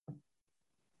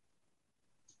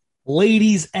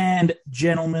Ladies and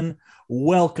gentlemen,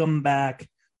 welcome back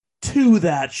to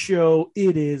that show.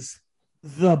 It is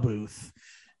The Booth.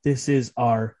 This is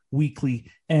our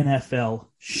weekly NFL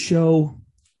show.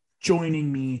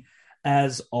 Joining me,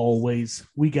 as always,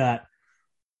 we got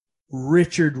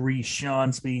Richard Reese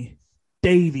Shawnsby,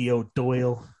 Davey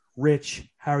O'Doyle. Rich,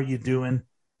 how are you doing?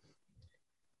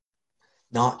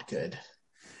 Not good.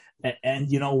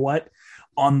 And you know what?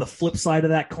 On the flip side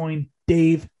of that coin,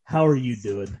 Dave, how are you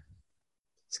doing?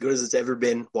 As good as it's ever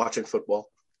been watching football.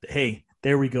 Hey,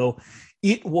 there we go.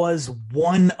 It was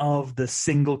one of the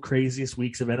single craziest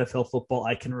weeks of NFL football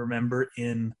I can remember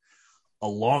in a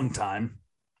long time.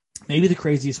 Maybe the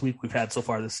craziest week we've had so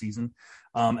far this season.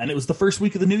 And it was the first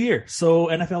week of the new year. So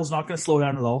NFL is not going to slow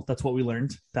down at all. That's what we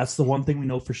learned. That's the one thing we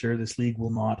know for sure. This league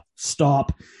will not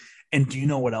stop. And do you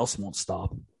know what else won't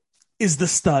stop? Is the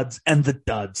studs and the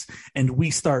duds. And we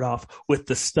start off with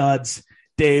the studs.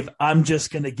 Dave, I'm just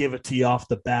going to give it to you off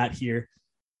the bat here.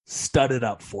 Stud it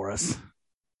up for us.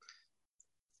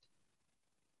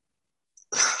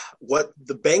 What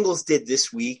the Bengals did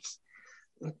this week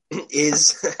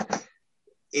is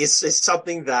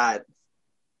something that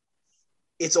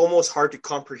it's almost hard to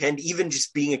comprehend, even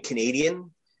just being a Canadian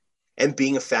and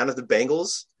being a fan of the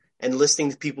Bengals and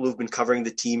listening to people who've been covering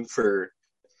the team for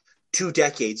 2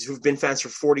 decades, who've been fans for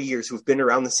 40 years, who've been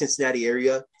around the Cincinnati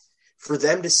area, for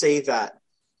them to say that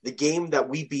the game that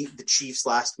we beat the Chiefs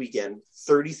last weekend,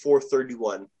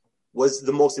 34-31, was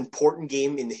the most important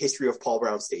game in the history of Paul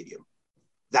Brown Stadium.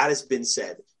 That has been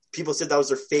said. People said that was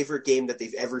their favorite game that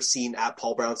they've ever seen at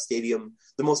Paul Brown Stadium,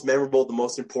 the most memorable, the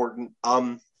most important.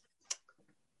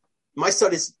 My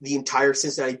stud is the entire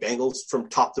Cincinnati Bengals from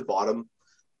top to bottom.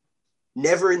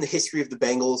 Never in the history of the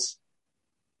Bengals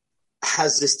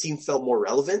has this team felt more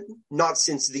relevant, not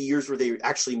since the years where they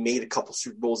actually made a couple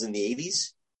Super Bowls in the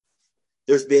 80s.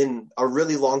 There's been a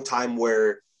really long time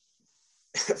where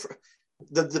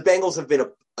the Bengals have been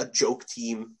a joke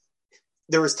team.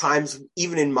 There was times,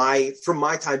 even from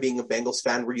my time being a Bengals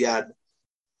fan, where you had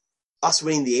us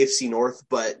winning the AFC North,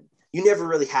 but you never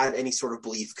really had any sort of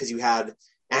belief because you had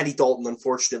Andy Dalton,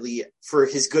 unfortunately, for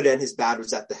his good and his bad,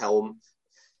 was at the helm.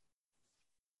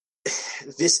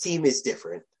 This team is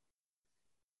different.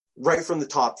 Right from the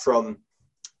top,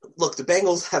 look, the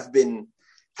Bengals have been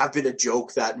a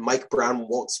joke that Mike Brown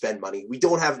won't spend money. We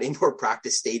don't have an indoor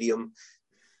practice stadium.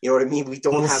 You know what I mean? We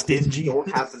don't have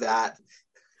that.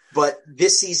 But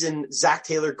this season, Zach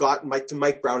Taylor got to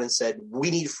Mike Brown and said, we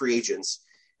need free agents.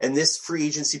 And this free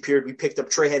agency period, we picked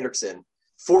up Trey Hendrickson,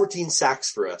 14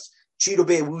 sacks for us.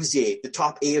 Chidobe Awuzie, the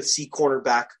top AFC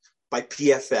cornerback by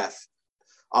PFF.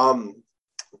 I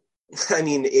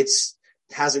mean,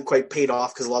 hasn't quite paid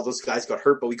off because a lot of those guys got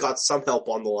hurt, but we got some help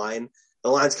on the line. The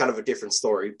line's kind of a different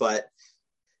story, but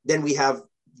then we have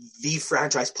the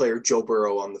franchise player, Joe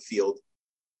Burrow, on the field,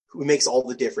 who makes all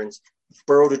the difference.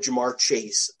 Burrow to Jamar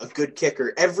Chase, a good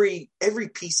kicker. Every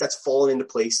piece that's fallen into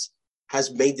place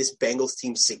has made this Bengals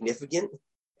team significant,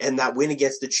 and that win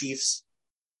against the Chiefs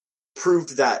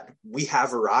proved that we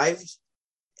have arrived,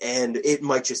 and it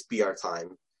might just be our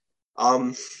time.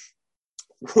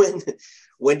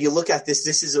 When you look at this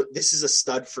is a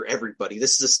stud for everybody.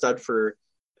 This is a stud for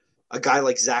a guy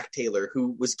like Zach Taylor,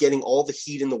 who was getting all the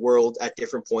heat in the world at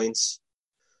different points.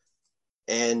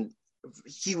 And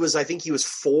I think he was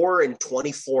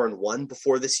 4-24-1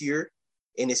 before this year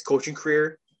in his coaching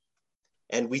career.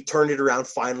 And we turned it around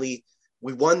finally.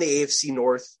 We won the AFC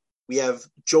North. We have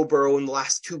Joe Burrow in the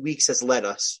last 2 weeks has led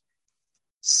us.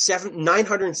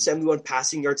 971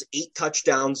 passing yards, 8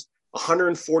 touchdowns,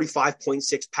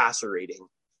 145.6 passer rating,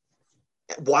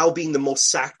 while being the most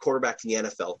sacked quarterback in the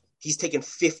NFL. He's taken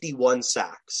 51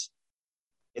 sacks.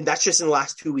 And that's just in the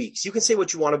last 2 weeks. You can say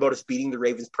what you want about us beating the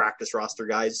Ravens practice roster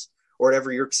guys or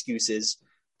whatever your excuse is,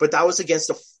 but that was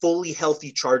against a fully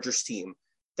healthy Chargers team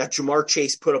that Jamar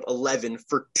Chase put up 11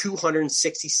 for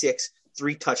 266,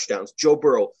 3 touchdowns. Joe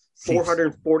Burrow,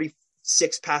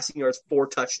 446 passing yards, 4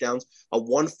 touchdowns, a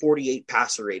 148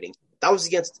 passer rating. That was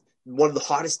against one of the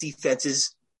hottest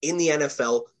defenses in the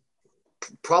NFL,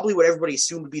 probably what everybody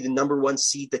assumed would be the number 1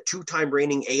 seed, the 2-time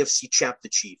reigning AFC champ, the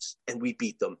Chiefs, and we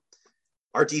beat them.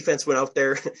 Our defense went out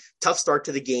there, tough start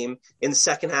to the game. In the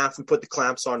second half, we put the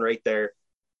clamps on right there,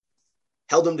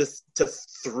 held them to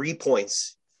 3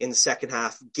 points in the second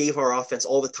half, gave our offense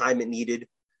all the time it needed.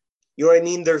 You know what I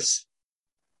mean? There's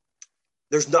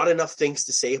not enough things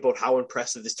to say about how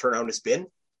impressive this turnaround has been.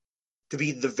 To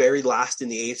be the very last in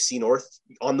the AFC North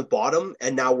on the bottom,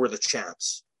 and now we're the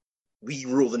champs. We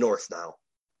rule the North now.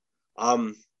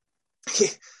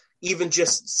 Even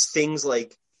just things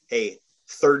like, hey,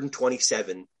 3rd and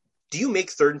 27. Do you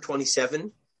make 3rd and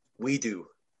 27? We do.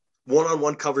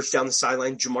 one-on-one coverage down the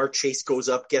sideline. Jamar Chase goes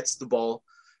up, gets the ball.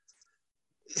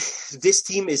 This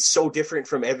team is so different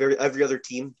from every other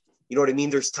team. You know what I mean?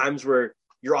 There's times where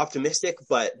you're optimistic,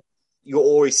 but you're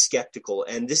always skeptical.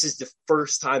 And this is the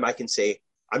first time I can say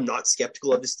I'm not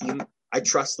skeptical of this team. I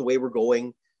trust the way we're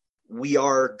going. We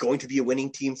are going to be a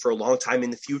winning team for a long time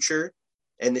in the future.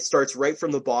 And it starts right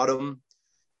from the bottom,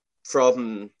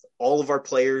 from all of our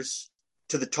players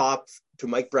to the top, to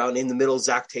Mike Brown, in the middle,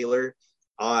 Zach Taylor.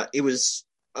 It was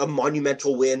a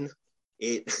monumental win.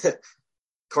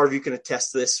 Carter, you can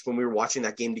attest to this when we were watching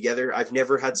that game together. I've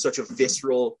never had such a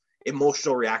visceral,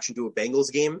 emotional reaction to a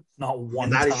Bengals game. Not one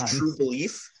and that time. is true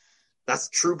belief. That's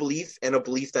true belief, and a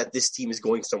belief that this team is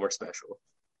going somewhere special.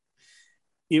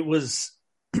 It was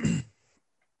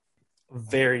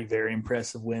very, very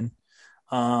impressive win.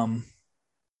 Hey,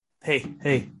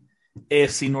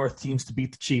 AFC North teams to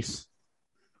beat the Chiefs.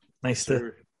 Nice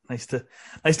to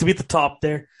be at the top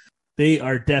there. They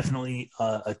are definitely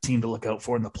a team to look out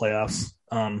for in the playoffs,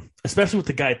 especially with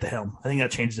the guy at the helm. I think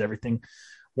that changes everything.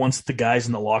 Once the guys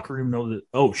in the locker room know that,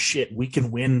 oh shit, we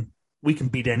can win, we can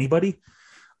beat anybody.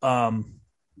 That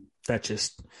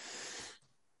just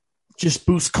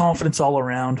boosts confidence all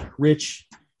around. Rich,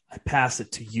 I pass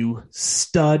it to you.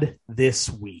 Stud this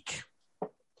week.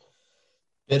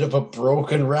 Bit of a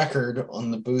broken record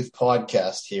on the Booth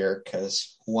podcast here,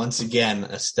 because once again,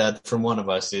 a stud from one of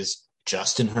us is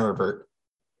Justin Herbert.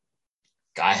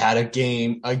 Guy had a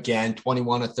game again,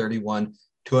 21 of 31,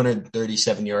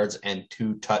 237 yards and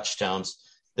 2 touchdowns.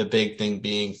 The big thing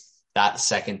being that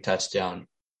second touchdown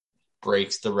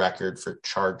breaks the record for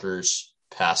Chargers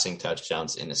passing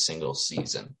touchdowns in a single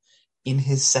season in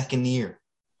his second year.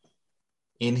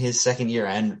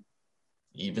 And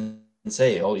even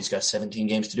say, oh, he's got 17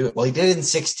 games to do it. Well, he did it in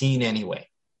 16 anyway.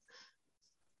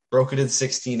 Broke it in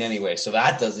 16 anyway, so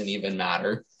that doesn't even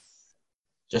matter.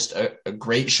 Just a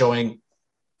great showing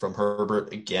from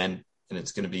Herbert again, and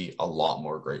it's going to be a lot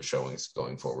more great showings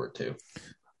going forward too.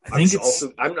 I'm just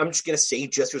going to say,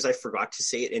 just because I forgot to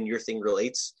say it and your thing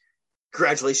relates,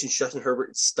 congratulations, Justin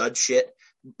Herbert, stud shit.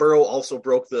 Burrow also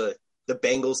broke the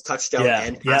Bengals touchdown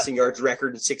and passing yards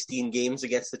record in 16 games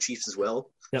against the Chiefs as well.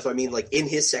 Yep. So, I mean, like in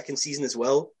his second season as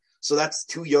well. So that's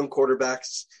 2 young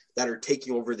quarterbacks that are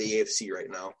taking over the AFC right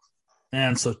now.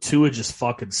 Man, so Tua just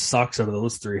fucking sucks out of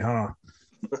those 3, huh?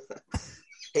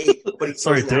 Hey, but he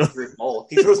throws an accurate ball.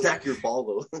 He throws an accurate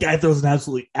ball, though. Guy throws an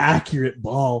absolutely accurate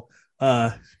ball.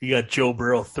 You got Joe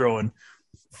Burrow throwing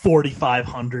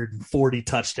 4,540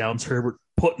 touchdowns. Herbert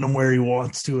putting him where he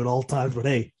wants to at all times. But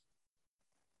hey,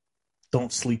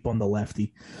 don't sleep on the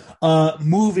lefty.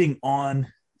 Moving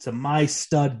on to my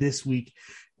stud this week.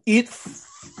 It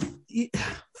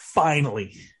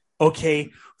finally,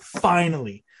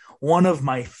 one of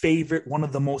my favorite, one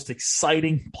of the most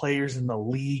exciting players in the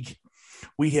league.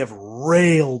 We have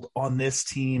railed on this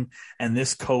team and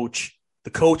this coach, the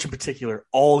coach in particular,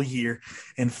 all year.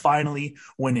 And finally,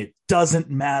 when it doesn't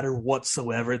matter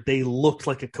whatsoever, they looked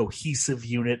like a cohesive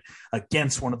unit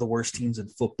against one of the worst teams in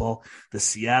football, the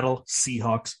Seattle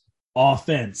Seahawks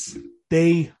offense.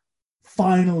 They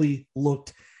finally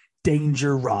looked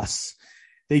dangerous.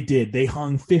 They did. They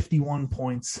hung 51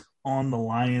 points on the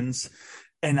Lions.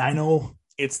 And I know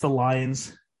it's the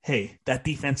Lions. Hey, that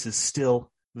defense is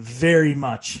still very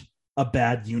much a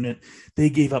bad unit. They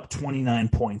gave up 29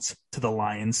 points to the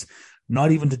Lions,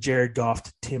 not even to Jared Goff,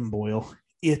 to Tim Boyle.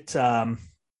 They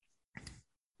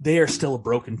are still a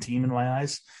broken team in my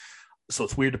eyes. So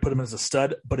it's weird to put them as a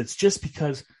stud, but it's just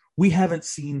because we haven't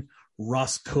seen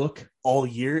Russ cook all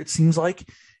year, it seems like.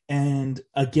 And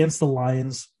against the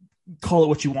Lions, call it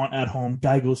what you want at home.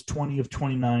 Guy goes 20 of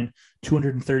 29,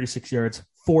 236 yards,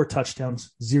 4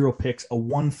 touchdowns, 0 picks, a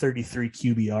 133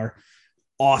 QBR.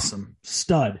 Awesome.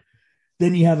 Stud.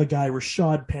 Then you have a guy,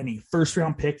 Rashad Penny,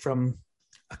 first-round pick from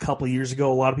a couple of years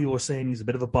ago. A lot of people are saying he's a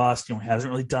bit of a bust.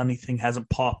 Hasn't really done anything, hasn't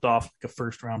popped off like a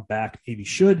first-round back. Maybe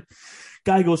should.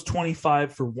 Guy goes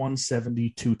 25 for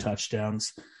 172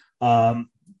 touchdowns. The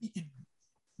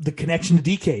connection to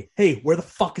DK. Hey, where the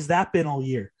fuck has that been all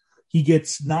year? He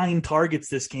gets 9 targets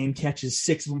this game, catches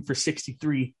 6 of them for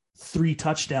 63, 3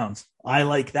 touchdowns. I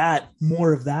like that.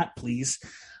 More of that, please.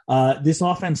 This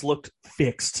offense looked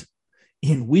fixed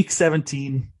in week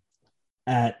 17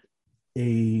 at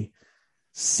a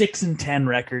 6-10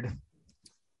 record,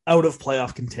 out of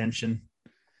playoff contention.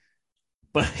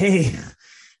 But hey,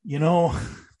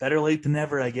 better late than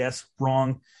never, I guess.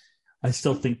 Wrong. I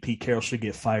still think Pete Carroll should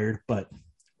get fired, but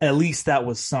at least that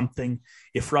was something.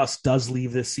 If Russ does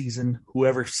leave this season,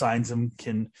 whoever signs him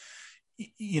can,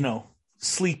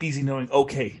 sleep easy knowing,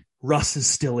 okay, Russ is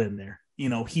still in there.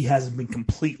 He hasn't been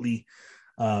completely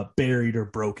buried or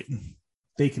broken.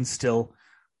 They can still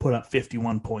put up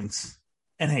 51 points.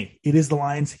 And hey, it is the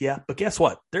Lions, yeah, but guess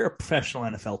what? They're a professional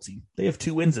NFL team. They have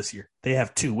 2 wins this year.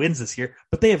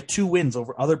 But they have 2 wins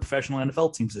over other professional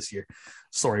NFL teams this year.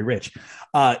 Sorry, Rich.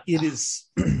 It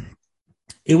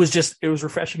was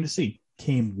refreshing to see.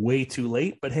 Came way too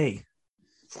late, but hey,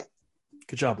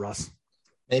 good job, Russ.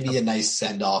 Maybe a nice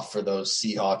send-off for those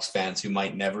Seahawks fans who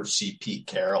might never see Pete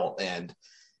Carroll and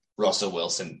Russell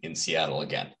Wilson in Seattle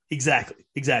again. Exactly.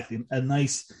 A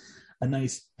nice,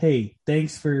 hey,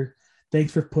 thanks for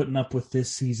putting up with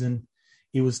this season.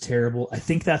 It was terrible. I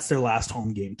think that's their last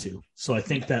home game too. So I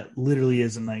think that literally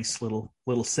is a nice little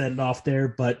send-off there.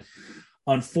 But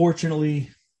unfortunately,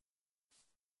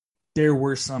 there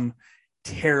were some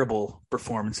terrible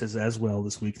performances as well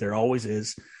this week. There always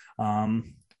is.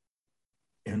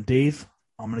 And Dave,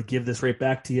 I'm going to give this right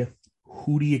back to you.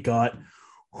 Who do you got?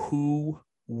 Who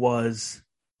was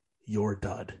your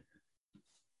dud?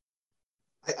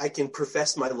 I can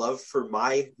profess my love for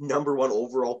my number 1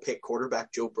 overall pick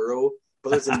quarterback, Joe Burrow,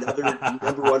 but there's another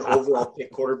number 1 overall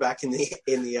pick quarterback in the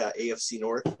AFC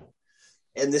North.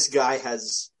 And this guy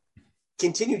has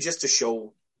continued just to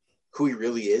show who he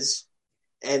really is.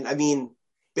 And I mean,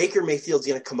 Baker Mayfield's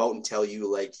going to come out and tell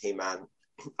you, like, hey man,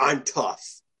 I'm tough.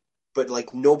 But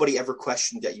like, nobody ever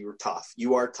questioned that you were tough.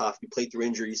 You are tough. You played through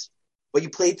injuries. But you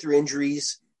played through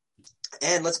injuries.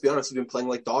 And let's be honest, you've been playing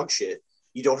like dog shit.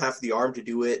 You don't have the arm to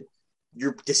do it.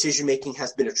 Your decision-making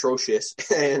has been atrocious.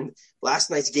 And last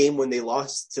night's game when they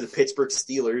lost to the Pittsburgh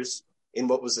Steelers in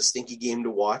what was a stinky game to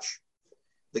watch,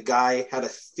 the guy had a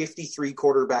 53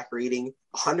 quarterback rating,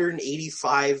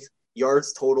 185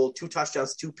 yards total, 2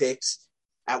 touchdowns, 2 picks.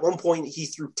 At one point, he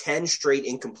threw 10 straight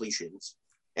incompletions.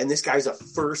 And this guy's a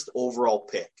first overall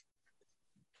pick.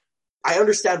 I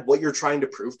understand what you're trying to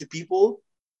prove to people,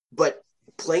 but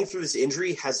playing through this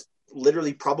injury has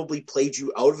literally probably played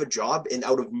you out of a job and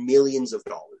out of millions of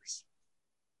dollars.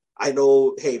 I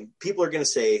know, hey, people are going to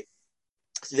say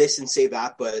this and say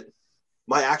that, but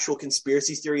my actual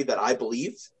conspiracy theory that I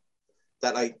believe,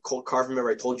 that Carver,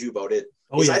 remember I told you about it,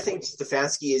 I think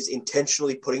Stefanski is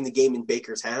intentionally putting the game in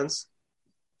Baker's hands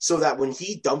so that when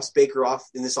he dumps Baker off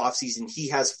in this offseason, he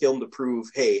has film to prove,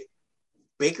 hey,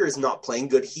 Baker is not playing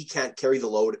good. He can't carry the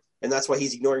load, and that's why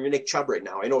he's ignoring Nick Chubb right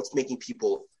now. I know it's making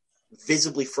people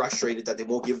visibly frustrated that they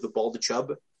won't give the ball to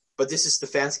Chubb, but this is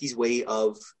Stefanski's way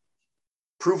of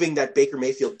proving that Baker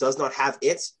Mayfield does not have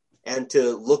it and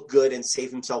to look good and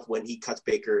save himself when he cuts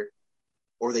Baker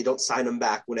or they don't sign him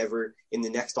back whenever in the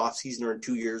next offseason or in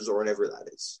 2 years or whenever that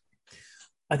is.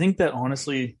 I think that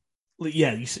honestly,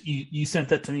 yeah, you sent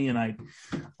that to me and I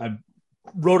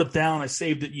wrote it down. I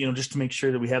saved it, just to make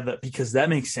sure that we have that because that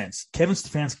makes sense. Kevin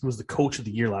Stefanski was the coach of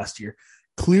the year last year.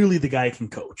 Clearly the guy can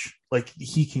coach. Like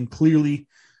he can clearly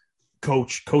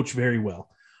coach very well.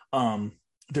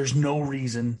 There's no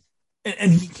reason.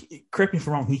 And he, correct me if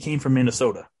I'm wrong, he came from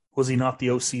Minnesota. Was he not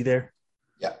the OC there?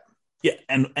 Yeah. Yeah.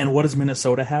 And what does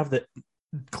Minnesota have that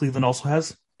Cleveland also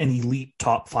has? An elite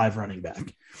top 5 running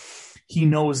back. He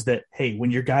knows that, hey,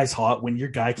 when your guy's hot, when your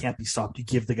guy can't be stopped, you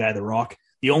give the guy the rock.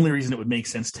 The only reason it would make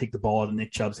sense to take the ball out of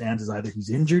Nick Chubb's hands is either he's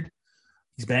injured,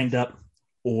 he's banged up,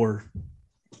 or,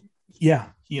 yeah,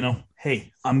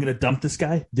 hey, I'm going to dump this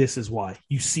guy. This is why.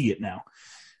 You see it now.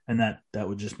 And that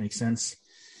would just make sense.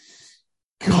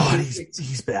 God,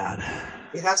 he's bad.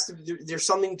 It has to. There's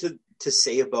something to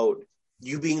say about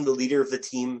you being the leader of the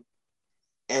team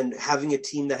and having a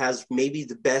team that has maybe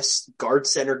the best guard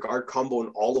center guard combo in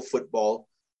all of football,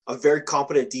 a very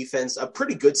competent defense, a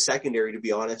pretty good secondary, to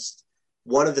be honest.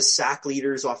 One of the sack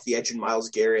leaders off the edge in Myles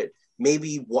Garrett,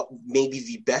 maybe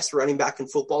the best running back in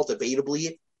football,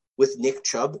 debatably, with Nick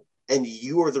Chubb. And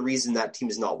you are the reason that team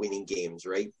is not winning games,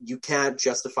 right? You can't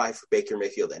justify for Baker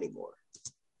Mayfield anymore.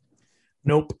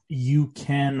 Nope, you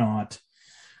cannot.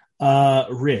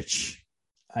 Rich,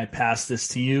 I pass this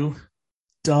to you.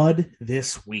 Dud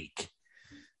this week.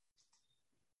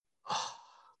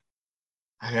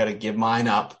 I got to give mine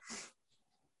up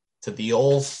to the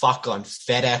old fuck on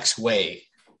FedEx Way.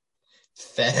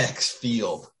 FedEx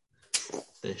Field.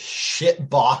 The shit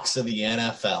box of the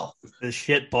NFL. The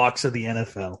shit box of the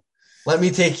NFL. Let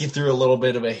me take you through a little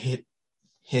bit of a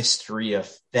history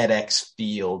of FedEx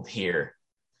Field here.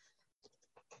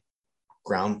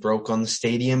 Ground broke on the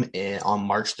stadium on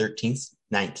March 13th,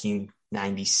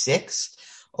 1996.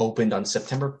 Opened on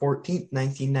September 14th,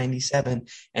 1997.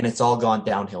 And it's all gone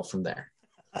downhill from there.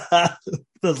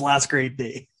 Those last great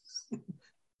day.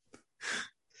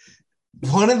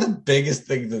 One of the biggest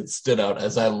things that stood out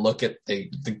as I look at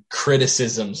the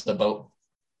criticisms about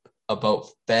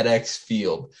FedEx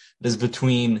Field is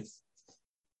between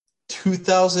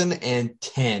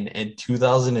 2010 and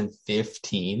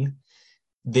 2015,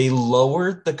 they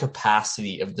lowered the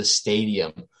capacity of the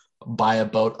stadium by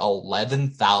about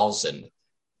 11,000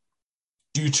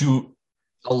 due to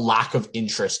a lack of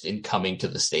interest in coming to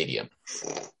the stadium.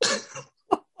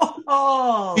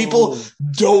 People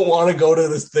don't want to go to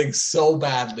this thing so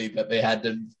badly that they had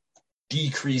to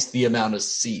decrease the amount of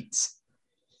seats.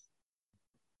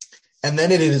 And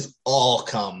then it has all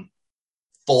come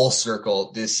full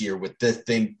circle this year with this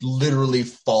thing literally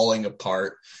falling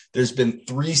apart. There's been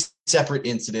 3 separate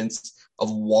incidents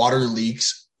of water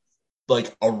leaks,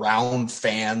 like around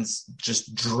fans,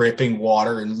 just dripping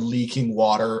water and leaking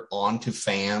water onto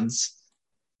fans.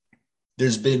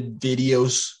 There's been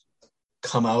videos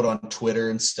come out on Twitter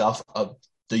and stuff of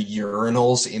the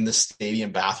urinals in the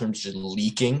stadium bathrooms just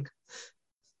leaking.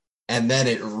 And then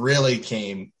it really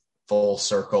came full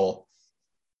circle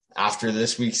after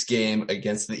this week's game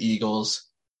against the Eagles.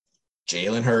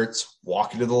 Jalen Hurts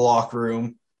walking to the locker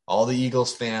room. All the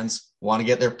Eagles fans want to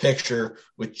get their picture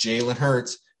with Jalen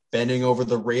Hurts bending over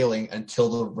the railing until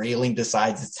the railing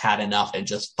decides it's had enough and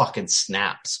just fucking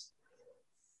snaps.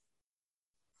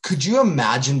 Could you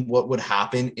imagine what would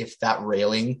happen if that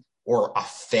railing or a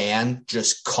fan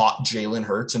just caught Jalen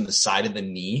Hurts in the side of the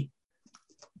knee?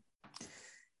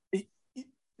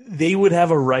 They would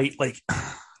have a right, like,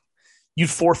 you'd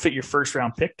forfeit your first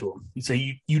round pick to him. You'd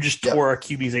say, you just tore our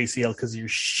QB's ACL because of your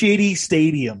shitty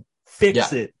stadium.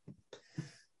 Fix it.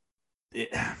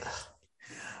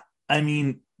 I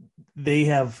mean,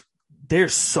 they're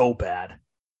so bad.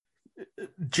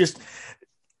 Just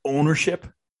ownership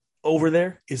over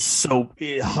there is so,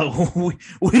 we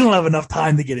don't have enough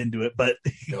time to get into it, but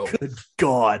good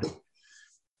God.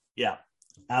 Yeah.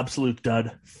 Absolute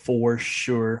dud for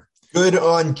sure. Good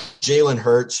on Jalen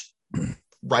Hurts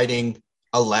writing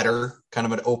a letter, kind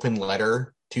of an open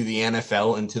letter to the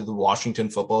NFL and to the Washington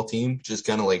football team, just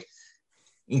kind of like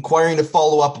inquiring to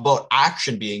follow up about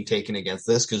action being taken against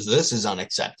this because this is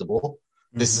unacceptable.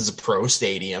 Mm-hmm. This is a pro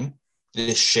stadium.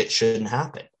 This shit shouldn't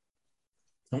happen.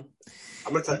 I'm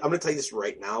gonna tell you this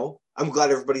right now. I'm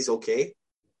glad everybody's okay,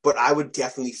 but I would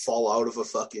definitely fall out of a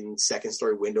fucking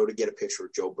second-story window to get a picture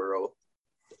of Joe Burrow.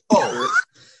 Oh,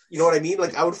 you know what I mean?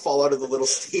 Like, I would fall out of the little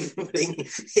stadium thing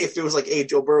if it was like, hey,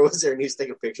 Joe Burrow was there and he was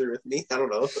taking a picture with me. I don't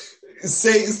know.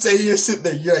 Say you're sitting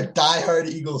there, you're a diehard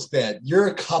Eagles fan. You're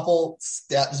a couple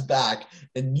steps back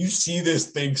and you see this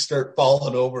thing start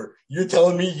falling over. You're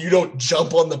telling me you don't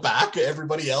jump on the back of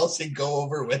everybody else and go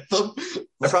over with them?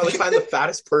 I probably find the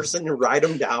fattest person and ride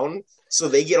them down so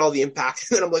they get all the impact.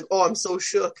 And then I'm like, oh, I'm so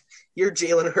shook. You're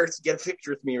Jalen Hurts. Get a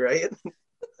picture with me, right?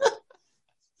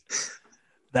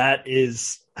 That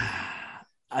is,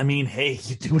 I mean, hey,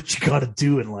 you do what you got to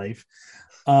do in life.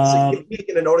 So you're not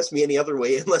going to notice me any other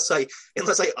way unless I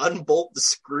unbolt the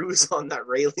screws on that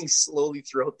railing slowly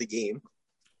throughout the game.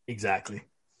 Exactly.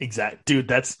 Dude,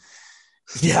 that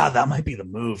might be the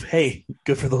move. Hey,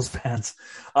 good for those fans.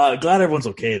 Glad everyone's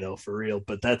okay, though, for real.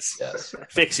 But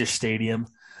fix your stadium.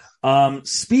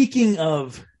 Speaking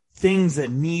of things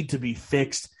that need to be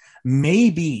fixed,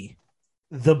 maybe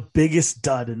the biggest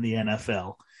dud in the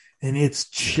NFL, and it's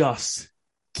just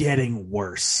getting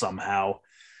worse somehow.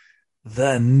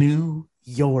 The New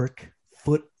York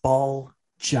Football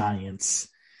Giants.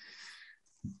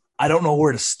 I don't know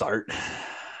where to start.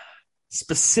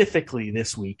 Specifically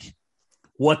this week,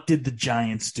 what did the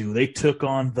Giants do? They took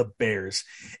on the Bears,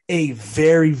 a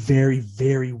very, very,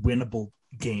 very winnable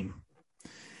game.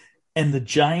 And the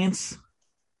Giants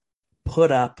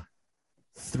put up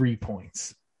 3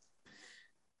 points.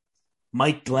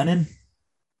 Mike Glennon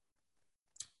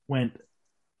went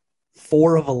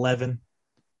 4 of 11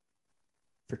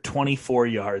 for 24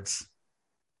 yards.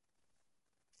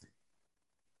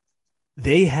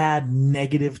 They had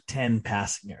negative 10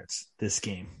 passing yards this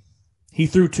game. He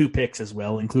threw 2 picks as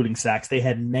well, including sacks. They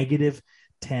had negative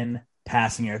 10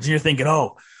 passing yards. And you're thinking,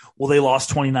 oh, well, they lost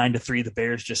 29-3. The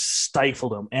Bears just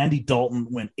stifled them. Andy Dalton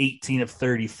went 18 of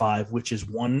 35, which is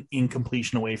 1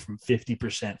 incompletion away from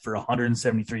 50% for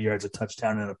 173 yards, a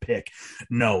touchdown, and a pick.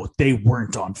 No, they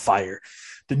weren't on fire.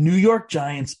 The New York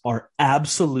Giants are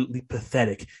absolutely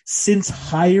pathetic. Since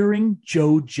hiring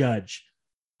Joe Judge,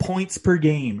 points per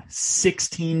game,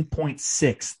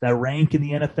 16.6. That rank in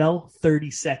the NFL,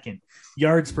 32nd.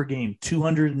 Yards per game,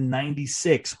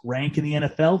 296. Rank in the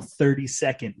NFL,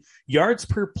 32nd. Yards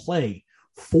per play,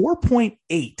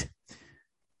 4.8.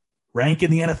 Rank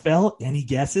in the NFL, any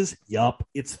guesses? Yup,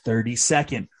 it's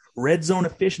 32nd. Red zone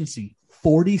efficiency,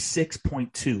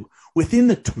 46.2. Within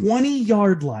the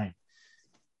 20-yard line,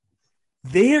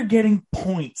 they are getting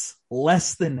points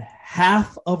less than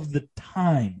half of the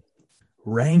time.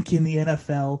 Rank in the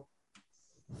NFL,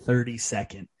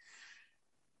 32nd.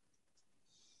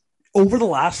 Over the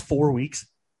last 4 weeks,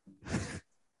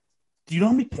 do you know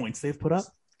how many points they've put up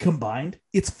combined?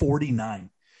 It's 49.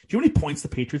 Do you know how many points the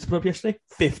Patriots put up yesterday?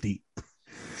 50.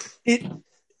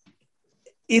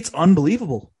 It's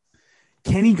unbelievable.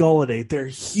 Kenny Golladay, their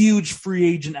huge free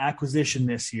agent acquisition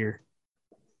this year.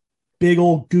 Big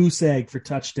old goose egg for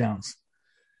touchdowns.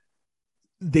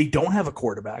 They don't have a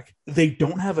quarterback. They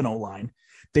don't have an O-line.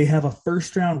 They have a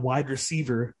first-round wide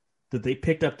receiver that they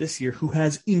picked up this year who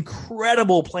has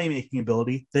incredible playmaking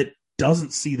ability that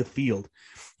doesn't see the field.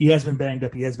 He has been banged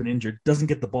up. He has been injured. Doesn't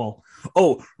get the ball.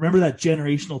 Oh, remember that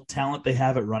generational talent they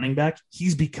have at running back?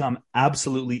 He's become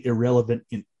absolutely irrelevant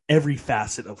in every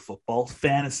facet of football,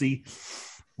 fantasy,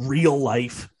 real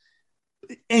life,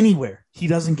 anywhere. He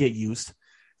doesn't get used.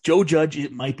 Joe Judge,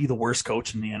 it might be the worst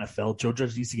coach in the NFL. Joe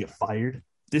Judge needs to get fired.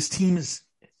 This team is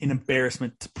an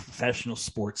embarrassment to professional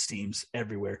sports teams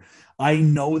everywhere. I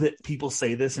know that people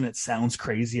say this and it sounds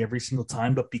crazy every single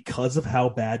time, but because of how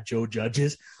bad Joe Judge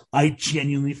is, I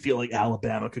genuinely feel like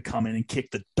Alabama could come in and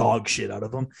kick the dog shit out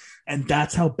of him. And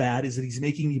that's how bad is that he's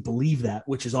making me believe that,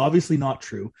 which is obviously not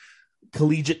true.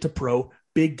 Collegiate to pro,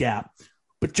 big gap.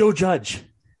 But Joe Judge,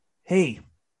 hey,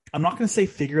 I'm not going to say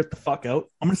figure it the fuck out.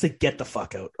 I'm going to say get the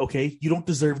fuck out, okay? You don't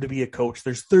deserve to be a coach.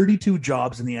 There's 32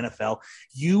 jobs in the NFL.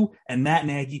 You and Matt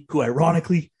Nagy, who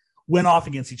ironically went off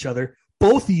against each other,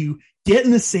 both of you get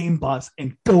in the same bus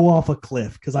and go off a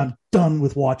cliff because I'm done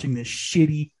with watching this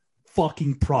shitty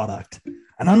fucking product.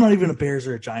 And I'm not even a Bears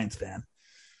or a Giants fan.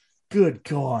 Good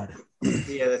God.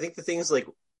 Yeah, I think the thing is, like,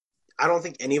 I don't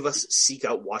think any of us seek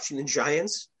out watching the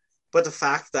Giants, but the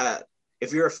fact that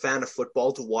if you're a fan of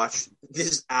football, to watch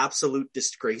this absolute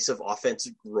disgrace of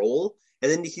offensive role,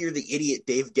 and then to hear the idiot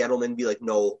Dave Gettleman be like,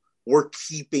 no, we're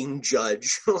keeping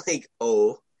Judge. Like,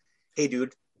 oh, hey,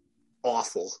 dude,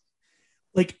 awful.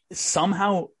 Like,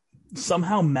 somehow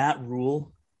Matt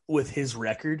Rule, with his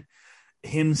record,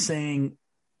 him saying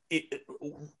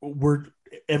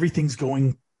everything's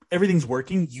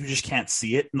working, you just can't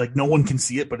see it. Like, no one can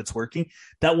see it, but it's working.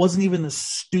 That wasn't even the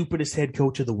stupidest head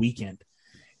coach of the weekend.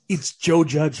 It's Joe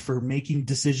Judge for making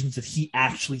decisions that he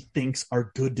actually thinks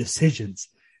are good decisions.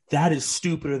 That is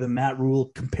stupider than Matt Rule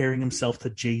comparing himself to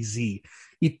Jay-Z.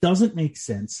 It doesn't make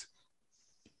sense.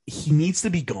 He needs to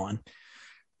be gone.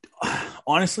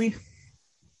 Honestly,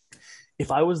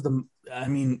 if I was the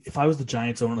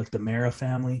Giants owner, like the Mara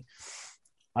family,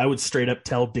 I would straight up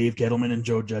tell Dave Gettleman and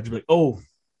Joe Judge, like, oh,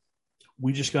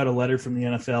 we just got a letter from the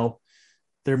NFL.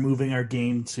 They're moving our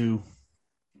game to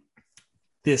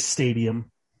this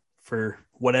stadium for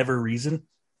whatever reason.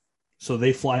 So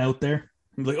they fly out there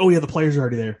and be like, oh yeah, the players are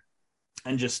already there.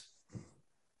 And just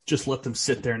let them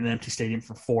sit there in an empty stadium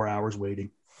for 4 hours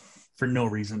waiting for no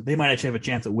reason. They might actually have a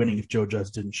chance at winning if Joe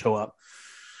Judge didn't show up.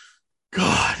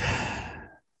 God.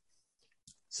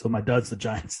 So my dud's the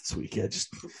Giants this week. Yeah,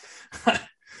 just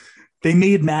they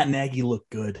made Matt Nagy look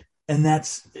good. And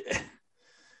that's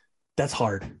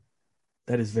hard.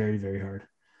 That is very, very hard.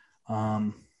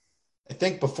 I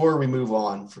think before we move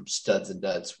on from studs and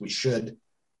duds, we should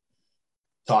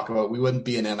talk about, we wouldn't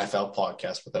be an NFL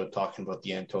podcast without talking about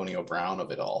the Antonio Brown of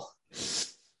it all.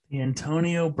 The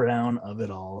Antonio Brown of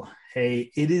it all. Hey,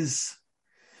 it is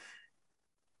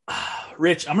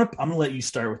Rich, I'm gonna let you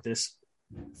start with this.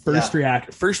 First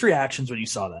reactions when you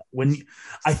saw that.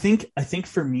 I think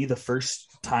for me, the first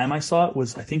time I saw it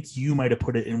was, I think you might have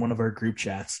put it in one of our group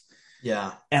chats.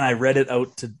 Yeah. And I read it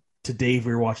out to Dave.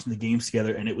 We were watching the games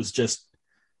together, and it was just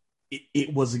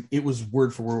it was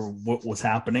word for word what was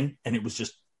happening, and it was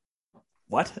just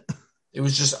what? It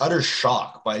was just utter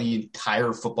shock by the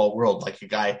entire football world. Like, a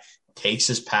guy takes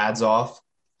his pads off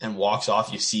and walks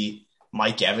off. You see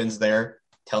Mike Evans there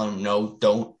telling him, no,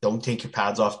 don't take your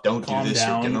pads off. Don't do this.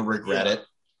 You're going to regret it.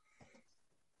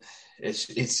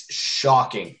 It's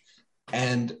shocking.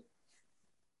 And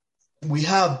we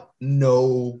have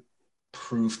no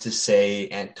proof to say,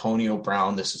 Antonio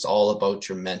Brown, this is all about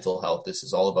your mental health. This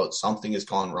is all about something has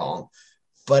gone wrong.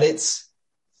 But it's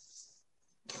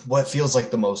what feels like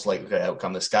the most likely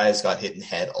outcome. This guy has got hit in the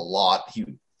head a lot. He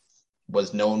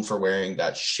was known for wearing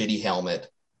that shitty helmet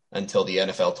until the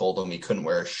NFL told him he couldn't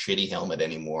wear a shitty helmet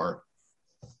anymore.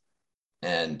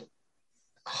 And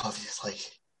obviously,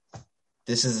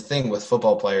 this is the thing with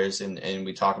football players, and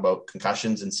we talk about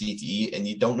concussions and CTE, and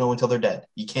you don't know until they're dead.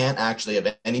 You can't actually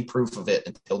have any proof of it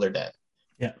until they're dead.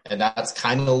 Yeah. And that's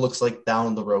kind of looks like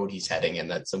down the road he's heading, and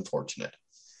that's unfortunate.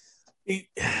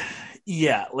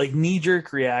 Yeah, like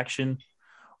knee-jerk reaction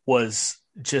was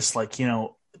just like,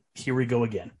 here we go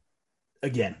again.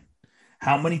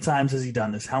 How many times has he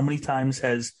done this? How many times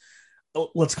has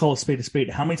let's call a spade.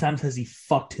 How many times has he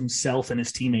fucked himself and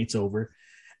his teammates over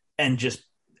and just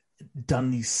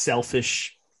done these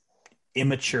selfish,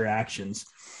 immature actions?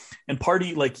 And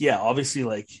party, like, yeah, obviously,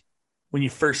 like, when you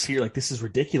first hear, like, this is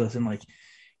ridiculous, and, like,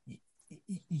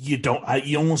 you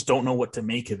almost don't know what to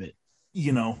make of it.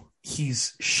 You know,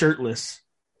 he's shirtless,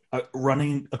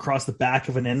 running across the back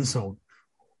of an end zone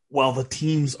while the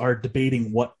teams are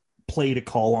debating what play to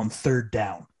call on third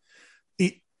down.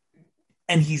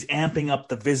 And he's amping up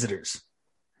the visitors.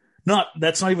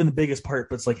 That's not even the biggest part,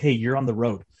 but it's like, hey, you're on the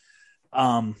road.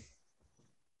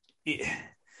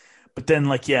 But then,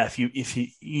 like, yeah, if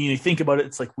you think about it,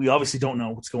 it's like, we obviously don't know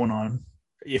what's going on.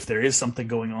 If there is something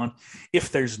going on, if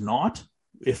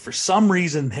for some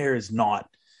reason there is not,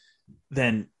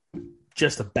 then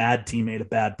just a bad teammate, a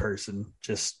bad person,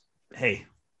 just, hey,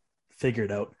 figure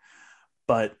it out.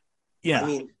 But yeah, I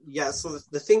mean, yeah. So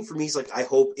the thing for me is, like, I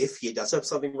hope if he does have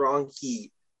something wrong,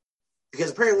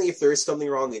 because apparently if there is something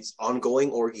wrong, it's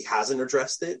ongoing, or he hasn't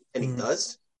addressed it, and he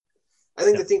does. I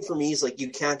think the thing for me is, like, you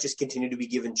can't just continue to be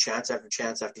given chance after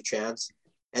chance after chance,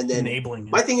 and then enabling him.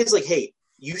 My thing is, like, hey,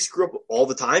 you screw up all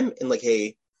the time, and, like,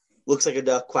 hey, looks like a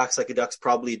duck, quacks like a duck's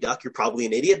probably a duck. You're probably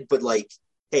an idiot, but, like,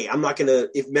 hey, I'm not gonna.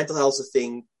 If mental health's a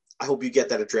thing, I hope you get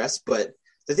that addressed. But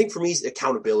the thing for me is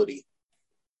accountability.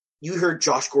 You heard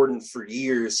Josh Gordon for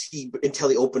years. Until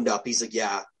he opened up, he's like,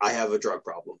 yeah, I have a drug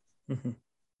problem. Mm-hmm.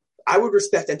 I would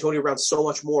respect Antonio Brown so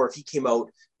much more if he came out.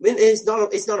 I mean, it's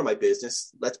none of my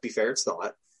business. Let's be fair, it's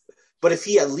not. But if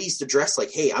he at least addressed,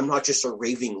 like, hey, I'm not just a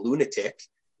raving lunatic.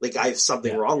 Like, I have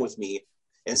something wrong with me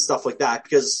and stuff like that.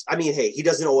 Because, I mean, hey, he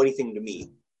doesn't owe anything to me.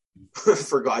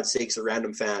 For God's sakes, a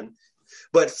random fan.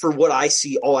 But for what I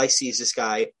see, all I see is this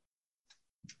guy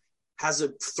has a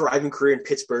thriving career in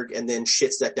Pittsburgh and then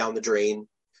shits that down the drain.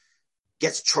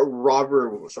 Gets some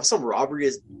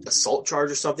robbery, assault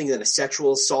charge or something, and then a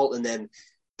sexual assault, and then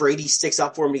Brady sticks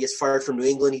up for him and he gets fired from New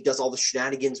England. He does all the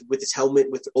shenanigans with his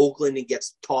helmet with Oakland and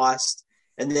gets tossed.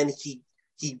 And then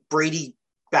Brady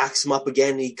backs him up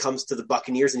again and he comes to the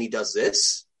Buccaneers and he does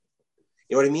this.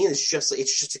 You know what I mean? It's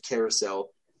just a carousel.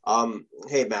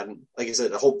 Hey, man, like I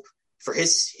said, I hope for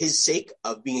his sake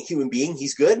of being a human being,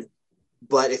 he's good.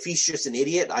 But if he's just an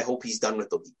idiot, I hope he's done with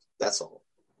the league. That's all.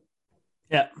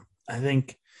 Yeah, I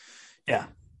think,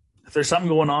 if there's something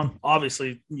going on,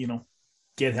 obviously,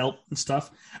 get help and stuff.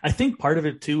 I think part of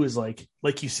it too is like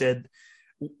you said,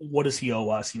 what does he owe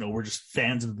us? We're just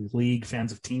fans of the league,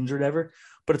 fans of teams or whatever.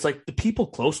 But it's like the people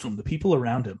close to him, the people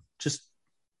around him, just,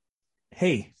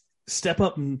 hey, step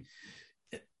up and,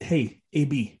 hey,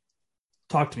 AB,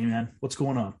 talk to me, man. What's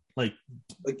going on? Like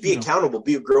be accountable,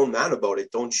 be a grown man about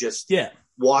it. Don't just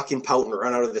walk and pout and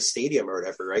run out of the stadium or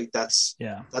whatever, right? That's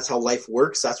how life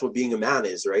works. That's what being a man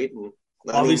is, right? And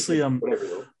obviously, I'm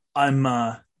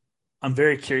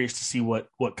very curious to see what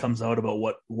comes out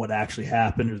about what actually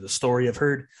happened or the story. I've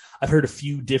heard a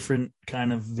few different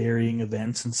kind of varying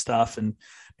events and stuff, and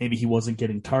maybe he wasn't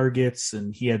getting targets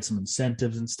and he had some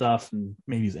incentives and stuff, and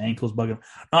maybe his ankle's bugging him.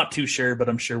 Not too sure, but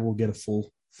I'm sure we'll get a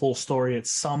full story at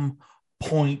some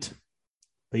point.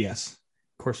 But yes,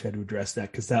 of course we had to address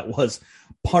that because that was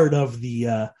part of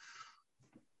the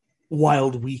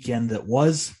wild weekend that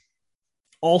was.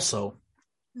 Also,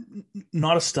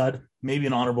 not a stud, maybe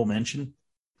an honorable mention.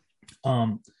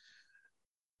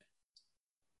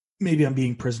 Maybe I'm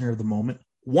being prisoner of the moment.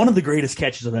 One of the greatest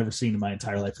catches I've ever seen in my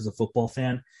entire life as a football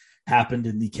fan happened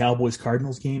in the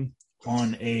Cowboys-Cardinals game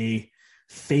on a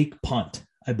fake punt,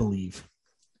 I believe.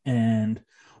 And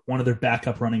one of their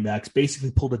backup running backs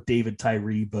basically pulled a David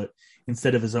Tyree, but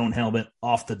instead of his own helmet,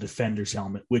 off the defender's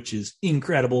helmet, which is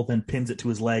incredible, then pins it to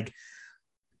his leg.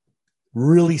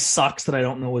 Really sucks that I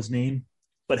don't know his name,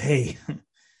 but hey,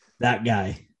 that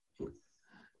guy,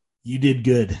 you did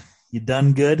good. You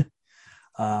done good.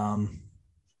 If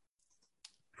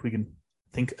we can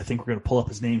I think we're going to pull up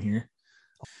his name here.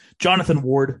 Jonathan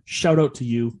Ward, shout out to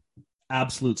you.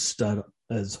 Absolute stud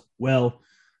as well.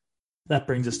 That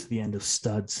brings us to the end of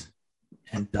studs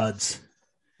and duds.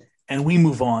 And we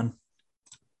move on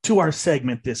to our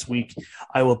segment this week.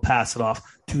 I will pass it off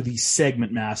to the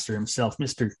segment master himself,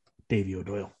 Mr. Davey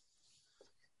O'Doyle.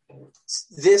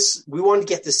 We wanted to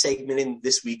get this segment in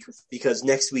this week because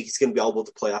next week it's going to be all about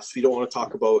the playoffs. We don't want to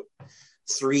talk about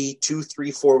 3,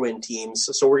 4-win teams.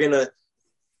 So we're going to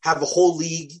have a whole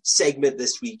league segment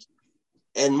this week.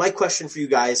 And my question for you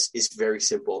guys is very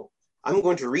simple. I'm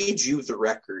going to read you the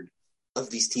record of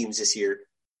these teams this year.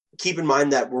 Keep in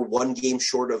mind that we're one game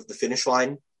short of the finish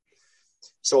line.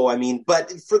 So,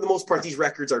 but for the most part, these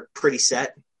records are pretty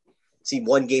set. See,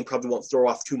 one game probably won't throw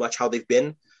off too much how they've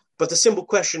been. But the simple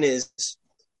question is,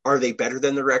 Are they better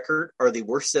than the record? Are they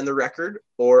worse than the record?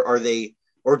 Or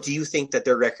do you think that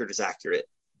their record is accurate?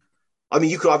 I mean,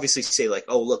 you could obviously say like,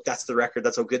 oh, look, that's the record.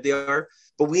 That's how good they are.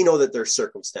 But we know that there's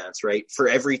circumstance, right? For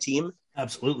every team.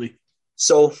 Absolutely.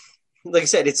 So, like I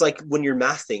said, it's like when you're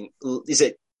mathing, is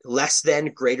it less than,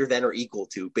 greater than, or equal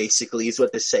to, basically, is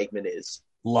what this segment is.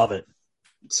 Love it.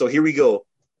 So here we go.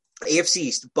 AFC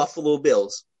East, Buffalo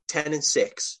Bills,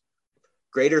 10-6.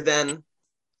 Greater than,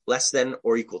 less than,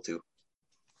 or equal to?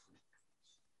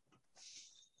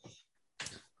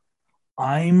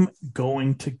 I'm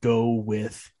going to go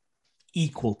with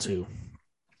equal to.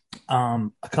 A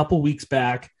couple weeks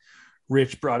back,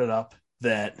 Rich brought it up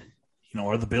that,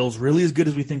 are the Bills really as good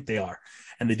as we think they are?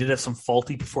 And they did have some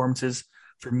faulty performances.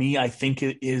 For me, I think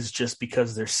it is just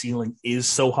because their ceiling is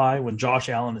so high. When Josh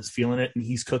Allen is feeling it and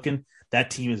he's cooking,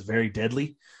 that team is very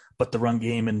deadly. But the run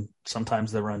game and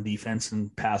sometimes the run defense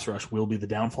and pass rush will be the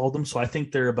downfall of them. So I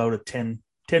think they're about a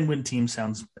 10-win team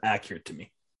sounds accurate to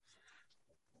me.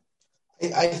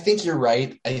 I think you're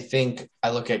right. I think I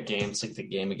look at games like the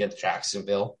game against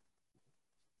Jacksonville,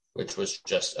 which was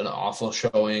just an awful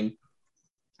showing,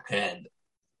 and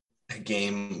a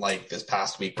game like this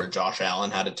past week where Josh Allen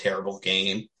had a terrible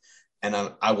game. And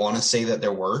I want to say that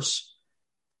they're worse,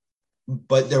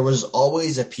 but there was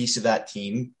always a piece of that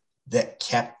team that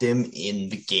kept him in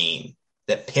the game,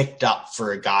 that picked up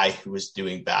for a guy who was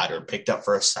doing bad or picked up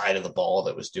for a side of the ball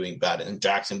that was doing bad. In the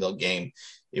Jacksonville game,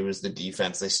 it was the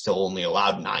defense. They still only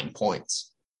allowed 9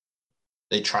 points.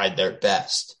 They tried their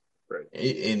best. Right.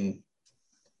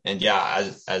 And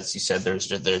yeah, as you said, there's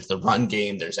the run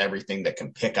game. There's everything that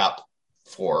can pick up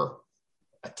for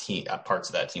a team, parts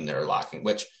of that team that are lacking,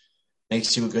 which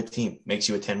makes you a good team, makes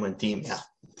you a 10-win team. Yeah.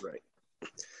 Right.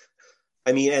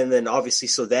 I mean, and then obviously,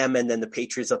 so them and then the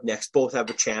Patriots up next both have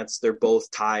a chance. They're both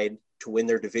tied to win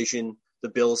their division. The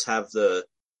Bills have the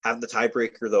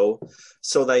tiebreaker though.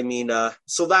 So I mean,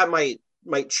 so that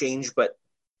might change, but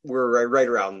we're right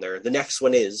around there. The next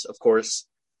one is, of course,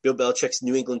 Bill Belichick's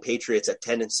New England Patriots at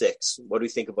 10-6. What do you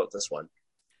think about this one?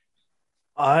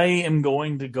 I am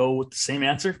going to go with the same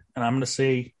answer, and I'm going to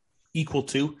say equal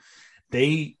to.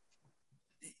 They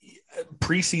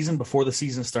preseason, before the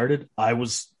season started,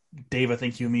 Dave, I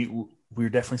think you and me, we were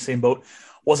definitely same boat.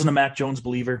 Wasn't a Mac Jones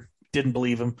believer. Didn't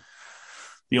believe him.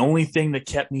 The only thing that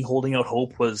kept me holding out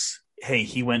hope was, hey,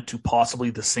 he went to possibly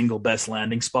the single best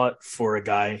landing spot for a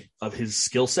guy of his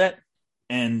skill set,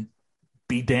 and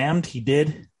be damned, he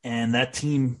did. And that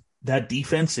team, that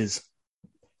defense is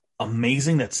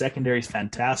amazing. That secondary is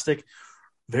fantastic.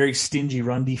 Very stingy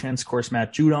run defense. Of course,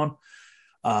 Matt Judon.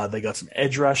 They got some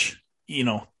edge rush,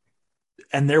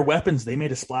 and their weapons. They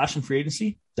made a splash in free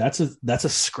agency. That's a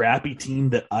scrappy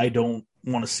team that I don't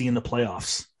want to see in the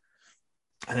playoffs.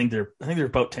 I think they're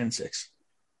about 10-6.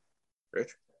 Rich?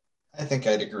 I think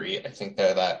I'd agree. I think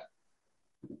they're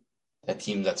that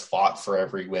team that's fought for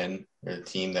every win. They're a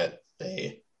team that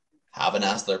they haven't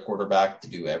asked their quarterback to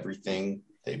do everything.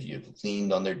 They've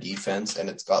leaned on their defense, and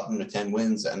it's got them to 10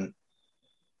 wins. And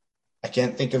I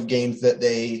can't think of games that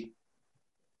they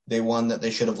won that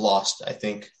they should have lost. I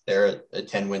think they're a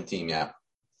 10-win team, yeah.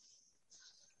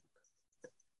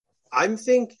 I'm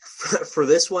think for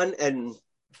this one, and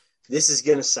this is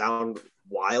going to sound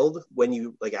wild when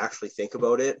you actually think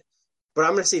about it, but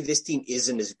I'm going to say this team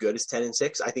isn't as good as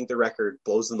 10-6. I think the record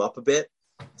blows them up a bit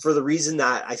for the reason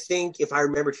that I think, if I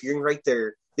remember hearing right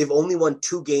there, they've only won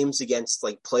 2 games against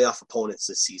playoff opponents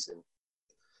this season.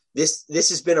 This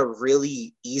has been a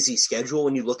really easy schedule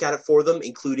when you look at it for them,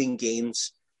 including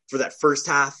games for that first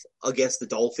half against the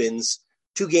Dolphins,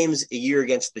 2 games a year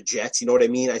against the Jets. You know what I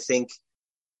mean? I think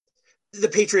the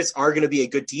Patriots are going to be a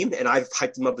good team, and I've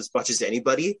hyped them up as much as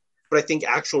anybody. But I think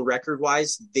actual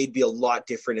record-wise, they'd be a lot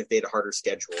different if they had a harder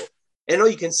schedule. And I know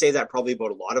you can say that probably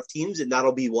about a lot of teams, and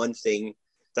that'll be one thing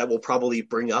that we'll probably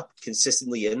bring up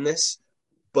consistently in this.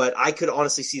 But I could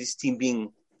honestly see this team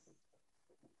being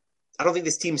 – I don't think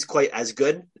this team's quite as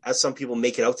good as some people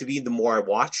make it out to be the more I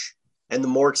watch. And the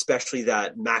more especially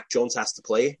that Mac Jones has to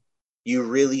play, you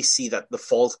really see that the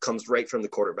fault comes right from the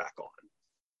quarterback on.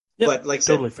 Yep, but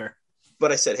totally fair.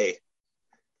 But I said, hey,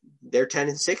 they're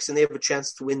 10-6 and they have a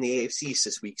chance to win the AFC East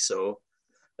this week. So,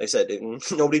 like I said,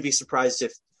 nobody'd be surprised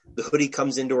if the hoodie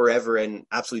comes into wherever and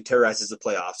absolutely terrorizes the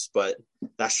playoffs. But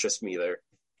that's just me there.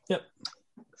 Yep.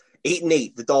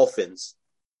 8-8, the Dolphins.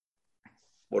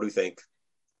 What do we think?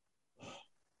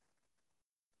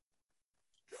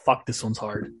 Fuck, this one's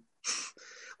hard.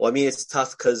 Well, I mean, it's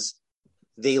tough because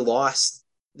they lost.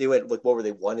 They went, what were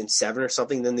they, 1-7 or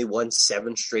something? Then they won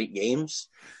 7 straight games.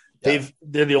 Yeah.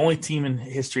 They're the only team in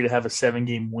history to have a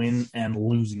 7-game win and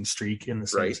losing streak in the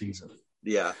same season.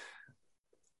 Yeah.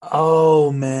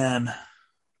 Oh man.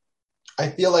 I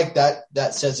feel like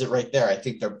that says it right there. I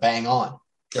think they're bang on.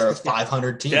 They're a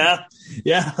 500 team. Yeah.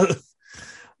 Yeah.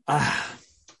 Ah,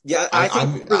 Yeah, I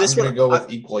think for this I'm going one, to go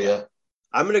with equal, yeah.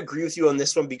 I'm going to agree with you on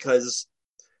this one because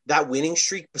that winning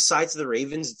streak, besides the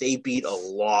Ravens, they beat a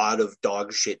lot of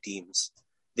dog shit teams.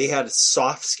 They had a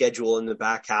soft schedule in the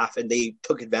back half, and they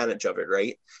took advantage of it,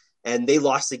 right? And they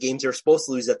lost the games they were supposed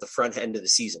to lose at the front end of the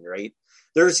season, right?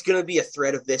 There's going to be a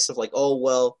thread of this of like, oh,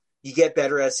 well, you get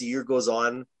better as the year goes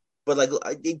on. But like,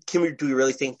 do we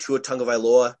really think Tua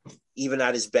Tagovailoa, even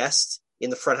at his best in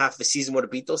the front half of the season, would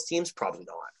have beat those teams? Probably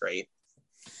not, right?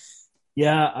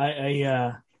 yeah,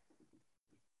 I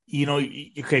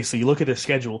okay, so you look at their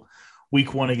schedule.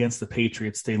 Week 1 against the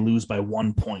Patriots, they lose by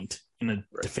 1 point in a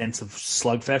defensive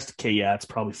slugfest. Okay, yeah, it's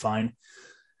probably fine.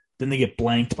 Then they get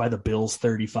blanked by the Bills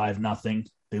 35-0.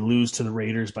 They lose to the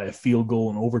Raiders by a field goal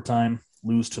in overtime,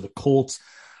 lose to the Colts,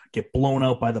 get blown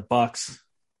out by the Bucs,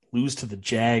 lose to the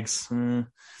Jags,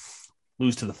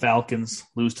 lose to the Falcons,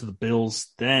 lose to the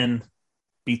Bills, then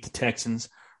beat the Texans,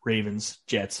 Ravens,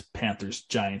 Jets, Panthers,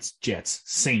 Giants, Jets,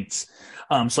 Saints.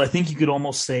 So I think you could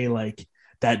almost say like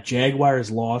that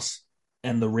Jaguars loss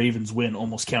and the Ravens win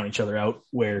almost count each other out.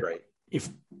 Where if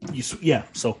you,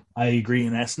 so I agree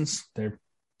in essence, they're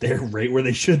right where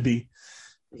they should be.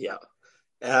 Yeah.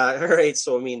 All right.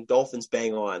 So I mean, Dolphins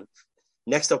bang on.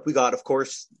 Next up, we got, of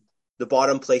course, the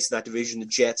bottom place in that division, the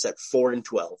Jets at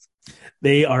 4-12.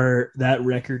 They are. That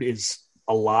record is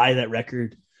a lie. That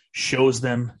record shows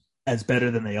them as better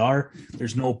than they are.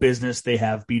 There's no business they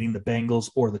have beating the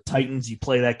Bengals or the Titans. You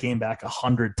play that game back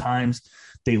 100 times.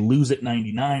 They lose at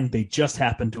 99. They just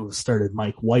happen to have started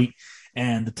Mike White,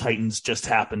 and the Titans just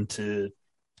happen to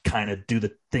kind of do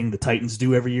the thing the Titans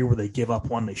do every year where they give up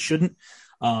one they shouldn't.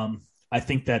 I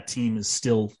think that team is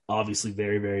still obviously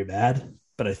very, very bad,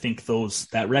 but I think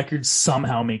that record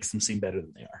somehow makes them seem better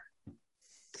than they are.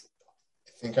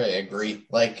 I think I agree.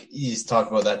 Like, you just talked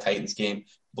about that Titans game.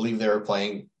 I believe they were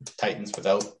playing Titans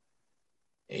without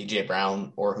A.J.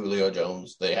 Brown or Julio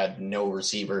Jones. They had no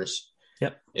receivers.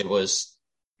 Yep. It was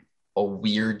a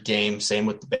weird game. Same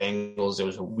with the Bengals. It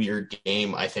was a weird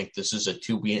game. I think this is a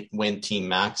 2-win team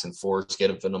max, and 4 is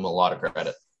giving them a lot of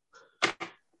credit.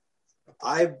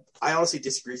 I honestly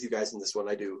disagree with you guys in this one.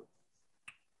 I do.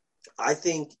 I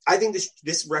think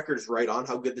this record is right on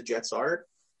how good the Jets are.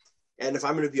 And if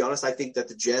I'm going to be honest, I think that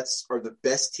the Jets are the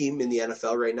best team in the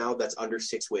NFL right now that's under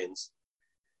 6 wins.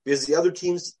 Because the other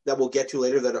teams that we'll get to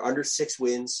later that are under 6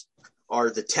 wins are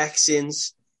the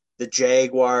Texans, the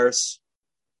Jaguars,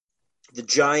 the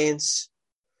Giants,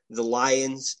 the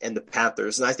Lions, and the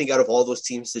Panthers. And I think out of all those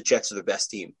teams, the Jets are the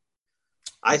best team.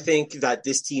 I think that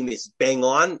this team is bang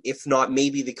on. If not,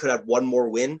 maybe they could have one more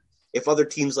win. If other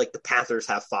teams like the Panthers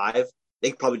have 5,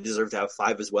 they probably deserve to have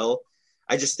 5 as well.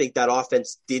 I just think that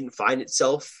offense didn't find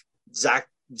itself. Zach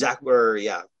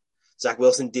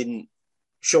Wilson didn't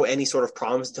show any sort of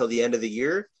promise until the end of the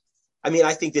year. I mean,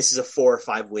 I think this is a 4 or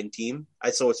 5 win team.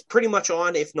 So it's pretty much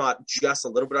on, if not just a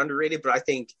little bit underrated. But I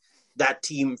think that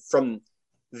team, from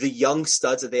the young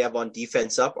studs that they have on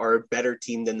defense up, are a better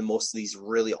team than most of these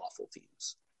really awful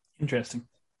teams. Interesting.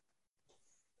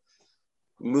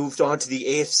 Moved on to the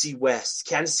AFC West.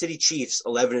 Kansas City Chiefs,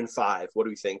 11-5. What do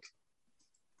we think?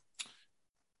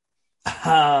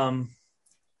 I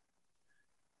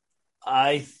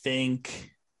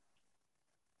think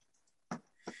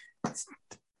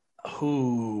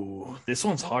this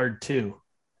one's hard too.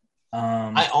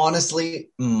 I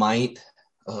honestly might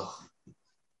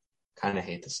kind of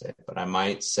hate to say it, but I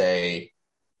might say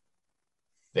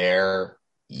they're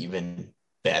even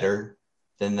better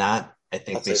than that. I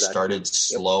think they started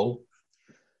slow,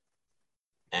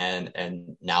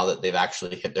 and now that they've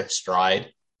actually hit their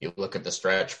stride, you look at the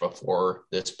stretch before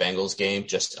this Bengals game,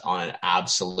 just on an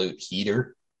absolute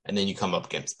heater, and then you come up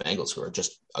against the Bengals, who are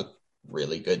just a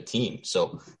really good team.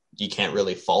 So you can't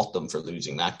really fault them for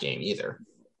losing that game either.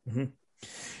 Mm-hmm.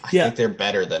 I think they're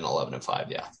better than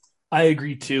 11-5. Yeah, I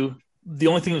agree too. The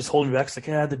only thing that was holding me back is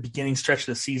like, the beginning stretch of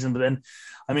the season. But then,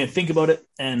 I mean, I think about it,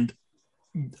 and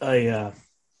a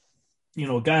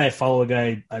guy I follow, a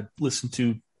guy I listen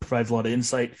to, provides a lot of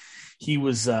insight. He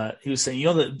was saying,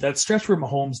 that stretch where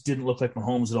Mahomes didn't look like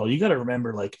Mahomes at all. You got to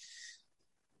remember, like,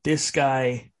 this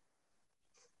guy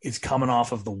is coming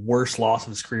off of the worst loss of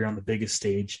his career on the biggest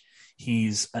stage.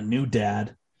 He's a new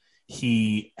dad.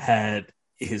 He had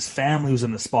his family was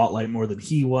in the spotlight more than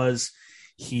he was.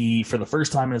 He, for the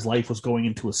first time in his life, was going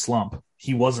into a slump.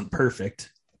 He wasn't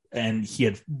perfect, and he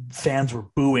had fans were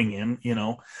booing him.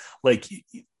 Like,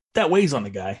 that weighs on the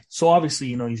guy. So obviously,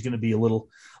 he's going to be a little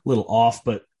off,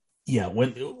 but yeah,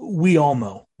 when we all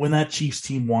know when that Chiefs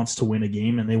team wants to win a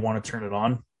game and they want to turn it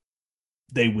on,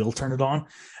 they will turn it on.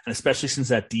 And especially since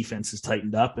that defense has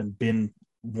tightened up and been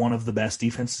one of the best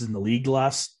defenses in the league the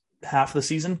last half of the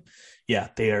season, yeah,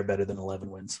 they are better than 11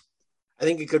 wins. I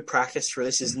think a good practice for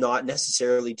this is not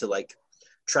necessarily to like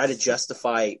try to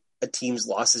justify a team's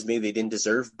losses maybe they didn't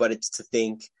deserve, but it's to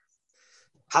think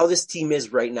how this team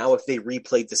is right now. If they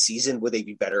replayed the season, would they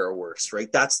be better or worse, right?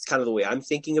 That's kind of the way I'm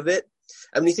thinking of it.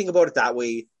 And when you think about it that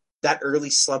way, that early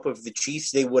slump of the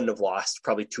Chiefs, they wouldn't have lost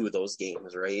probably 2 of those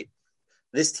games, right?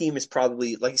 This team is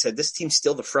probably, like I said, this team's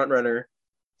still the front runner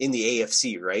in the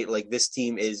AFC, right? Like this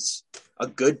team is a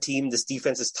good team. This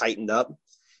defense is tightened up,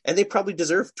 and they probably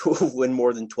deserve to win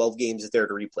more than 12 games if they're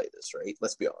to replay this, right?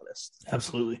 Let's be honest.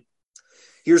 Absolutely.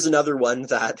 Here's another one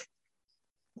that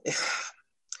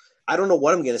I don't know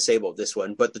what I'm going to say about this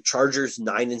one, but the Chargers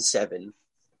 9-7.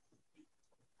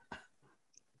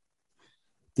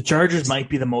 The Chargers might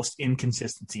be the most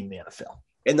inconsistent team in the NFL.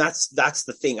 And that's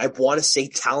the thing. I want to say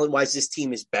talent-wise, this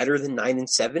team is better than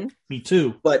 9-7. Me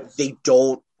too. But they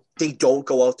don't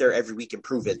go out there every week and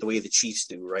prove it the way the Chiefs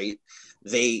do, right?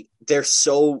 They're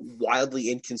so wildly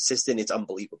inconsistent, it's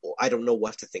unbelievable. I don't know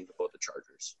what to think about the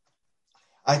Chargers.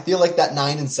 I feel like that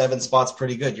 9-7 spot's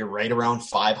pretty good. You're right around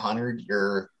 500.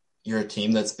 You're a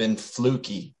team that's been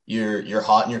fluky. You're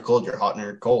hot and you're cold. You're hot and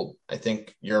you're cold. I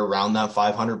think you're around that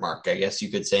 500 mark. I guess you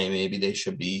could say maybe they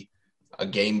should be a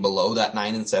game below that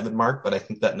 9-7 mark, but I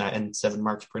think that 9-7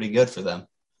 mark's pretty good for them.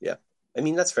 Yeah, I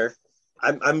mean that's fair.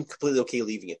 I'm completely okay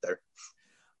leaving it there.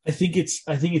 I think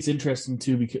it's interesting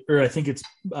too, because, or I think it's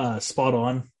spot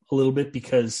on a little bit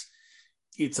because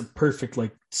it's a perfect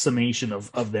like summation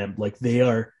of them. Like they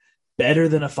are better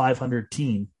than a 500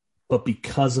 team, but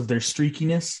because of their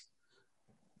streakiness,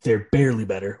 they're barely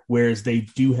better. Whereas they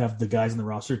do have the guys in the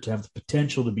roster to have the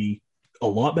potential to be a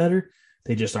lot better.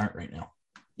 They just aren't right now.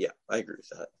 Yeah, I agree with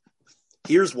that.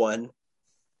 Here's one.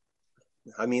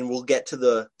 I mean, we'll get to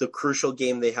the crucial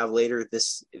game they have later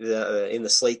in the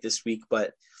slate this week,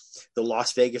 but the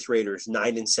Las Vegas Raiders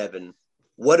 9-7.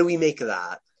 What do we make of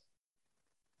that?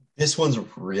 This one's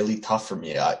really tough for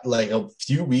me. Like a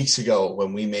few weeks ago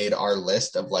when we made our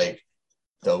list of like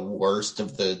the worst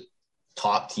of the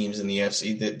top teams in the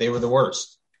AFC, they were the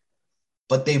worst.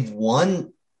 But they've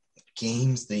won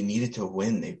games they needed to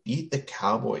win. They beat the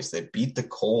Cowboys. They beat the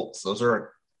Colts. Those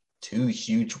are 2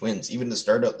 huge wins. Even to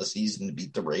start out the season to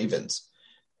beat the Ravens.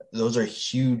 Those are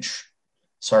huge.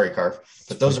 Sorry, Carv.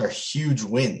 But those are huge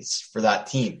wins for that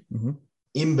team. Mm-hmm.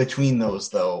 In between those,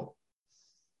 though,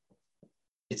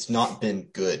 it's not been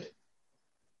good.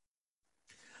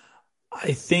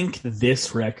 I think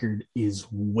this record is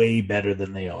way better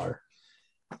than they are.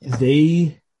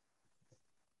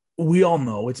 We all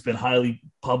know it's been highly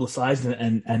publicized,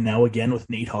 and now again with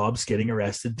Nate Hobbs getting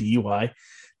arrested, DUI,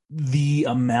 the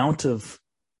amount of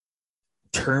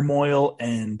turmoil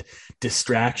and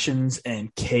distractions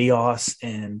and chaos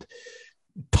and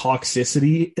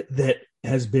toxicity that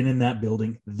has been in that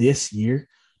building this year,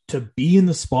 to be in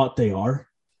the spot they are,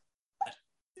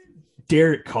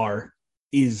 Derek Carr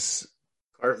is...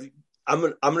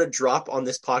 I'm gonna drop on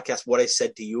this podcast what I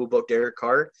said to you about Derek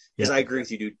Carr, because I agree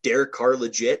with you, dude. Derek Carr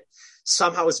legit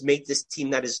somehow has made this team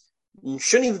that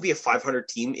shouldn't even be a 500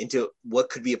 team into what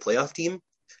could be a playoff team.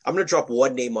 I'm gonna drop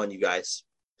one name on you guys.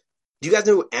 Do you guys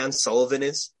know who Ann Sullivan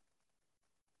is?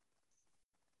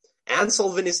 Ann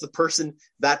Sullivan is the person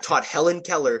that taught Helen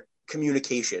Keller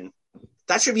communication.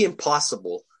 That should be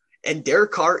impossible. And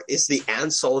Derek Carr is the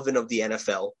Ann Sullivan of the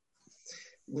NFL.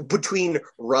 Between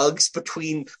Ruggs,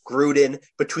 between Gruden,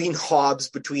 between Hobbs,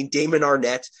 between Damon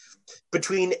Arnett,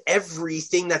 between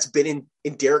everything that's been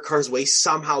in Derek Carr's way,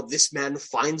 somehow this man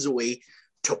finds a way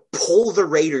to pull the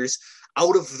Raiders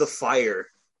out of the fire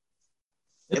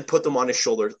and put them on his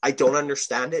shoulders. I don't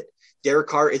understand it. Derek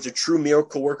Carr is a true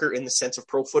miracle worker in the sense of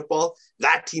pro football.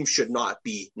 That team should not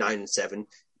be 9-7.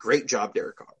 Great job,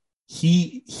 Derek Carr.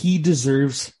 He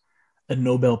deserves a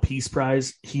Nobel Peace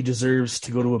Prize. He deserves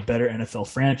to go to a better NFL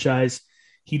franchise.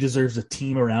 He deserves a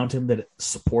team around him that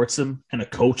supports him and a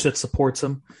coach that supports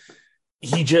him.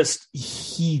 He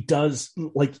does,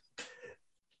 like,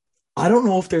 I don't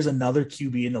know if there's another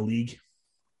QB in the league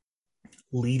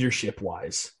leadership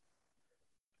wise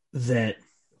that,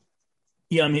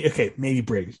 yeah, I mean, okay, maybe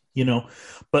Brady,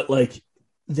 but like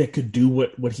that could do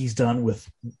what he's done with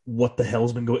what the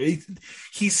hell's been going.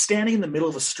 He's standing in the middle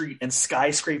of a street and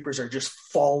skyscrapers are just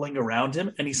falling around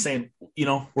him. And he's saying,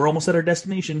 we're almost at our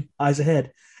destination, eyes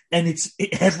ahead. And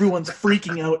everyone's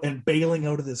freaking out and bailing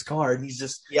out of this car. And he's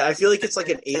just, I feel like it's like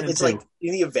it's like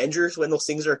in the Avengers when those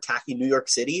things are attacking New York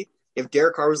City. if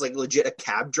Derek Carr was like legit a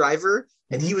cab driver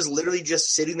and he was literally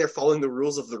just sitting there following the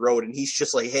rules of the road, and he's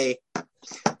just like, hey,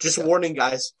 just warning,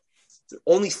 guys,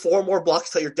 only 4 more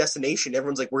blocks till your destination.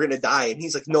 Everyone's like, we're going to die. And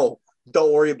he's like, no,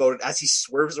 don't worry about it, as he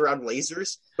swerves around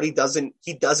lasers, but he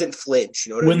doesn't flinch.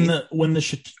 You know what I mean? When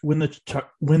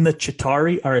the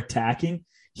Chitauri are attacking,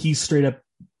 he's straight up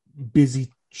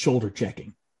busy shoulder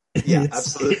checking. Yeah,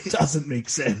 absolutely. It doesn't make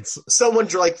sense. Someone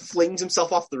like flings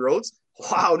himself off the roads.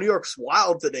 Wow, New York's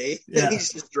wild today. Yeah. And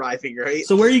he's just driving, right?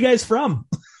 So where are you guys from?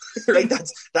 Right,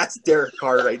 that's Derek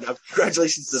Carr right now.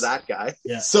 Congratulations to that guy.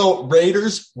 Yeah. So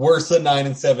Raiders worse than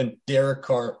 9-7. Derek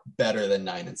Carr better than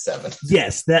 9-7.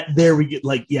 Yes, there we get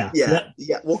Yeah,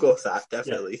 we'll go with that,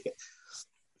 definitely. Yeah.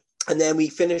 And then we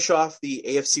finish off the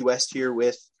AFC West here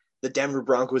with the Denver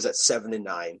Broncos at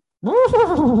 7-9.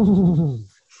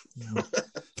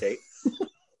 Okay.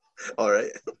 All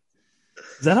right.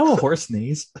 Is that how a horse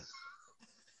neighs?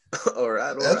 All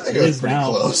right. It is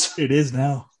now. Close. It is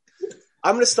now.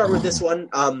 I'm going to start with this one.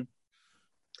 I'm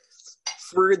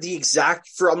going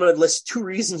to list 2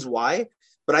 reasons why,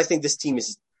 but I think this team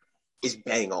is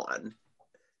bang on.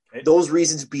 Okay. Those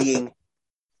reasons being,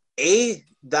 A,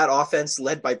 that offense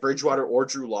led by Bridgewater or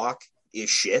Drew Lock is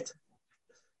shit.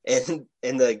 And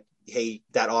that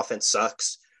offense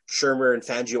sucks. Shermer and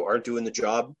Fangio aren't doing the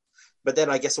job. But then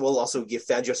I guess we'll also give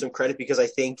Fangio some credit, because I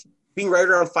think being right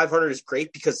around 500 is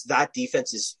great, because that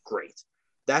defense is great.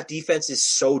 That defense is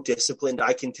so disciplined.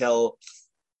 I can tell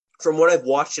from what I've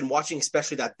watched, and watching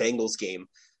especially that Bengals game,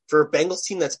 for a Bengals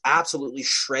team that's absolutely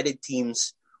shredded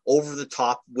teams over the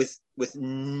top with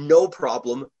no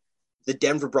problem, the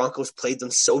Denver Broncos played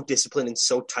them so disciplined and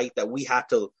so tight that we had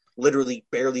to literally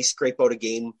barely scrape out a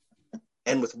game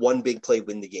and with one big play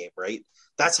win the game, right?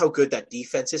 That's how good that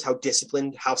defense is, how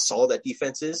disciplined, how solid that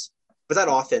defense is. But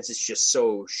that offense is just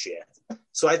so shit.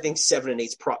 So I think 7-9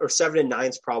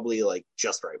 is probably like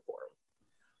just right for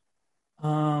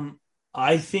him.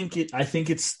 I think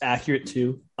it's accurate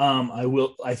too. I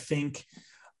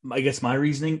guess my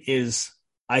reasoning is,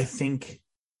 I think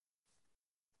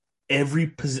every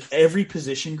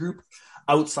position group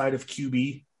outside of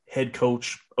QB, head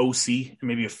coach, OC, and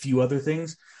maybe a few other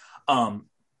things,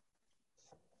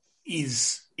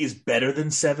 is better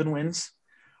than 7 wins.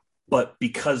 But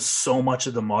because so much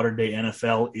of the modern day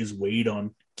NFL is weighed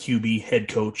on QB, head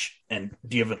coach, and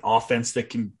do you have an offense that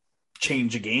can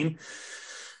change a game,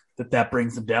 that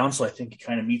brings them down. So I think it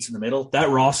kind of meets in the middle. That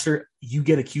roster, you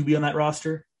get a QB on that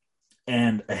roster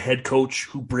and a head coach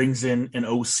who brings in an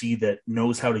OC that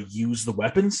knows how to use the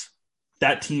weapons.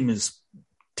 That team is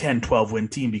 10-12 win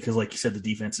team, because like you said, the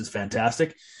defense is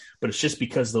fantastic. But it's just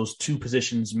because those 2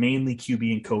 positions, mainly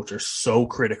QB and coach, are so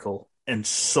critical and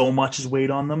so much is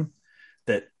weighed on them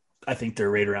that I think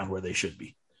they're right around where they should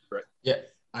be. Right. Yeah,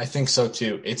 I think so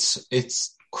too.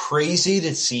 It's crazy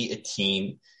to see a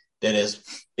team that is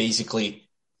basically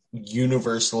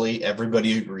universally,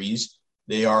 everybody agrees,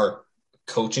 they are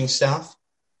coaching staff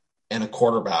and a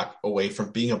quarterback away from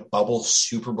being a bubble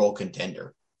Super Bowl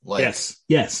contender. Like,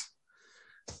 yes.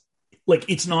 Like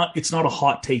it's not a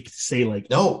hot take to say, like,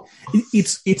 no,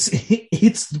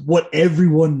 it's what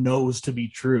everyone knows to be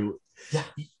true. Yeah.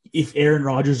 If Aaron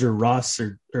Rodgers or Russ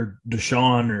or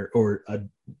Deshaun or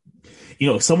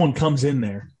if someone comes in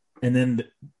there and then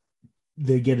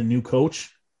they get a new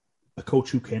coach, a coach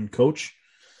who can coach,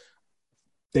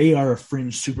 they are a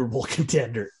fringe Super Bowl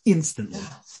contender instantly.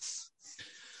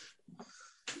 Yeah.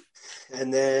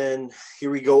 And then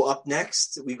here we go. Up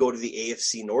next, we go to the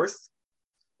AFC North.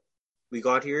 We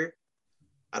got here.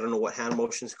 I don't know what hand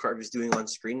motions Carter's doing on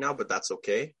screen now, but that's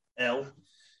okay. LSU.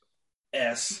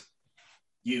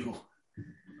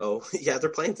 Oh, yeah, they're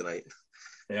playing tonight.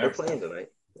 They're playing tonight.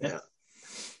 Yeah.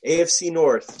 AFC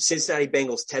North, Cincinnati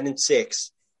Bengals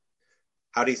 10-6.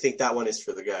 How do you think that one is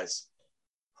for the guys?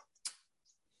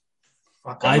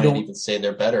 I don't even say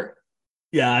they're better.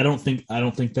 Yeah, I don't think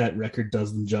that record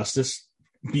does them justice.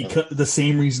 Because the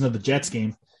same reason of the Jets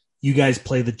game, you guys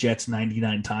play the Jets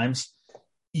 99 times,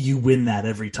 you win that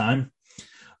every time.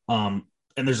 And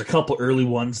there's a couple early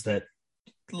ones that,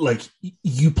 like,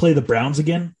 you play the Browns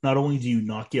again, not only do you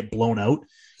not get blown out,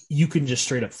 you can just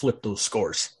straight up flip those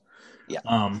scores. Yeah.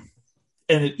 And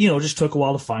it, just took a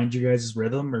while to find your guys'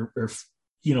 rhythm or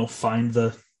find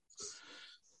the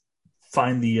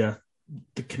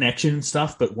connection and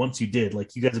stuff. But once you did,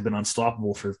 like, you guys have been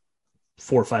unstoppable for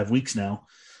 4 or 5 weeks now.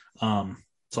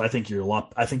 So I think you're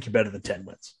better than 10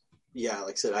 wins. Yeah,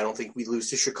 like I said, I don't think we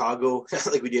lose to Chicago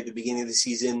like we did at the beginning of the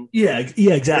season. Yeah,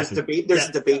 exactly. There's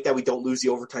a debate that we don't lose the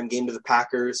overtime game to the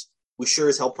Packers. We sure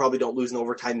as hell probably don't lose an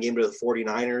overtime game to the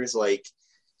 49ers. Like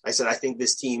I said, I think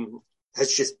this team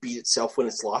has just beat itself when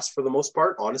it's lost for the most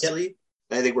part, honestly.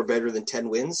 Yep. I think we're better than 10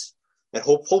 wins. And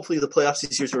hopefully the playoffs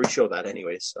this year's where we show that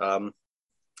anyways.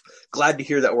 Glad to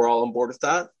hear that we're all on board with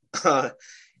that.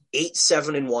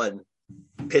 8-7-1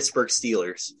 Pittsburgh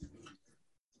Steelers.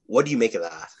 What do you make of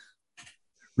that?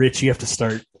 Rich, you have to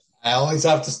start. I always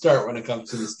have to start when it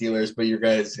comes to the Steelers, but you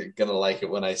guys are going to like it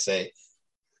when I say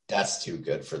that's too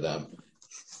good for them.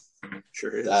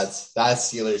 Sure is. That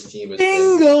Steelers team is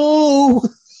bingo.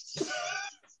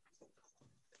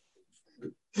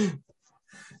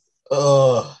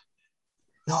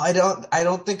 No, I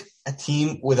don't think a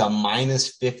team with a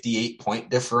minus 58 point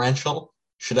differential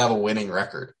should have a winning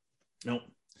record. Nope.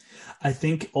 I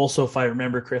think also, if I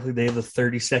remember correctly, they have the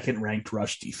 32nd ranked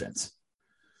rush defense.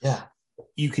 Yeah.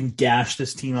 You can gash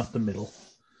this team up the middle.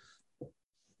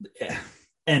 Yeah.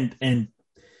 And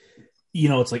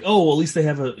it's like, oh, well, at least they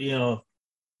have a,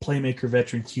 playmaker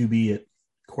veteran QB at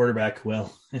quarterback.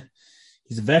 Well,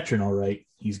 he's a veteran, all right.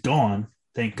 He's gone,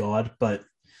 thank God, but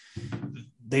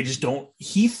they just don't.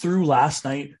 He threw last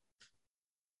night.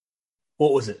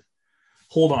 What was it?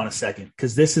 Hold on a second,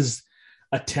 because this is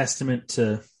a testament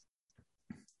to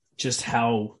just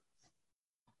how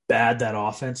bad that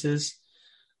offense is.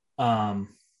 Let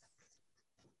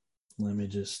me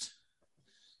just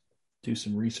do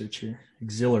some research here.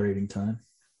 Exhilarating time.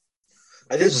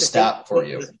 Here's a stat for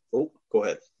you. Oh, go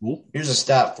ahead. Here's a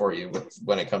stat for you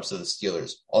when it comes to the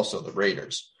Steelers, also the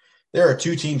Raiders. There are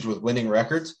two teams with winning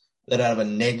records that have a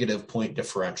negative point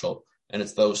differential, and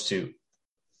it's those two.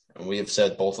 And we have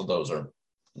said both of those are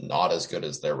not as good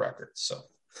as their records. So,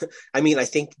 I mean, I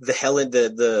think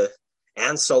the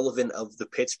Ann Sullivan of the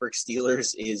Pittsburgh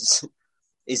Steelers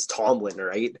is Tomlin,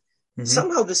 right? Mm-hmm.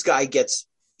 Somehow this guy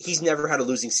he's never had a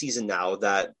losing season now.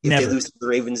 That if they lose to the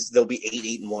Ravens, they'll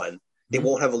be 8-1. They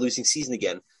won't have a losing season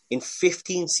again. In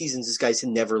 15 seasons, this guy's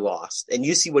never lost. And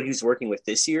you see what he was working with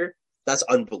this year? That's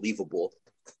unbelievable.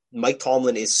 Mike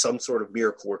Tomlin is some sort of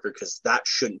miracle worker because that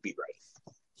shouldn't be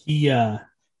right. He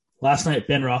last night,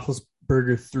 Ben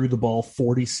Roethlisberger threw the ball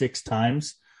 46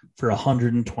 times for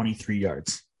 123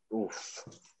 yards. Oof.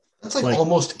 That's like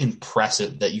almost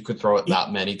impressive that you could throw it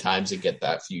that many times and get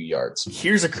that few yards.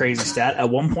 Here's a crazy stat. At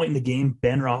one point in the game,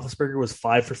 Ben Roethlisberger was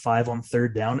 5 for 5 on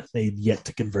third down. They've yet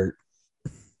to convert.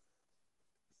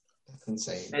 That's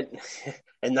insane.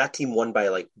 And that team won by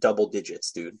like double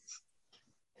digits, dude.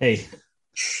 Hey.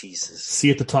 Jesus. See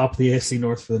at the top of the AFC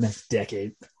North for the next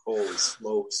decade. Holy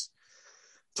smokes.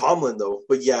 Tomlin, though.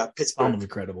 But yeah, Pittsburgh. Tomlin's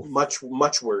incredible. Much,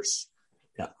 much worse.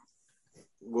 Yeah.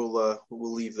 We'll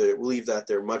leave that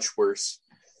there. Much worse.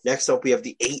 Next up, we have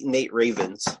the 8-8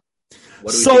 Ravens.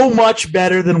 So much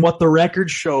better than what the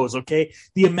record shows, okay?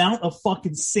 The amount of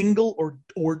fucking single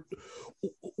or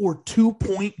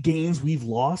 2-point games we've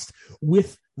lost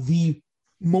with the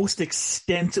most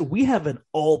extensive. We have an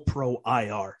all-pro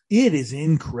IR. It is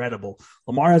incredible.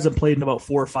 Lamar hasn't played in about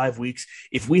 4 or 5 weeks.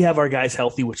 If we have our guys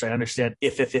healthy, which I understand,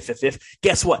 if,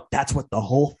 guess what? That's what the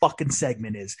whole fucking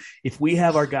segment is. If we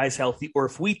have our guys healthy, or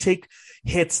if we take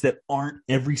hits that aren't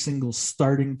every single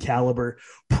starting caliber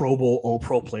Pro Bowl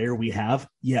all-pro player we have,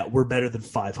 yeah, we're better than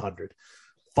 500.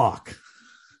 Fuck.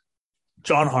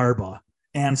 John Harbaugh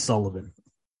and Sullivan.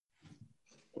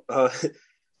 I'm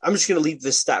just going to leave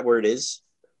this stat where it is.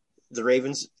 The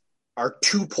Ravens are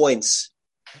 2 points,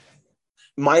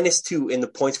 -2 in the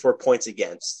points for points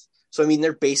against. So, I mean,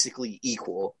 they're basically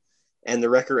equal. And the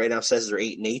record right now says they're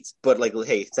 8-8. But, like,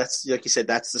 hey, that's, like you said,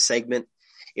 that's the segment.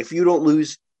 If you don't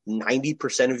lose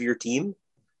 90% of your team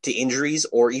to injuries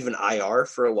or even IR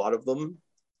for a lot of them,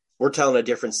 we're telling a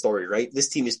different story, right? This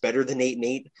team is better than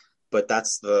 8-8, but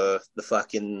that's the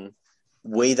fucking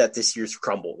way that this year's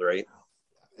crumbled, right?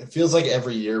 It feels like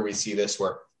every year we see this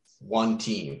where one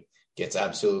team gets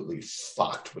absolutely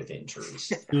fucked with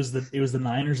injuries. It was the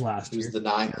Niners last year. It was the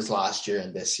Niners last year,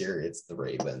 and this year it's the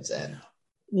Ravens. And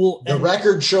the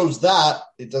record shows that.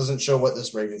 It doesn't show what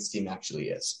this Ravens team actually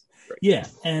is. Yeah,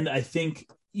 and I think,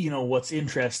 what's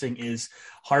interesting is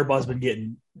Harbaugh's been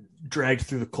getting dragged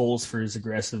through the coals for his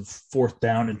aggressive 4th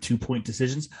down and 2-point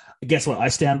decisions. Guess what? I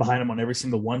stand behind him on every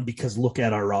single one because look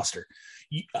at our roster.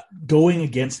 Going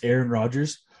against Aaron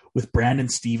Rodgers with Brandon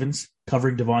Stevens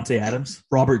covering Devontae Adams,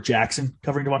 Robert Jackson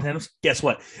covering Devontae Adams, guess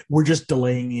what? We're just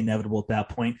delaying the inevitable at that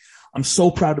point. I'm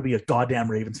so proud to be a goddamn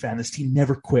Ravens fan. This team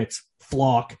never quits.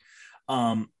 Flock.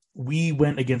 We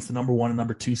went against the number 1 and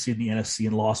number 2 seed in the NFC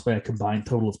and lost by a combined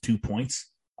total of 2 points.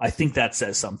 I think that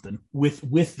says something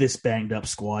with this banged up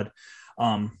squad.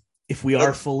 If we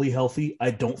are fully healthy,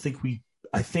 I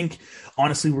think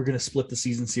honestly, we're going to split the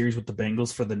season series with the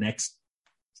Bengals for the next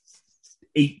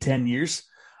 8-10 years.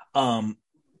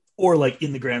 Or like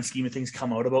in the grand scheme of things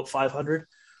come out about 500.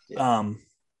 And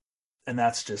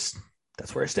that's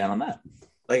where I stand on that.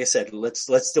 Like I said, let's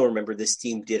still remember this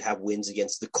team did have wins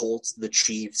against the Colts, the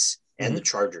Chiefs, and the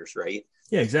Chargers, right?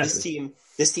 Yeah, exactly.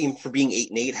 This team for being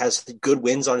 8-8 has good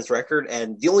wins on its record,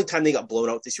 and the only time they got blown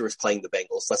out this year was playing the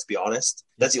Bengals. Let's be honest.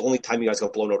 That's the only time you guys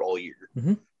got blown out all year,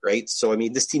 right? So I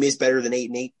mean, this team is better than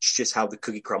 8-8. It's just how the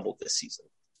cookie crumbled this season.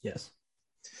 Yes.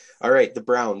 All right, the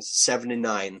Browns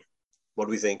 7-9. What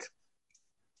do we think?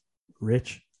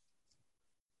 Rich.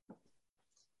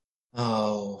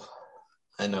 Oh,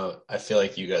 I know. I feel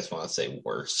like you guys want to say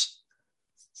worse.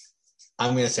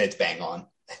 I'm going to say it's bang on.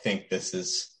 I think this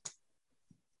is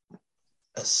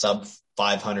a sub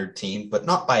 500 team, but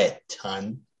not by a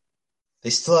ton. They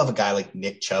still have a guy like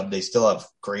Nick Chubb. They still have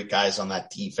great guys on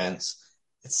that defense.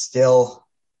 It's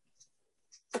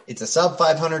a sub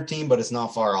 500 team, but it's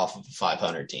not far off of a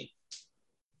 500 team.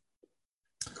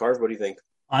 Carv, what do you think?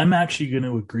 I'm actually going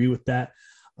to agree with that.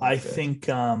 Okay. I think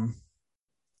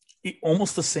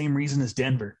almost the same reason as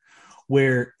Denver,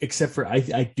 where except for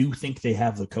I do think they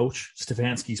have the coach.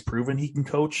 Stefanski's proven he can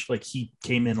coach. Like, he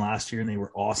came in last year and they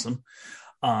were awesome.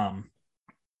 They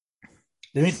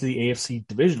went to the AFC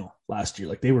divisional last year.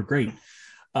 Like, they were great.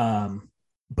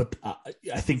 But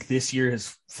I think this year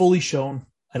has fully shown.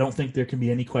 I don't think there can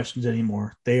be any questions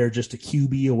anymore. They are just a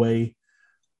QB away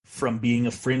from being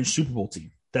a fringe Super Bowl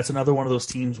team. That's another one of those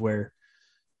teams where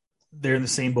they're in the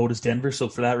same boat as Denver. So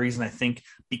for that reason, I think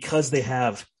because they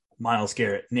have Myles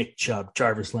Garrett, Nick Chubb,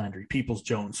 Jarvis Landry,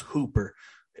 Peoples-Jones, Hooper,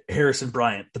 Harrison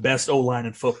Bryant, the best O-line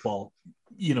in football,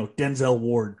 Denzel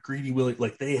Ward, Greedy Willie,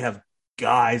 like, they have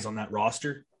guys on that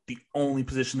roster. The only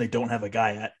position they don't have a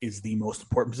guy at is the most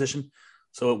important position.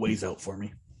 So it weighs out for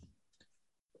me.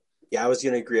 Yeah, I was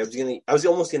going to agree. I was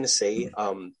almost going to say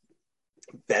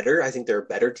better. I think they're a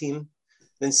better team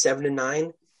than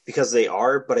 7-9 because they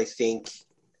are, but I think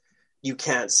you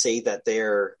can't say that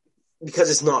they're,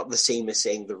 because it's not the same as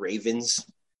saying the Ravens,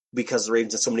 because the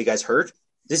Ravens had so many guys hurt.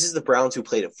 This is the Browns who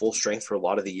played at full strength for a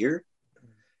lot of the year.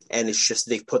 And it's just,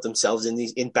 they've put themselves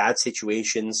in bad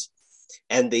situations,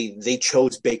 and they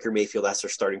chose Baker Mayfield as their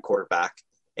starting quarterback.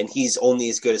 And he's only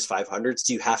as good as 500.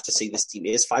 So you have to say this team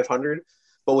is 500,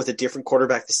 but with a different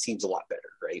quarterback, this team's a lot better,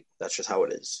 right? That's just how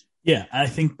it is. Yeah. I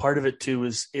think part of it too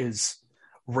is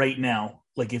right now,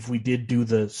 like, if we did do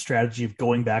the strategy of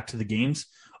going back to the games,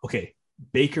 okay,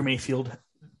 Baker Mayfield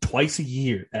twice a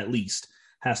year at least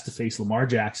has to face Lamar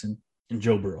Jackson and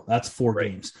Joe Burrow. That's 4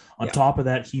 games. On top of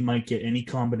that, he might get any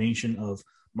combination of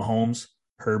Mahomes,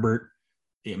 Herbert,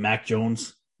 Mac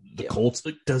Jones, the Colts.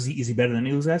 Is he better than any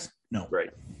of those guys? No.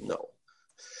 Right. No.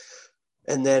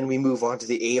 And then we move on to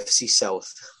the AFC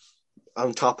South.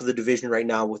 On top of the division right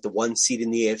now with the 1 seed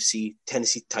in the AFC,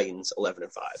 Tennessee Titans, 11-5.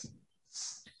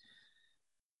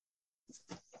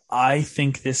 I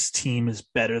think this team is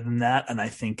better than that, and I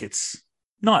think it's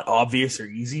not obvious or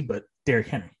easy, but Derrick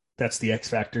Henry. That's the X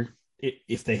factor.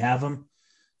 If they have him,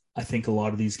 I think a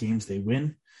lot of these games they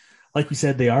win. Like we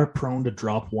said, they are prone to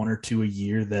drop 1 or 2 a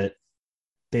year that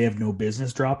they have no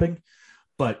business dropping.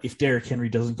 But if Derrick Henry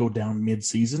doesn't go down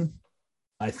mid-season,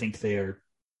 I think they are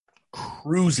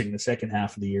cruising the second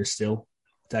half of the year still.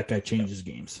 That guy changes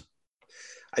games.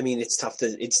 I mean, it's tough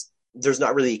there's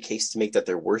not really a case to make that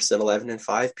they're worse than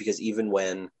 11-5, because even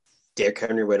when Derrick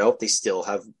Henry went out, they still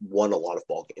have won a lot of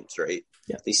ball games, right?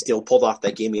 Yeah. They still pulled off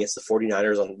that game against the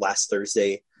 49ers on last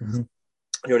Thursday. Mm-hmm.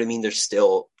 You know what I mean? They're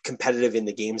still competitive in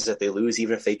the games that they lose,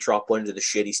 even if they drop one to the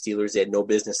shitty Steelers they had no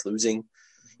business losing.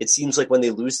 It seems like when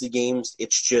they lose the games,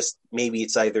 it's just maybe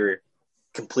it's either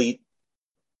complete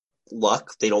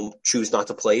luck, they don't choose not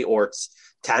to play, or it's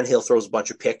Tannehill throws a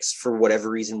bunch of picks for whatever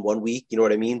reason one week. You know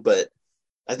what I mean? But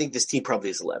I think this team probably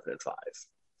is 11-5.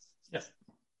 Yeah.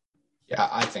 Yeah,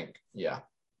 I think,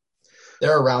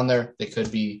 they're around there. They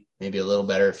could be maybe a little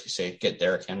better if you say get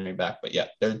Derrick Henry back. But yeah,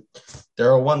 they're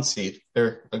a 1 seed.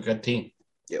 They're a good team.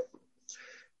 Yep.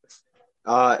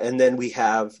 And then we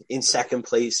have in second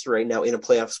place right now in a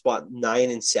playoff spot,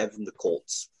 9-7, the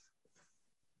Colts.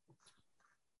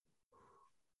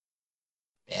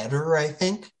 Better, I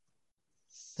think,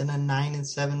 than a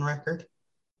 9-7 record.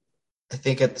 I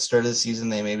think at the start of the season,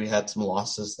 they maybe had some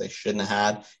losses they shouldn't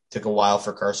have had. It took a while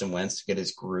for Carson Wentz to get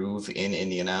his groove in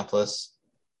Indianapolis.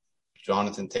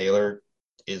 Jonathan Taylor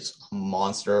is a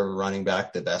monster running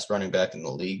back, the best running back in the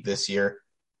league this year.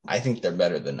 I think they're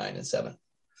better than 9-7.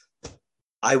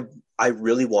 I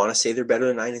really want to say they're better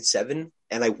than 9-7,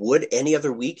 and I would any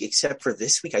other week except for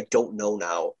this week. I don't know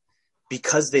now,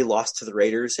 because they lost to the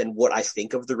Raiders, and what I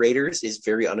think of the Raiders is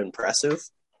very unimpressive.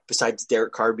 Besides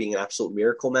Derek Carr being an absolute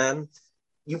miracle man,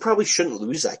 you probably shouldn't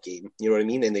lose that game. You know what I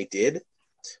mean? And they did.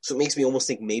 So it makes me almost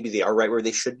think maybe they are right where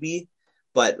they should be.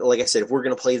 But like I said, if we're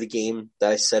going to play the game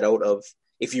that I set out of,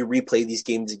 if you replay these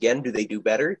games again, do they do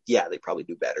better? Yeah, they probably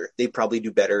do better. They probably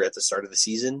do better at the start of the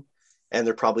season, and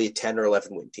they're probably a 10 or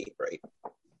 11 win team, right?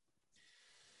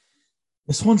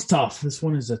 This one's tough. This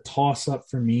one is a toss-up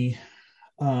for me.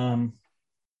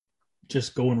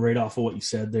 Just going right off of what you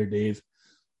said there, Dave.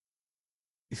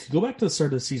 If you go back to the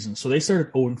start of the season, so they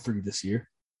started 0-3 this year.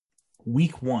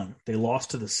 Week 1, they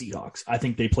lost to the Seahawks. I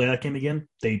think they play that game again.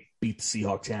 They beat the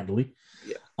Seahawks handily.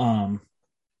 Yeah.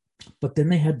 But then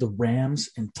they had the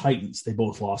Rams and Titans. They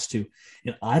both lost to,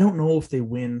 and I don't know if they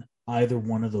win either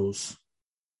one of those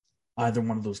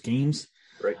games.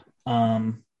 Right.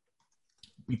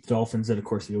 Beat the Dolphins, and of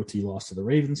course the OT lost to the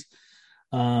Ravens.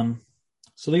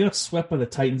 So they got swept by the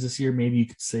Titans this year. Maybe you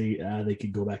could say they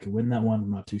could go back and win that one. I'm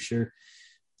not too sure.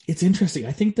 It's interesting.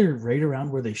 I think they're right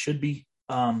around where they should be.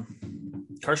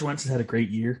 Carson Wentz has had a great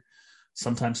year.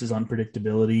 Sometimes his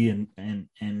unpredictability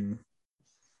and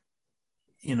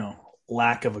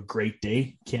lack of a great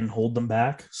day can hold them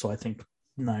back. So I think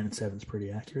 9-7 is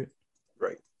pretty accurate.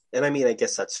 Right. And I mean, I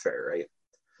guess that's fair, right?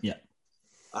 Yeah.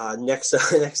 Next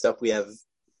up, we have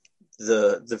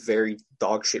the very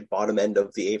dog shit bottom end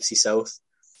of the AFC South.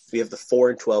 We have the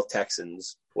 4-12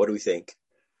 Texans. What do we think?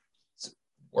 It's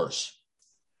worse.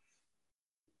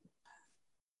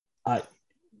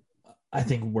 I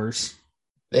think worse.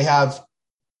 They have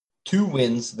 2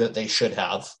 wins that they should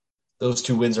have. Those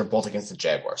 2 wins are both against the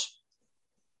Jaguars.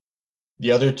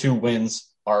 The other 2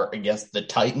 wins are against the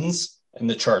Titans and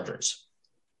the Chargers.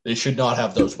 They should not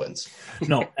have those wins.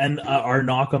 No, and our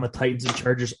knock on the Titans and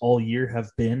Chargers all year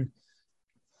have been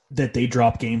that they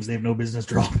drop games they have no business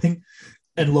dropping.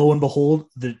 And lo and behold,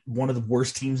 one of the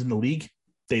worst teams in the league,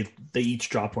 they each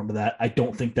dropped one to that. I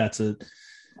don't think that's a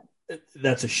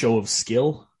show of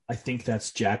skill. I think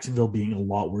that's Jacksonville being a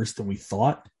lot worse than we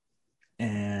thought,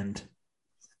 and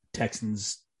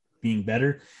Texans being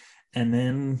better. And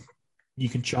then you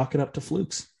can chalk it up to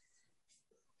flukes.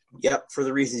 Yeah, for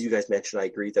the reasons you guys mentioned, I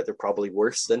agree that they're probably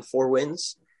worse than 4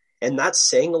 wins. And that's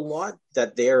saying a lot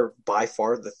that they're by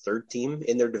far the 3rd team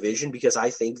in their division, because I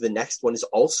think the next one is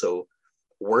also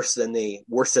worse than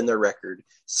their record.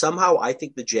 Somehow I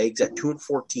think the Jags at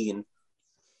 2-14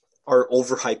 are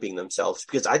overhyping themselves,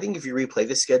 because I think if you replay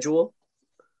the schedule,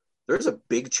 there's a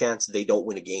big chance they don't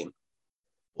win a game.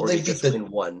 Or they just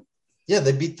win one. Yeah,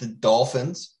 they beat the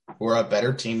Dolphins, who are a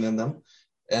better team than them,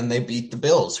 and they beat the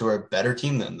Bills, who are a better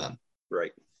team than them.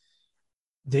 Right.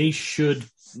 They should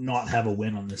not have a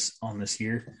win on this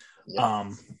year.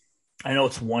 Yeah. I know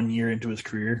it's 1 year into his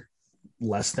career,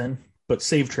 less than, but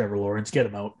save Trevor Lawrence, get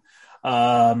him out.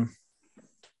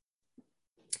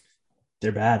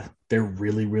 They're bad. They're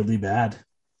really, really bad.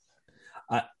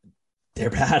 They're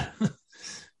bad.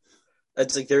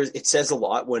 It's like it says a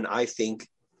lot when I think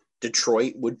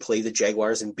Detroit would play the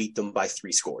Jaguars and beat them by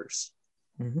 3 scores.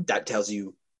 Mm-hmm. That tells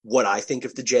you what I think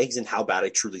of the Jags and how bad I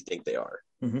truly think they are.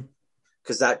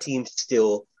 Because that team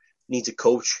still needs a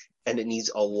coach, and it needs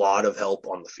a lot of help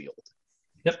on the field.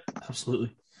 Yep,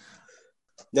 absolutely.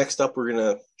 Next up, we're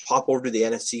going to hop over to the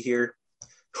NFC here.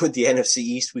 With the NFC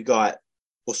East, we'll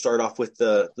start off with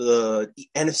the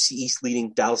NFC East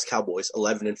leading Dallas Cowboys,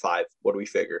 11-5. What do we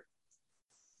figure?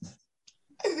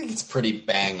 I think it's pretty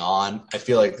bang on. I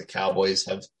feel like the Cowboys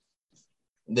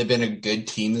they've been a good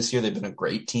team this year. They've been a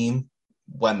great team.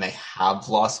 When they have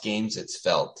lost games, it's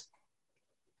felt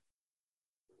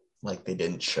like they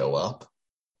didn't show up.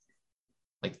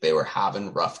 Like they were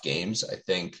having rough games. I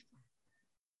think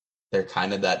they're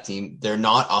kind of that team. They're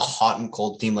not a hot and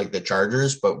cold team like the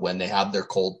Chargers, but when they have their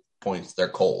cold points, they're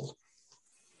cold.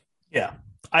 Yeah.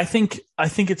 I think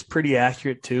it's pretty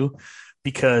accurate too,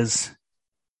 because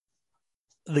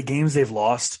the games they've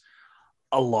lost,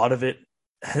 a lot of it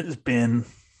has been,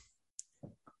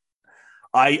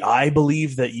 I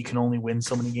believe that you can only win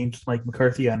so many games with Mike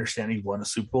McCarthy. I understand he won a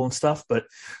Super Bowl and stuff, but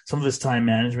some of his time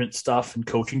management stuff and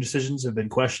coaching decisions have been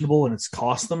questionable, and it's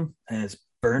cost them and it's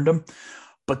burned them.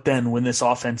 But then when this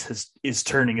offense is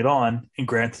turning it on, and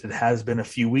granted it has been a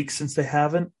few weeks since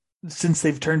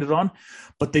they've turned it on,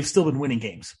 but they've still been winning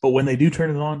games. But when they do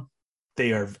turn it on,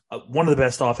 they are one of the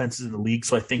best offenses in the league.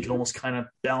 So I think it almost kind of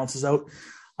balances out.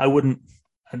 I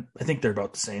think they're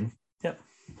about the same. Yep.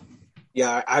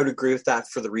 Yeah, I would agree with that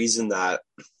for the reason that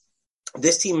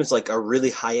this team is like a really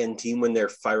high-end team when they're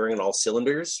firing on all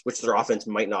cylinders, which their offense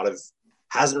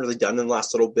hasn't really done in the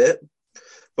last little bit.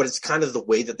 But it's kind of the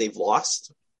way that they've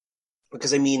lost.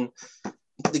 Because, I mean,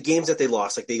 the games that they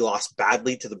lost, like they lost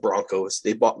badly to the Broncos.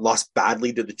 They lost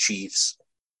badly to the Chiefs.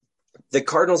 The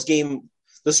Cardinals game,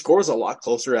 the score was a lot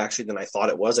closer actually than I thought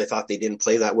it was. I thought they didn't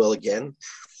play that well again.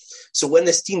 So when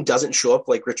this team doesn't show up,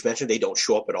 like Rich mentioned, they don't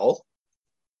show up at all.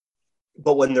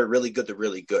 But when they're really good,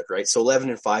 right? So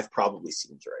 11-5 probably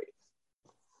seems right.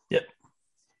 Yep.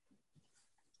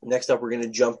 Next up, we're going to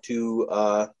jump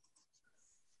to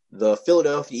the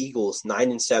Philadelphia Eagles,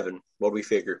 9-7. What do we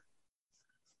figure?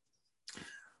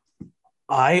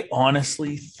 I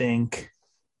honestly think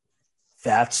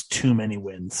that's too many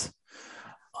wins.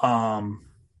 And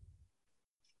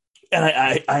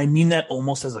I mean that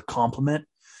almost as a compliment,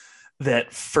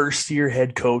 that first-year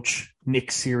head coach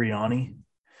Nick Sirianni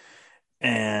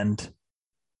and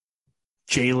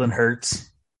Jalen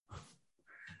Hurts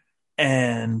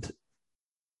and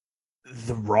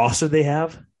the roster they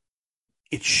have,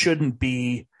 they shouldn't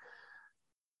be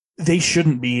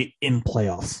in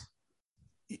playoffs.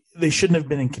 They shouldn't have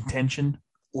been in contention,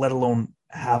 let alone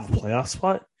have a playoff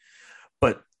spot.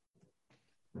 But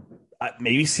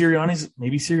maybe Sirianni's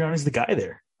the guy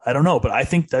there. I don't know, but I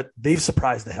think that they've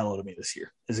surprised the hell out of me this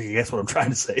year, is I guess what I'm trying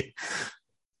to say.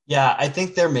 Yeah, I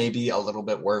think they're maybe a little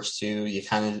bit worse too. You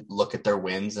kind of look at their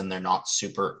wins and they're not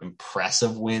super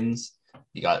impressive wins.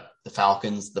 You got the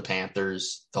Falcons, the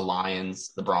Panthers, the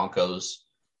Lions, the Broncos,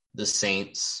 the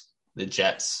Saints, the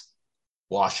Jets,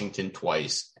 Washington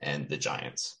twice, and the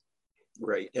Giants.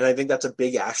 Right. And I think that's a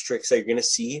big asterisk that you're going to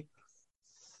see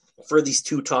for these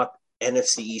two top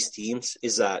NFC East teams,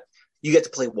 is that you get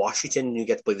to play Washington and you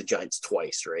get to play the Giants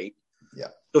twice, right? Yeah.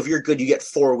 So if you're good, you get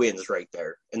 4 wins right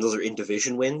there. And those are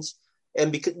in-division wins.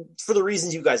 And because for the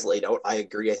reasons you guys laid out, I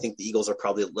agree. I think the Eagles are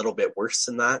probably a little bit worse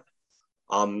than that.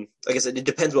 Like I said, it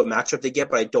depends what matchup they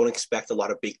get, but I don't expect a lot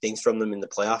of big things from them in the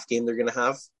playoff game they're going to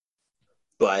have.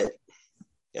 But,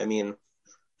 I mean,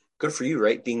 good for you,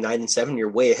 right? Being 9-7,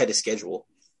 you're way ahead of schedule.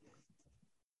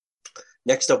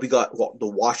 Next up, we got the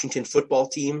Washington football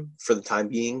team, for the time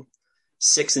being,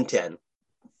 6-10.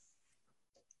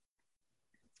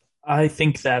 I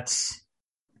think that's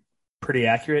pretty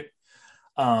accurate.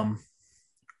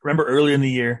 Remember earlier in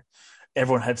the year,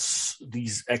 everyone had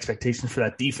these expectations for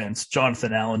that defense.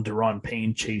 Jonathan Allen, Deron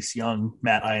Payne, Chase Young,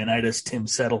 Matt Ioannidis, Tim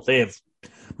Settle. They have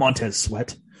Montez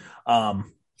Sweat.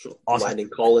 Landon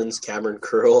Collins, Cameron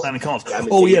Curl. Landon Collins. But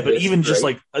even just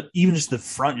even just the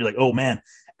front, you're like, oh man.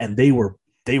 And they were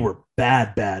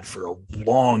bad for a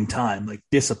long time, like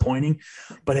disappointing.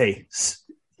 But hey,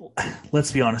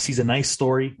 let's be honest. He's a nice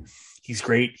story. He's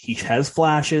great. He has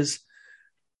flashes,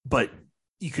 but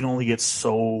you can only get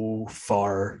so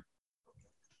far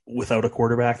without a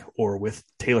quarterback, or with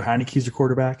Taylor Heineke as your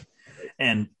quarterback.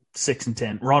 And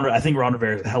 6-10. I think Ron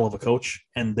Rivera is a hell of a coach.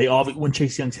 And they all, when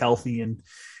Chase Young's healthy and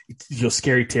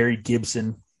Scary Terry,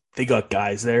 Gibson, they got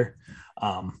guys there.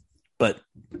 But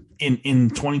in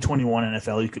 2021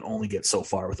 NFL, you can only get so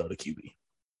far without a QB.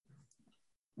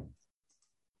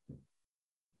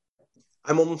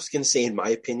 I'm almost going to say, in my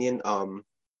opinion,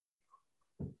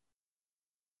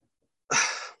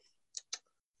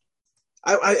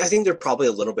 I think they're probably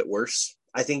a little bit worse.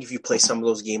 I think if you play some of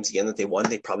those games again that they won,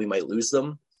 they probably might lose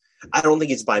them. I don't think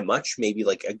it's by much. Maybe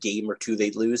like a game or two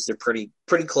they'd lose. They're pretty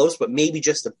close, but maybe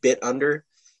just a bit under,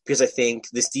 because I think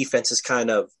this defense is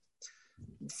kind of,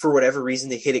 for whatever reason,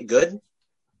 they hit it good,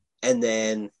 and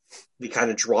then they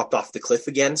kind of dropped off the cliff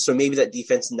again. So maybe that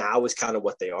defense now is kind of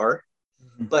what they are.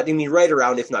 Mm-hmm. But I mean, right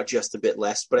around, if not just a bit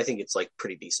less, but I think it's like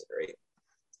pretty decent, right?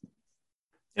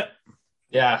 Yep.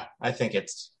 Yeah, I think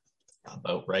it's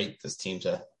about right. This team's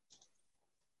a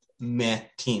meh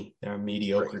team. They're a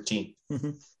mediocre team.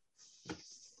 Mm-hmm.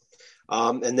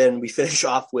 And then we finish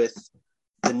off with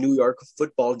the New York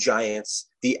Football Giants,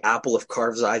 the apple of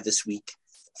Carv's eye this week,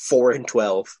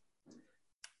 4-12.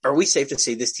 Are we safe to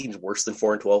say this team's worse than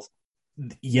 4-12?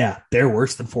 Yeah, they're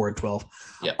worse than 4-12.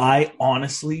 Yeah. I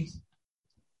honestly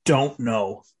don't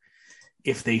know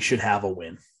if they should have a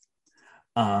win.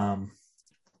 I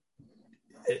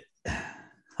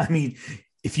mean,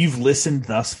 if you've listened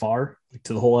thus far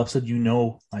to the whole episode, you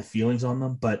know my feelings on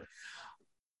them, but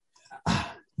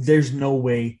there's no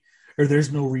way, or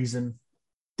there's no reason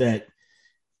that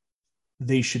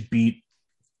they should beat,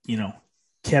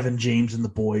 Kevin James and the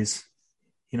boys,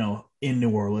 in New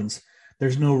Orleans.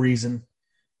 There's no reason.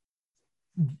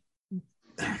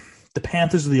 The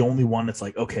Panthers are the only one that's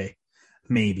like, okay,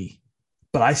 maybe.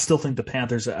 But I still think the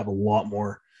Panthers have a lot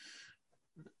more.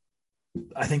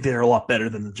 I think they're a lot better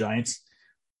than the Giants.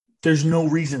 There's no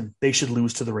reason they should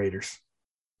lose to the Raiders.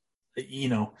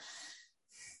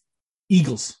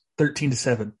 Eagles,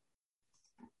 13-7.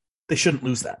 They shouldn't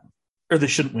lose that, or they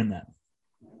shouldn't win that.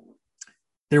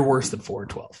 They're worse than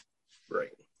 4-12. Right.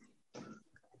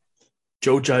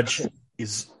 Joe Judge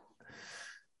is.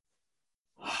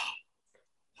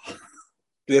 Do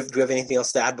we have anything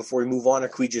else to add before we move on, or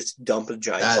can we just dump a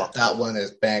Giants off? That one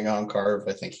is bang on, Carv.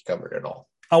 I think he covered it all.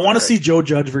 I want to All right. see Joe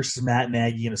Judge versus Matt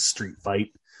Nagy in a street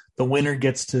fight. The winner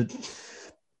gets to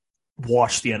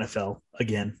watch the NFL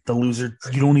again. The loser,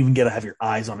 you don't even get to have your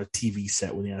eyes on a TV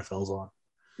set when the NFL's on.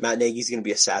 Matt Nagy's going to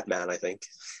be a sad man, I think.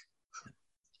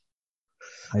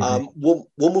 I agree. We'll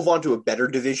move on to a better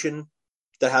division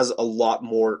that has a lot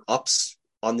more ups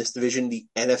on this division, the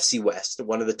NFC West,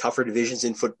 one of the tougher divisions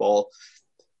in football.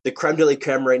 The creme de la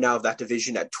creme right now of that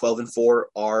division at 12-4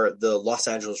 are the Los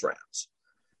Angeles Rams.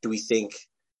 Do we think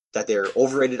that they're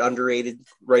overrated, underrated,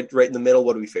 right in the middle?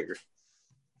 What do we figure?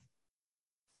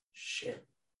 Shit.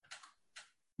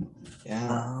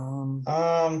 Yeah.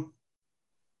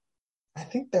 I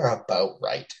think they're about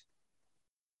right.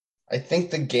 I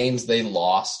think the games they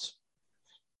lost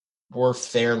were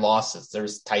fair losses.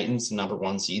 There's Titans, number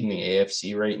 1 seed in the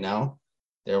AFC right now.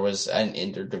 There was an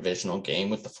interdivisional game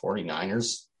with the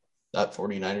 49ers. That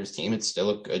 49ers team, it's still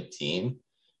a good team.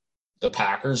 The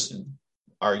Packers,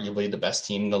 arguably the best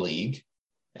team in the league.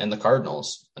 And the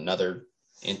Cardinals, another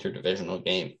interdivisional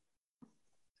game.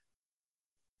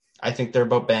 I think they're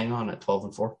about bang on at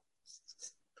 12-4.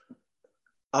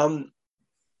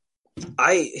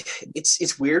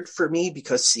 It's weird for me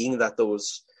because seeing that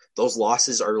those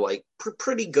losses are like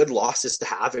pretty good losses to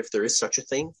have if there is such a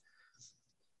thing.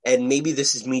 And maybe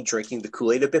this is me drinking the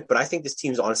Kool-Aid a bit, but I think this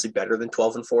team's honestly better than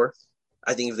 12-4.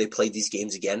 I think if they played these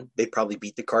games again, they'd probably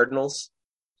beat the Cardinals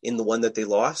in the one that they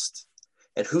lost.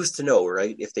 And who's to know,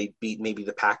 right? If they beat maybe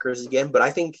the Packers again. But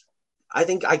I think I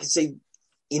could say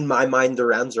in my mind the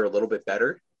Rams are a little bit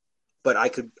better, but I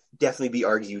could definitely be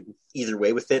argued either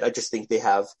way with it. I just think they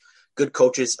have good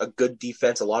coaches, a good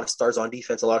defense, a lot of stars on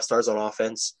defense, a lot of stars on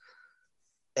offense.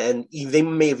 And they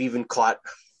may have even caught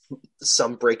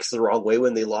some breaks the wrong way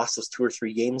when they lost those 2 or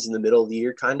 3 games in the middle of the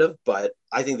year, kind of. But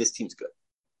I think this team's good.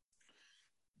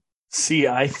 See,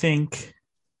 I think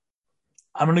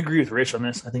I'm going to agree with Rich on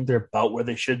this. I think they're about where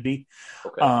they should be.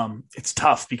 Okay. It's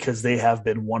tough because they have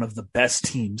been one of the best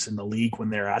teams in the league when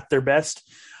they're at their best.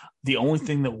 The only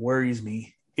thing that worries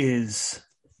me is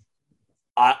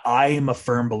I am a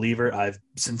firm believer.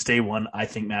 Since day one, I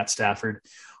think Matt Stafford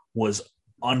was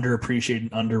underappreciated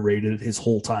and underrated his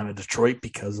whole time in Detroit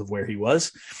because of where he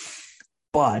was.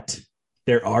 But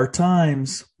there are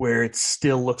times where it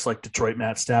still looks like Detroit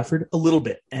Matt Stafford a little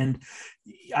bit. And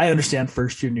I understand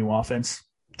first year new offense,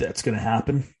 that's going to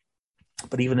happen.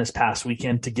 But even this past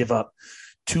weekend, to give up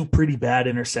 2 pretty bad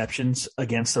interceptions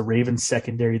against the Ravens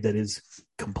secondary that is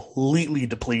completely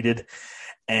depleted.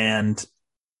 And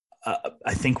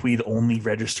I think we'd only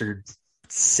registered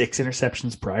 6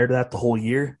 interceptions prior to that the whole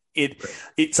year.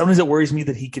 Sometimes it worries me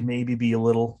that he could maybe be a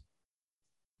little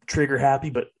trigger happy,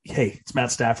 but hey, it's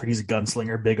Matt Stafford. He's a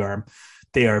gunslinger, big arm.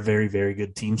 They are a very, very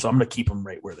good team. So I'm going to keep them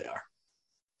right where they are.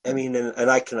 I mean,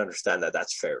 and I can understand that.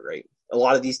 That's fair, right? A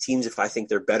lot of these teams, if I think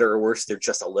they're better or worse, they're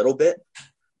just a little bit,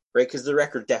 right? Because the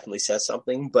record definitely says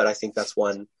something, but I think that's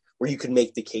one where you can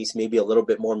make the case maybe a little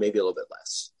bit more, maybe a little bit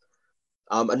less.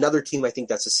 Another team I think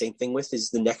that's the same thing with is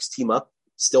the next team up,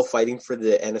 still fighting for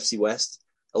the NFC West,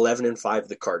 11-5,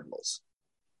 the Cardinals.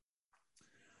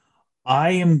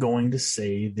 I am going to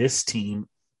say this team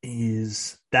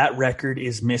that record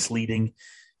is misleading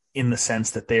in the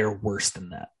sense that they are worse than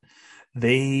that.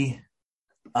 They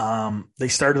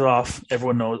started off,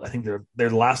 everyone knows, I think they're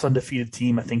the last undefeated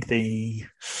team. I think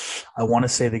I want to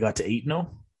say they got to 8-0.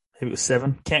 Maybe it was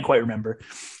 7. Can't quite remember.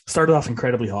 Started off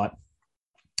incredibly hot.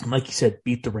 And like you said,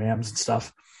 beat the Rams and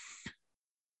stuff.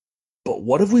 But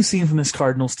what have we seen from this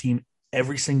Cardinals team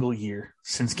every single year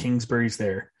since Kingsbury's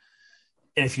there?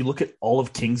 And if you look at all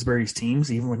of Kingsbury's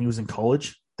teams, even when he was in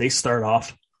college, they start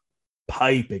off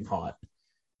piping hot.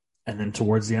 And then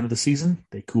towards the end of the season,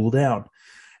 they cool down.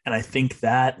 And I think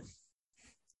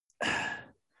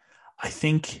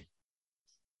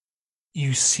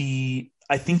you see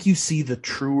the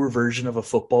truer version of a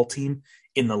football team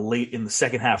in the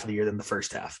second half of the year than the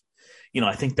first half.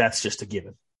 I think that's just a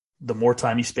given. The more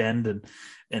time you spend and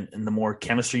the more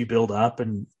chemistry you build up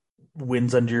and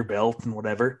wins under your belt and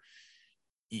whatever,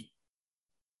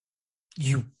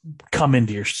 you come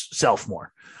into yourself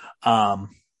more. And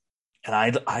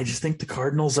I just think the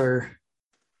Cardinals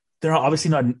they're obviously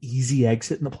not an easy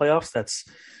exit in the playoffs.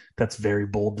 That's very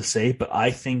bold to say, but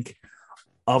I think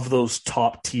of those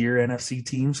top tier NFC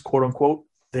teams, quote unquote,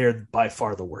 they're by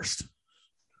far the worst.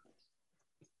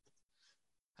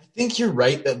 I think you're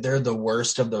right that they're the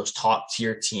worst of those top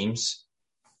tier teams,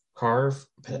 Carv,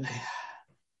 but I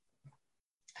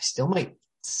still might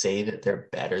say that they're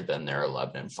better than their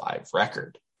 11-5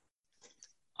 record.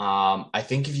 I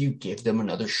think if you give them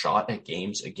another shot at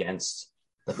games against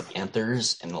the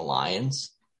Panthers and the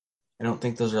Lions, I don't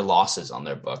think those are losses on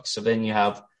their books. So then you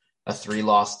have a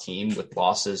 3-loss team with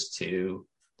losses to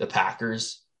the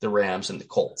Packers, the Rams, and the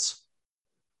Colts.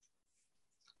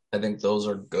 I think those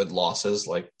are good losses,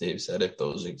 like Dave said, if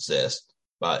those exist.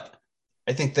 But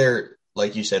I think they're,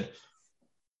 like you said,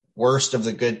 worst of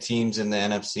the good teams in the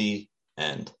NFC,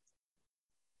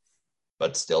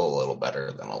 but still a little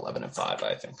better than 11-5,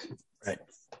 I think. Right.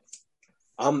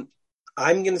 I'm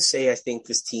going to say I think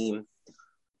this team,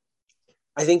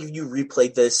 I think if you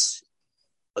replayed this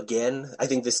again, I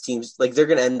think this team's, like, they're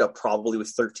going to end up probably with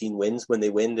 13 wins when they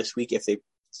win this week,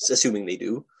 assuming they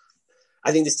do.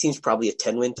 I think this team's probably a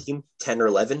 10-win team, 10 or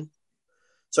 11.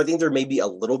 So I think they're maybe a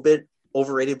little bit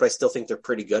overrated, but I still think they're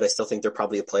pretty good. I still think they're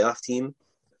probably a playoff team.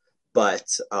 But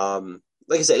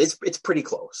like I said, it's pretty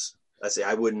close.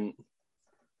 I wouldn't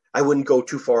go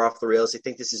too far off the rails. I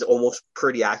think this is almost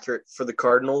pretty accurate for the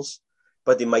Cardinals,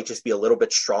 but they might just be a little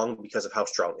bit strong because of how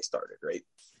strong they started, right?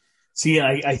 See,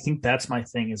 I think that's my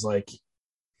thing is, like,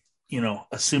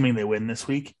 assuming they win this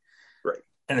week. Right.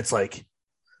 And it's like,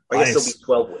 I guess they'll be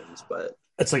 12 wins, but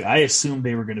it's like I assumed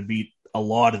they were going to beat a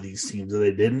lot of these teams, and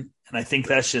they didn't. And I think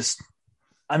that's just,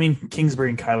 Kingsbury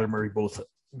and Kyler Murray both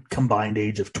combined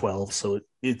age of 12, so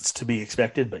it's to be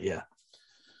expected, but yeah.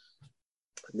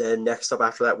 Then next up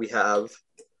after that, we have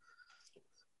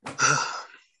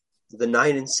the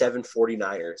 9-7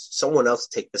 49ers. Someone else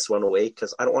take this one away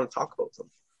because I don't want to talk about them.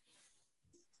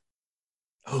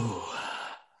 Oh,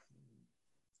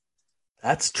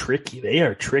 that's tricky. They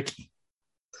are tricky.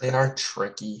 They are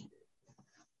tricky.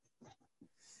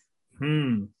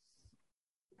 I'm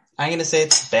going to say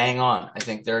it's bang on. I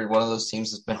think they're one of those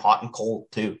teams that's been hot and cold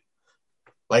too.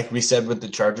 Like we said with the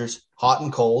Chargers, hot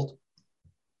and cold,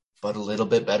 but a little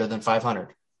bit better than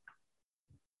 500.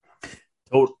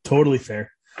 Totally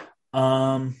fair.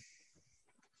 Yeah,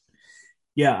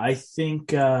 I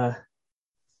think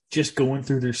just going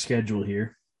through their schedule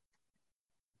here,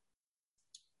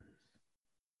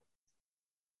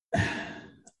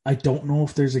 I don't know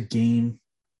if there's a game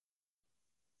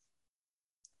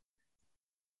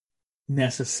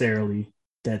necessarily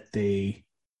that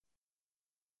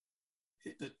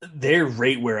they're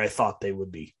right where I thought they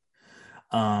would be.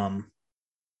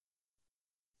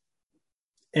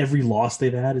 Every loss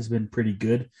they've had has been pretty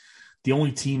good. The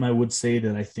only team I would say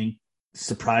that I think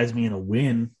surprised me in a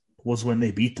win was when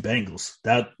they beat the Bengals.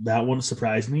 That one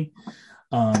surprised me.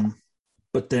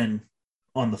 But then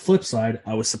on the flip side,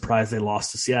 I was surprised they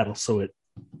lost to Seattle. So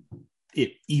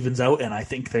it evens out, and I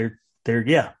think they're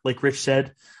like Rich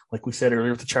said, like we said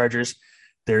earlier with the Chargers,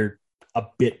 they're a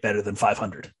bit better than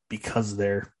 500 because of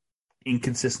their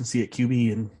inconsistency at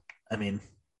QB. And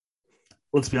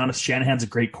let's be honest, Shanahan's a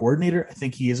great coordinator. I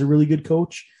think he is a really good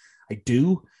coach. I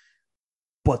do,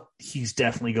 but he's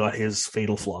definitely got his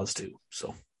fatal flaws too.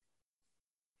 So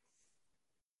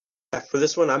for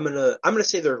this one, I'm gonna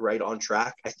say they're right on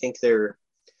track. I think they're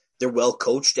well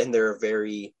coached and they're a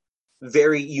very,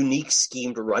 very unique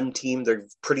schemed run team. They're a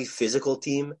pretty physical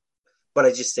team, but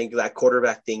I just think that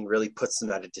quarterback thing really puts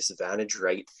them at a disadvantage,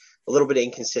 right? A little bit of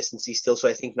inconsistency still. So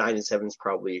I think 9-7 is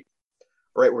probably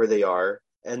right where they are.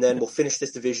 And then we'll finish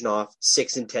this division off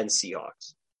 6-10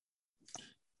 Seahawks.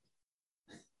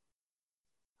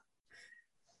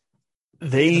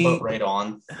 They about right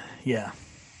on. Yeah.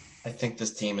 I think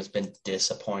this team has been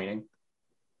disappointing.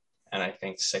 And I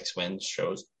think 6 wins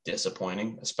shows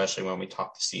disappointing, especially when we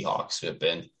talk to Seahawks, who have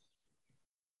been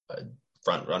a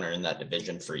front runner in that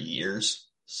division for years.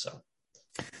 So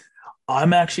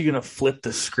I'm actually going to flip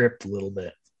the script a little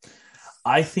bit.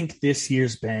 I think this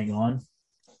year's bang on.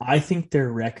 I think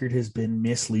their record has been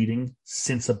misleading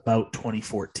since about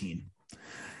 2014.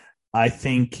 I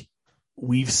think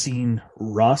we've seen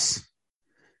Russ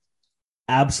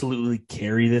absolutely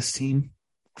carry this team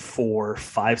for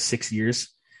 5-6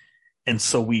 years. And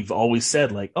so we've always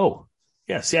said, like, oh,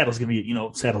 yeah, Seattle's going to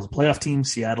be, Seattle's a playoff team.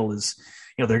 Seattle is,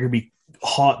 they're going to be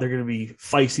hot. They're going to be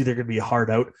feisty. They're going to be a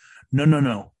hard out.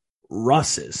 No.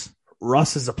 Russ is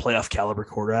a playoff caliber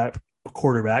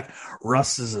quarterback.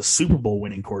 Russ is a Super Bowl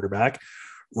winning quarterback.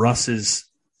 Russ is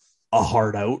a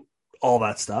hard out, all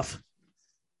that stuff.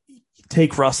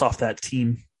 Take Russ off that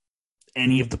team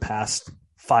any of the past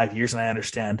 5 years, and I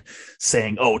understand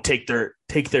saying, oh, take their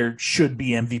should be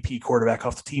MVP quarterback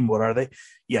off the team. What are they?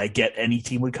 Yeah, I get any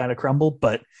team would kind of crumble,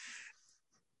 but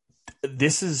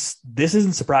this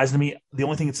isn't surprising to me. The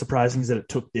only thing that's surprising is that it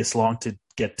took this long to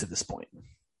get to this point.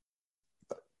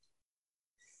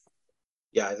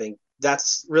 Yeah, I think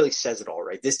that's really says it all,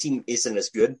 right? This team isn't as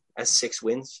good as 6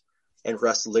 wins, and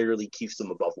Russ literally keeps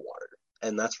them above water.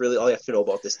 And that's really all you have to know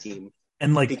about this team.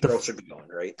 And like Pete Carroll should be gone,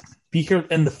 right?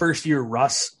 And the first year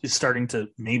Russ is starting to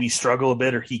maybe struggle a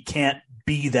bit, or he can't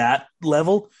be that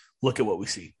level. look at what we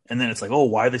see. And then it's like, oh,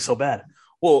 why are they so bad?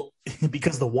 Well,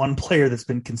 because the one player that's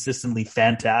been consistently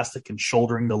fantastic and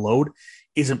shouldering the load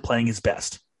isn't playing his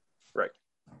best. Right.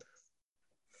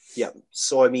 Yeah.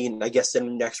 So, I mean, I guess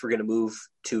then next we're going to move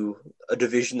to a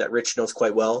division that Rich knows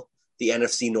quite well, the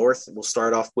NFC North. We'll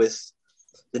start off with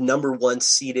the number 1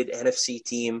 seeded NFC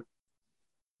team,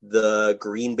 the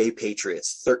Green Bay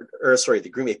Patriots. The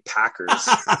Green Bay Packers.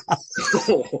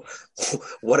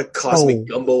 What a cosmic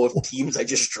gumbo of teams I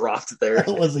just dropped there.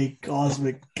 That was a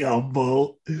cosmic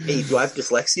gumbo. Hey, do I have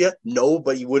dyslexia? No,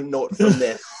 but you wouldn't know it from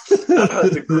this.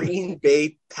 The Green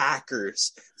Bay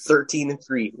Packers,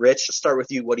 13-3. Rich, let's start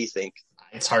with you. What do you think?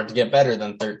 It's hard to get better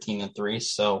than 13-3,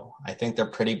 so I think they're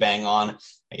pretty bang on.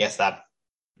 I guess that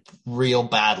real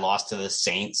bad loss to the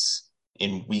Saints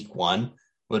in week 1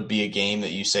 would be a game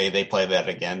that you say they play that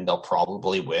again, they'll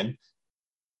probably win.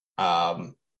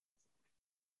 Other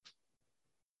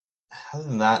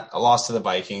than that, a loss to the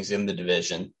Vikings in the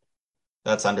division,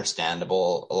 that's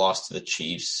understandable. A loss to the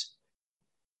Chiefs.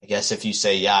 I guess if you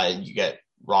say, yeah, you get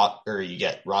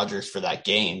Rodgers for that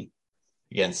game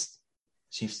against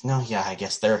Chiefs. No, yeah, I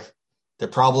guess they're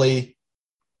probably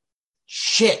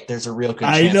shit. There's a real good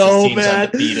chance this team's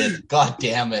undefeated. God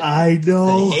damn it. I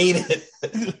know. I hate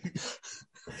it.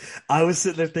 I was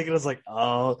sitting there thinking, I was like,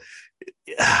 oh,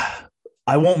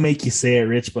 I won't make you say it,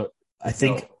 Rich, but I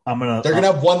think they're going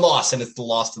to have one loss, and it's the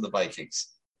loss to the Vikings.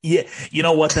 Yeah. You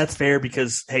know what? That's fair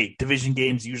because, hey, division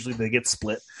games, usually they get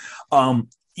split.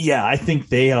 Yeah, I think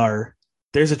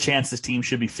there's a chance this team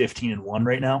should be 15-1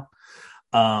 right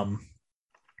now.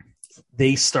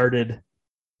 They started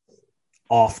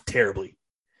off terribly.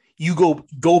 You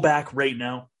go back right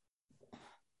now,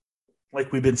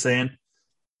 like we've been saying,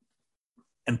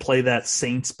 and play that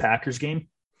Saints-Packers game,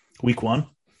 week 1.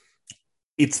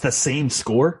 It's the same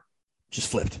score,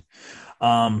 just flipped.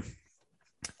 And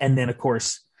then, of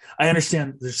course, I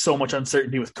understand there's so much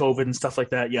uncertainty with COVID and stuff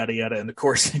like that, yada, yada. And, of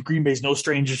course, Green Bay's no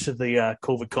strangers to the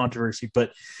COVID controversy.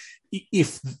 But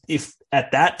if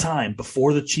at that time,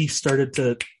 before the Chiefs started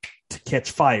to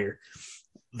catch fire,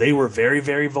 they were very,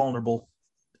 very vulnerable.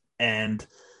 And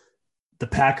the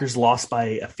Packers lost by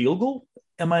a field goal.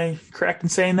 Am I correct in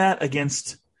saying that?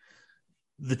 Against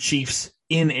the Chiefs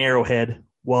in Arrowhead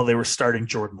while they were starting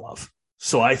Jordan Love.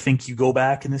 So I think you go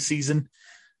back in this season,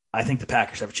 I think the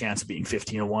Packers have a chance of being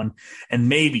 15-1 and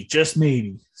maybe, just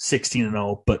maybe,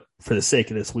 16-0. But for the sake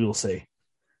of this, we will say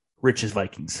Rich's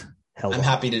Vikings. I'm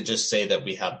happy to just say that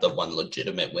we have the one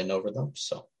legitimate win over them.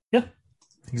 So yeah,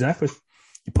 exactly.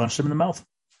 You punched them in the mouth.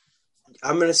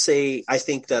 I'm going to say I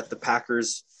think that the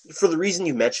Packers, for the reason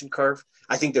you mentioned, Carv,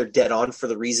 I think they're dead on for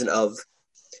the reason of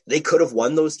they could have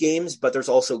won those games, but there's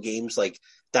also games like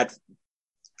that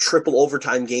triple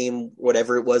overtime game,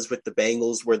 whatever it was with the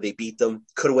Bengals where they beat them,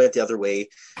 could have went the other way.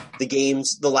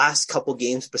 The last couple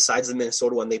games besides the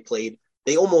Minnesota one they played,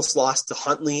 they almost lost to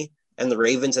Huntley and the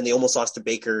Ravens, and they almost lost to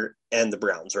Baker and the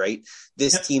Browns, right?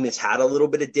 This team has had a little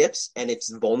bit of dips, and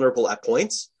it's vulnerable at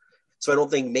points. So I don't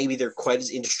think maybe they're quite as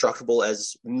indestructible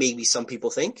as maybe some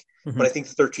people think, but I think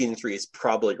the 13-3 is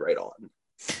probably right on.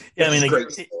 Yeah, I mean,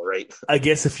 great still, right? I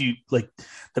guess if you like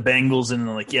the Bengals and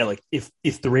like, yeah, like if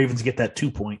the Ravens get that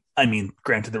 2 point, I mean,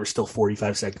 granted there were still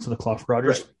 45 seconds on the clock for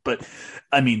Rodgers, right. But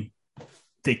I mean,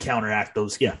 they counteract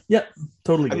those. Yeah,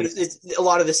 totally. I mean, it's a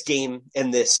lot of this game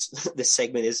and this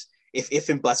segment is if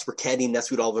and buts pretending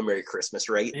that's what all of a Merry Christmas,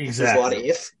 right? Exactly. There's a lot of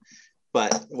if,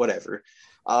 but whatever.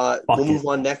 We'll move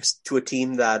on next to a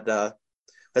team that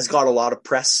has got a lot of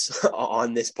press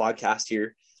on this podcast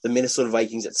here. The Minnesota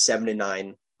Vikings at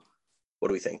 7-9. What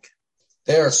do we think?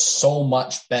 They're so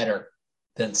much better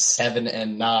than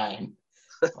 7-9.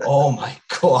 Oh my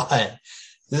God.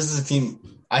 This is a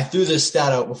team. I threw this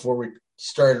stat out before we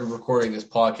started recording this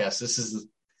podcast. This is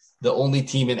the only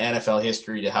team in NFL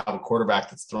history to have a quarterback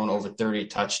that's thrown over 30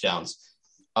 touchdowns,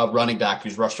 a running back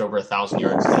who's rushed over 1,000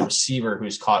 yards, and a receiver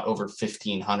who's caught over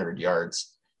 1,500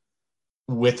 yards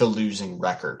with a losing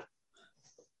record.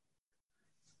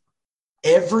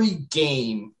 Every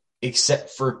game except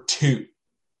for 2,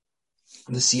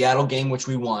 the Seattle game, which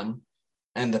we won,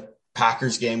 and the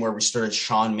Packers game where we started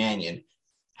Sean Mannion,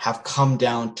 have come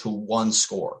down to 1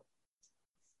 score.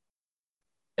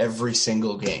 Every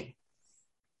single game.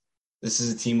 This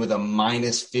is a team with a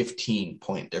minus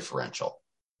 15-point differential.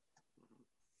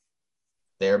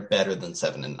 They're better than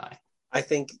 7-9. I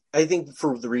think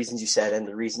for the reasons you said and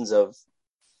the reasons of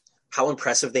how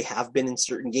impressive they have been in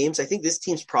certain games, I think this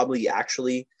team's probably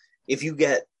actually, if you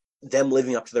get them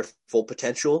living up to their full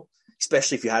potential,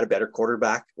 especially if you had a better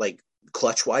quarterback, like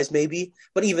clutch-wise maybe,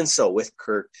 but even so with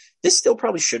Kirk, this still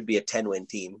probably should be a 10-win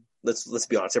team. Let's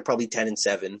be honest. They're probably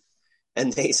 10-7.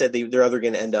 and they said they're either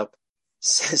going to end up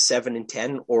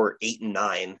 7-10 or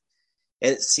 8-9. And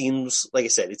it seems, like I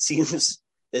said, it seems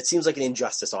like an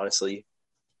injustice, honestly.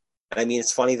 I mean,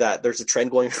 it's funny that there's a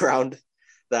trend going around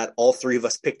that all three of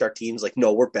us picked our teams like,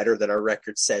 no, we're better than our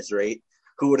record says, right?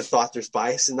 Who would have thought there's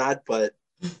bias in that? But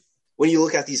when you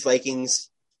look at these Vikings,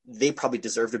 they probably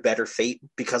deserved a better fate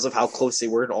because of how close they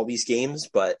were in all these games,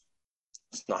 but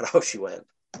it's not how she went.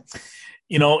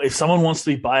 You know, if someone wants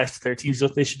to be biased to their teams,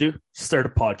 what they should do? Start a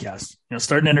podcast. You know,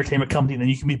 start an entertainment company, and then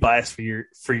you can be biased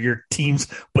for your teams.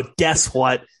 But guess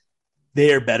what?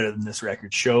 They are better than this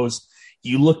record shows.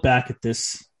 You look back at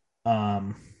this.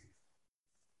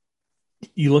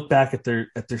 You look back at their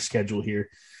schedule here,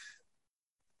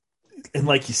 and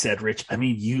like you said, Rich, I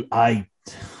mean, I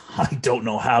don't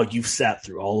know how you've sat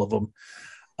through all of them.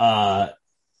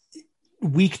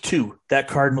 Week 2, that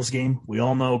Cardinals game, we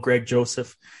all know Greg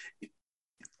Joseph.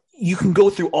 You can go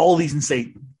through all these and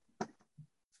say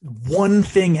one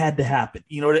thing had to happen,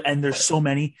 you know, and there's so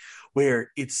many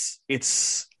where it's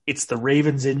the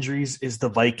Ravens injuries, is the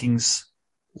Vikings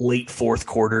late fourth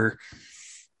quarter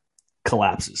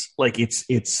collapses. Like it's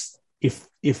if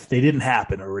they didn't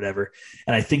happen or whatever.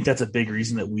 And I think that's a big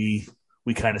reason that we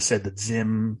kind of said that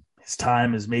Zim, his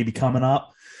time is maybe coming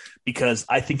up, because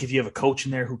I think if you have a coach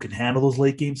in there who can handle those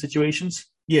late game situations,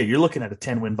 yeah, you're looking at a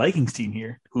 10-win Vikings team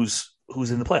here who's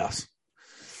in the playoffs.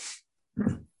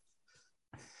 And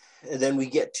then we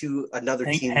get to another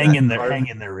team. Hang in there,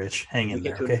 Rich. Hang in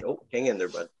there, okay? Hang in there,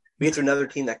 bud. We get to another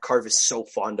team that Carv is so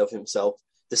fond of himself,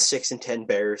 the 6-10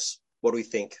 Bears. What do we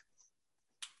think?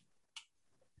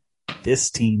 This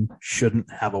team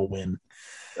shouldn't have a win.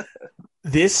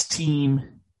 This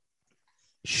team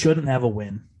shouldn't have a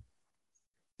win.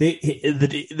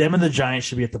 Them and the Giants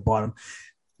should be at the bottom.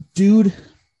 Dude,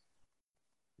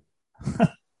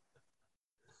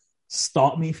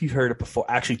 stop me if you've heard it before.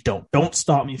 Actually, don't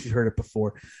stop me if you've heard it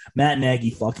before. Matt Nagy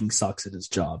fucking sucks at his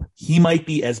job. He might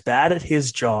be as bad at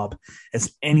his job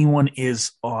as anyone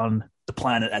is on the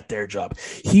planet at their job.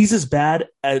 He's as bad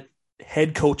at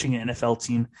head coaching an NFL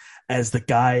team as the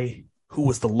guy who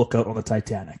was the lookout on the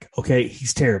Titanic. Okay,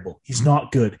 he's terrible. He's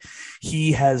not good.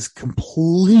 He has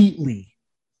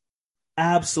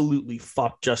absolutely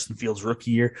fucked Justin Fields'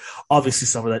 rookie year. Obviously,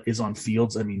 some of that is on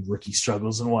Fields. I mean, rookie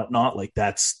struggles and whatnot. Like,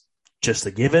 that's just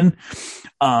a given.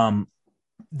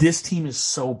 This team is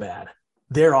so bad.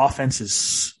 Their offense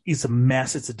is a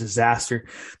mess. It's a disaster.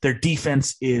 Their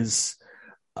defense is,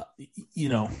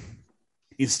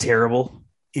 is terrible.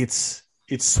 It's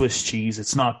Swiss cheese.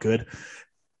 It's not good.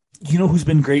 You know who's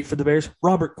been great for the Bears?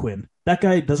 Robert Quinn. That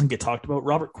guy doesn't get talked about.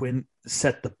 Robert Quinn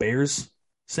set the Bears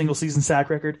single-season sack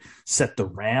record, set the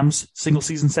Rams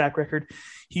single-season sack record.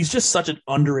 He's just such an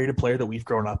underrated player that we've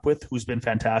grown up with, who's been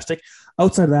fantastic.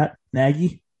 Outside of that,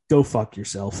 Nagy, go fuck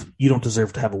yourself. You don't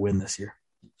deserve to have a win this year.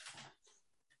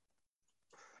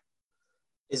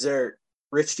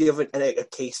 Rich, do you have a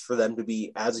case for them to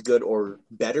be as good or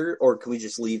better, or can we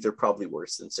just leave they're probably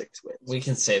worse than 6 wins? We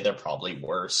can say they're probably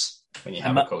worse when you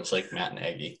have a coach like Matt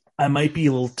Nagy. I might be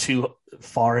a little too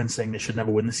far in saying they shouldn't have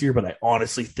a win this year, but I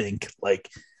honestly think like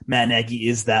Matt Nagy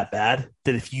is that bad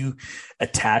that if you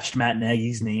attached Matt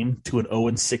Nagy's name to an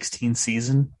 0-16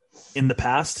 season in the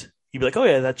past, you'd be like, oh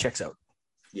yeah, that checks out.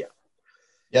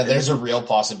 Yeah, there's a real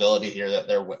possibility here that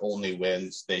their only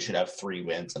wins, they should have 3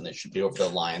 wins, and they should be over the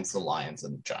Lions, and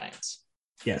the Giants.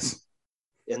 Yes.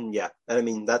 And I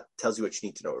mean, that tells you what you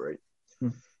need to know, right?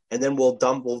 And then we'll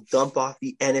dump off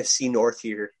the NFC North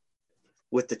here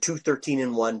with the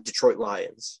 2-13-1 Detroit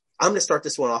Lions. I'm going to start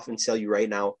this one off and tell you right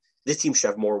now, this team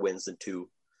should have more wins than 2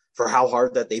 for how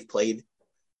hard that they've played,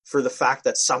 for the fact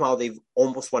that somehow they've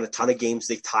almost won a ton of games.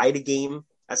 They've tied a game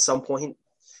at some point.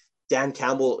 Dan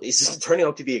Campbell is turning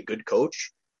out to be a good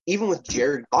coach. Even with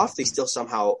Jared Goff, they still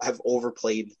somehow have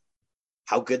overplayed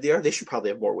how good they are. They should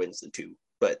probably have more wins than 2,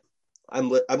 but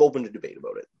I'm open to debate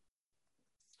about it.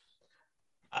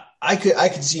 I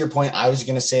could see your point. I was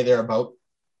going to say they're about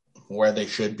where they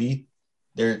should be.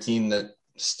 They're a team that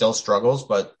still struggles,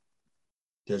 but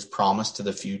there's promise to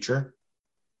the future.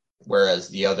 Whereas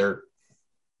the other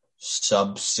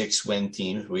sub 6-win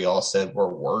teams we all said were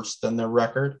worse than their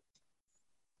record,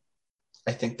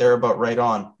 I think they're about right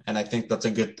on, and I think that's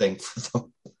a good thing for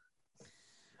them.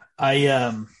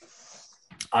 I'm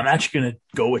actually going to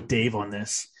go with Dave on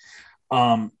this.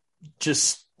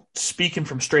 Just speaking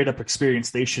from straight up experience,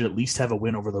 they should at least have a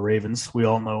win over the Ravens. We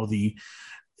all know the,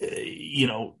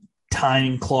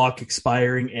 time clock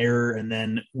expiring error, and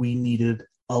then we needed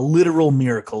a literal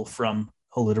miracle from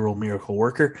a literal miracle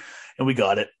worker, and we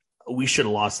got it. We should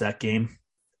have lost that game.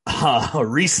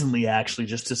 Recently, actually,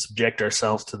 just to subject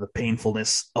ourselves to the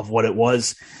painfulness of what it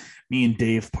was, me and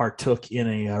Dave partook in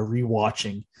a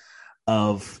rewatching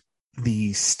of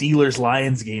the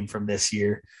Steelers-Lions game from this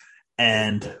year.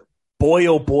 And boy,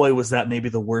 oh boy, was that maybe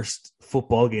the worst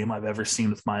football game I've ever seen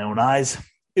with my own eyes.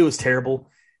 It was terrible.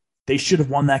 They should have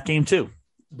won that game too.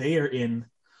 They are in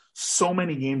so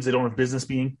many games they don't have business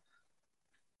being.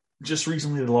 Just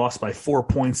recently, they lost by 4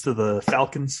 points to the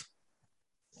Falcons.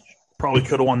 Probably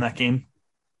could have won that game.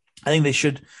 I think they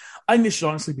should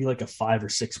honestly be like a 5 or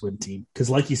 6 win team. Because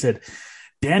like you said,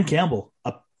 Dan Campbell,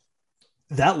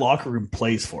 that locker room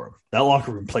plays for him. That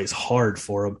locker room plays hard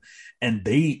for him. And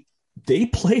they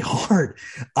play hard.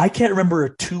 I can't remember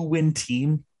a 2-win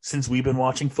team since we've been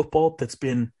watching football that's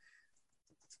been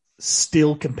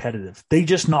still competitive. They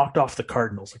just knocked off the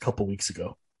Cardinals a couple weeks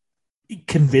ago.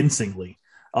 Convincingly.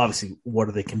 Obviously, what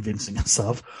are they convincing us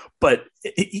of? But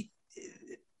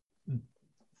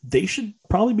they should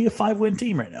probably be a 5-win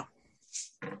team right now.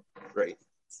 Right.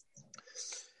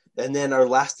 And then our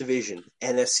last division,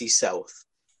 NFC South.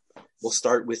 We'll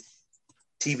start with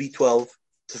TB12,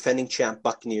 defending champ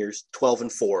Buccaneers,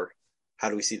 12-4. How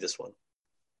do we see this one?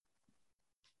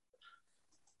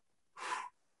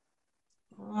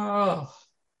 Oh.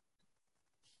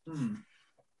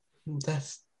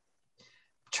 That's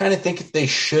trying to think if they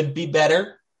should be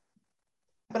better,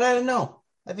 but I don't know.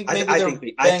 I think maybe I think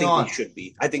they should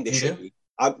be. I think they should be.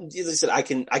 As I said, I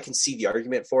can see the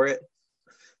argument for it,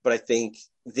 but I think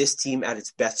this team at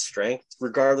its best strength,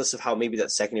 regardless of how maybe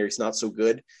that secondary is not so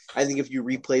good, I think if you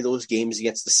replay those games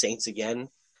against the Saints again,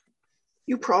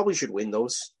 you probably should win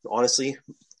those, honestly.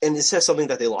 And it says something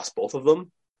that they lost both of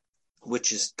them,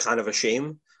 which is kind of a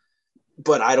shame.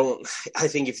 But I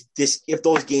think if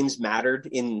those games mattered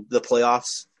in the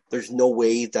playoffs, there's no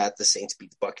way that the Saints beat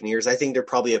the Buccaneers. I think they're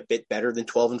probably a bit better than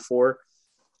 12-4,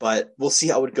 but we'll see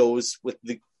how it goes with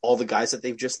all the guys that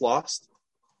they've just lost.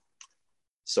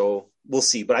 So we'll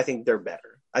see, but I think they're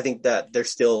better. I think that they're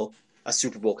still a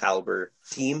Super Bowl caliber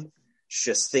team. It's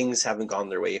just things haven't gone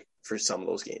their way for some of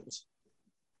those games.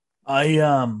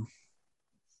 I'm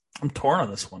torn on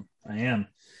this one. I am,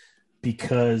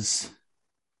 because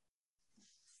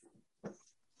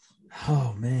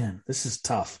oh man, this is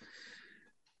tough.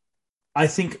 I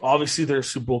think obviously they're a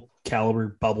Super Bowl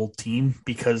caliber bubble team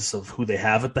because of who they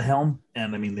have at the helm.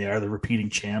 And I mean, they are the repeating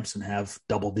champs and have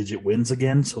double-digit wins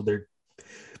again. So they're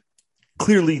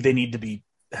clearly, they need to be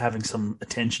having some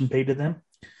attention paid to them.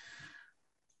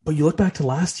 But you look back to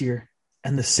last year,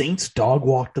 and the Saints dog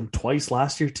walked them twice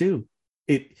last year too.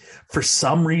 For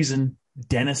some reason,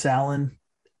 Dennis Allen,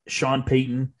 Sean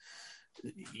Payton,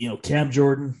 Cam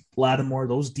Jordan, Lattimore,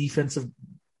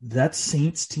 that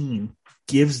Saints team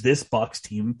gives this Bucs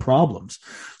team problems.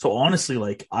 So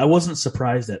honestly, I wasn't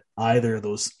surprised at either of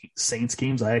those Saints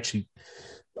games. I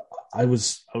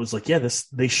was like, yeah, the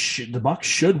Bucs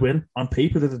should win. On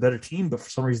paper, they're the better team, but for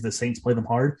some reason the Saints play them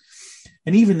hard.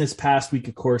 And even this past week,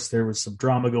 of course, there was some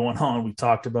drama going on. We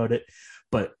talked about it,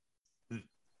 but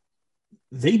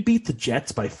they beat the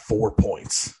Jets by 4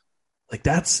 points.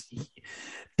 That's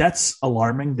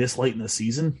alarming this late in the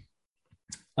season.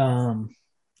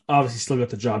 Obviously still got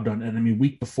the job done. And I mean,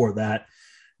 week before that,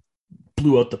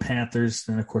 blew out the Panthers.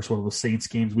 And of course, one of the Saints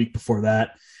games, week before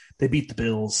that, they beat the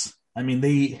Bills. I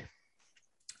mean,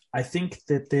 I think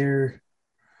that they're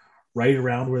right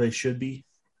around where they should be.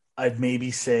 I'd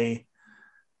maybe say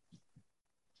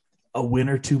a win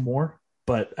or two more,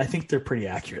 but I think they're pretty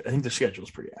accurate. I think their schedule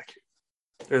is pretty accurate.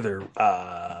 Or their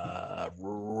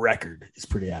record is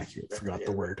pretty accurate. Forgot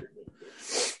the word.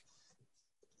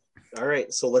 All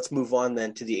right, so let's move on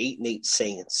then to the 8-8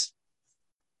 Saints.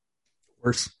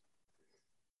 Worse.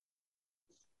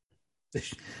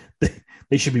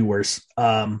 They should be worse.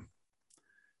 No,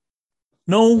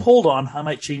 hold on. I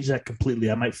might change that completely.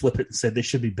 I might flip it and say they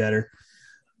should be better.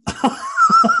 I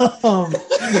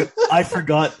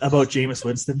forgot about Jameis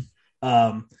Winston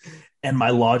and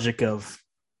my logic of,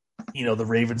 the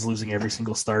Ravens losing every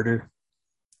single starter.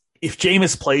 If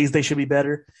Jameis plays, they should be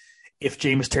better. If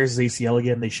Jameis tears his ACL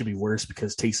again, they should be worse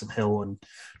because Taysom Hill and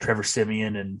Trevor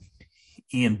Siemian and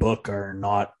Ian Book are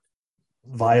not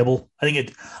viable. I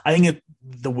think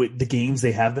the games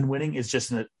they have been winning is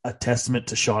just a testament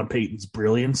to Sean Payton's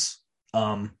brilliance.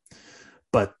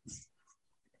 But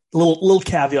little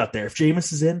caveat there. If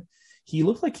Jameis is in, he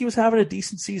looked like he was having a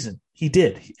decent season. He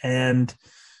did. And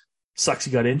sucks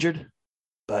he got injured,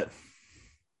 but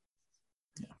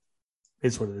yeah,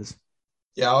 it's what it is.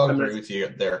 Yeah, I'll agree with you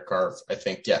there, Carv. I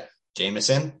think, Jameis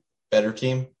in, better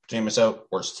team. Jameis out,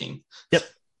 worse team. Yep.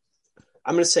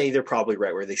 I'm going to say they're probably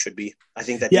right where they should be. I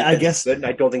think that I guess is good, and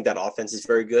I don't think that offense is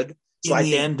very good. So I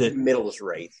think the middle is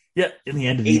right. Yeah, in the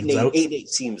end, it 8-8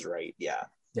 seems right. Yeah.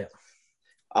 Yeah.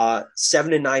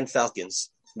 7-9 Falcons.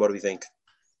 What do we think?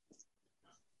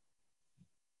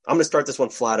 I'm going to start this one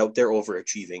flat out. They're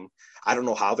overachieving. I don't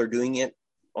know how they're doing it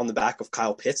on the back of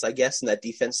Kyle Pitts, I guess, and that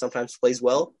defense sometimes plays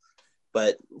well.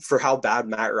 But for how bad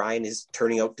Matt Ryan is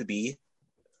turning out to be,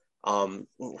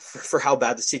 for how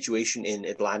bad the situation in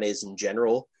Atlanta is in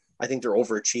general, I think they're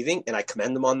overachieving, and I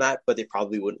commend them on that, but they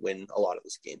probably wouldn't win a lot of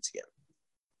those games again.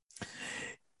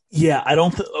 Yeah, I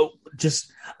don't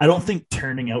think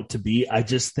turning out to be. I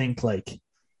just think like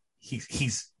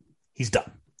he's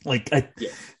done.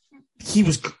 He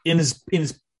was in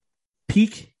his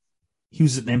peak. He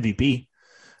was an MVP,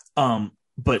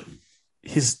 but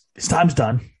his time's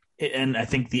done. And I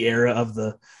think the era of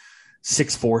the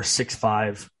 6'4",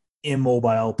 6'5",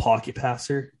 immobile pocket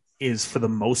passer is for the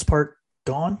most part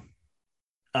gone.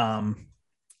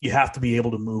 You have to be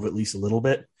able to move at least a little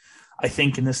bit. I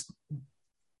think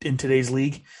in today's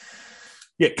league,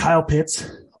 Kyle Pitts,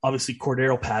 obviously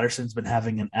Cordero Patterson's been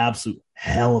having an absolute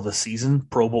hell of a season,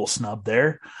 Pro Bowl snub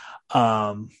there.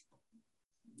 But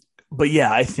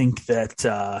yeah, I think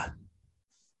that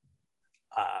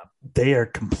they are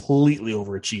completely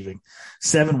overachieving.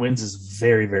 7 wins is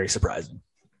very, very surprising.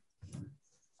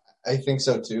 I think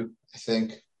so too. I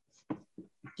think,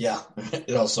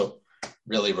 it also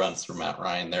really runs through Matt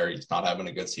Ryan there. He's not having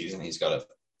a good season. He's got a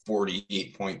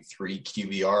 48.3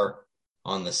 QBR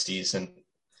on the season.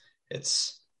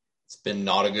 It's been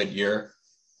not a good year.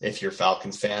 If you're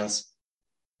Falcons fans,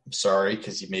 I'm sorry,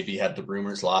 because you maybe had the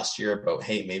rumors last year about,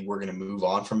 hey, maybe we're going to move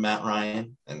on from Matt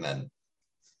Ryan, and then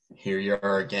here you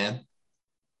are again.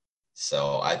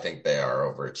 So I think they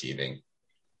are overachieving.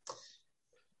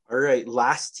 All right,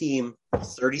 last team,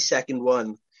 32nd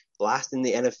one, last in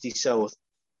the NFC South,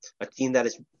 a team that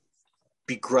has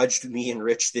begrudged me and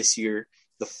Rich this year,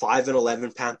 the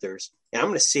 5-11 Panthers. And I'm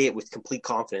going to say it with complete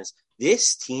confidence.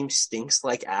 This team stinks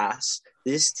like ass.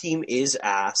 This team is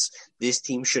ass. This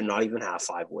team should not even have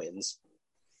 5 wins.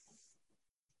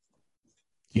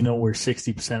 You know where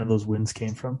 60% of those wins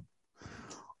came from?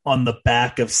 On the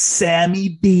back of Sammy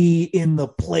B in the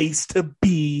place to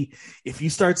be. If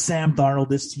you start Sam Darnold,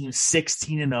 this team is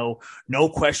 16-0. No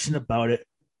question about it.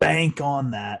 Bank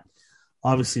on that.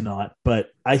 Obviously not. But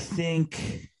I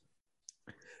think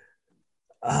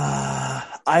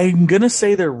I'm going to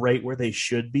say they're right where they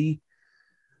should be.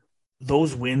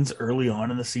 Those wins early on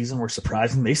in the season were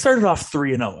surprising. They started off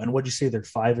 3-0. And what'd you say? They're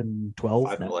 5-12?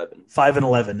 5-11.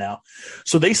 5-11 now.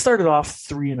 So they started off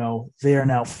 3-0. They are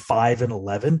now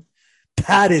 5-11.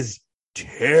 That is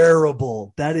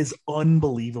terrible. That is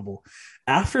unbelievable.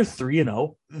 After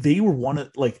 3-0, they were one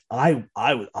of I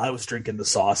was drinking the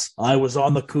sauce. I was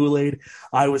on the Kool-Aid.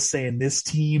 I was saying this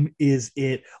team is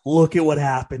it. Look at what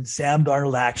happened. Sam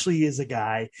Darnold actually is a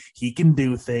guy. He can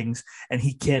do things, and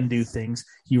he can do things.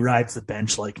 He rides the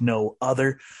bench like no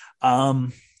other. I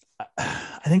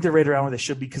think they're right around where they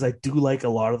should be because I do like a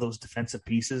lot of those defensive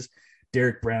pieces.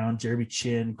 Derek Brown, Jeremy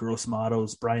Chin, Gross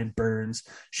Matos, Brian Burns,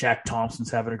 Shaq Thompson's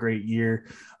having a great year.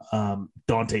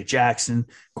 Dante Jackson.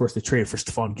 Of course, they traded for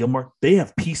Stephon Gilmore. They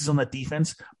have pieces on that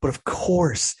defense, but of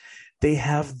course, they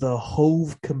have the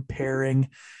Hove comparing,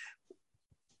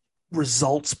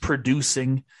 results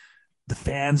producing. The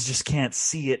fans just can't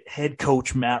see it. Head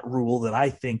coach Matt Rule, that I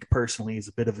think personally is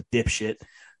a bit of a dipshit.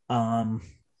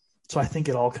 So I think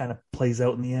it all kind of plays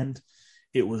out in the end.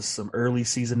 It was some early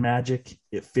season magic.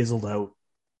 It fizzled out.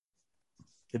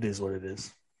 It is what it is.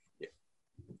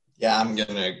 Yeah, I'm going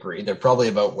to agree. They're probably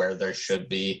about where there should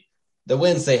be. The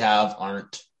wins they have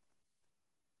aren't,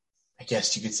 I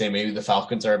guess you could say maybe the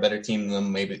Falcons are a better team than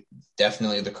them. Maybe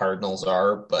definitely the Cardinals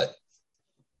are, but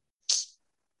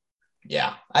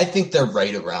yeah, I think they're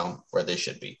right around where they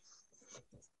should be.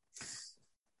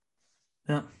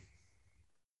 Yeah.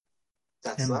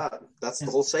 That's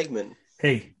the whole segment.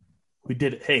 Hey, we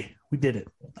did it.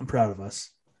 I'm proud of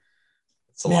us.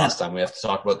 It's the last time we have to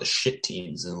talk about the shit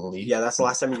teams in the league. Yeah, that's the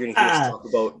last time you're going to hear us talk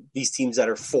about these teams that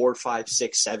are 4, 5,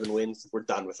 6, 7 wins. We're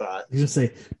done with that. You're going to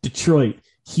say Detroit,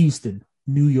 Houston,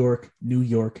 New York,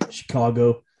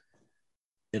 Chicago,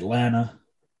 Atlanta,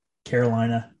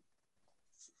 Carolina.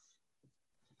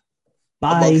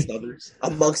 Bye.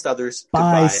 Amongst others. Bye.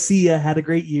 Goodbye. See ya. Had a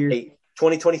great year. Hey,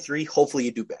 2023, hopefully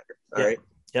you do better. All right?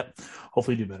 Yep.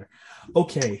 Hopefully you do better.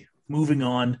 Okay. Moving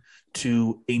on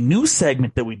to a new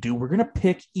segment that we do. We're going to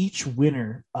pick each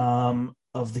winner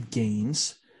of the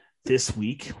games this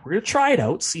week. We're going to try it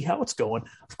out, see how it's going.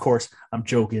 Of course, I'm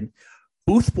joking.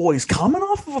 Booth Boys coming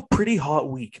off of a pretty hot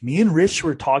week. Me and Rich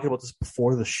were talking about this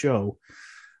before the show.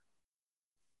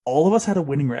 All of us had a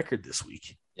winning record this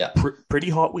week. Yeah. Pretty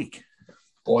hot week.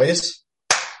 Boys,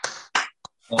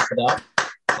 clap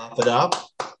it up.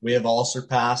 We have all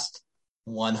surpassed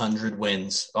 100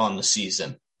 wins on the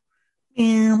season.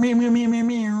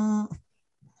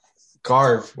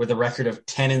 Garv, with a record of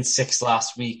 10-6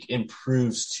 last week,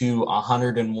 improves to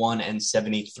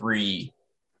 101-73.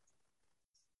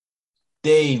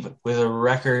 Dave, with a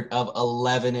record of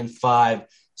 11-5,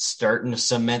 starting to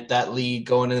cement that lead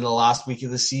going into the last week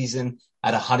of the season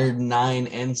at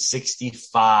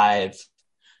 109-65.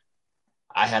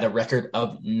 I had a record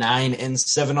of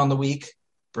 9-7 on the week,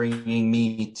 bringing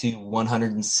me to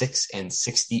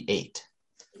 106-68.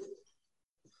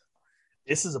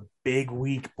 This is a big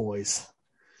week, boys.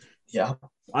 Yeah.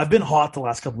 I've been hot the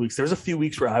last couple of weeks. There was a few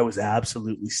weeks where I was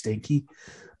absolutely stinky,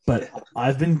 but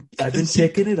I've been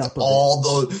picking it up. All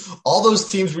those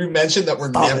teams we mentioned that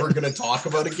we're never going to talk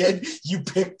about again. You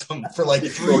picked them for like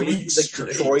 3 weeks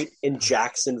straight. Detroit and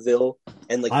Jacksonville,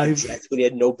 and like the Jets when he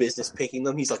had no business picking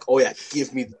them. He's like, "Oh yeah,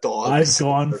 give me the dogs." I've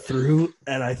gone through,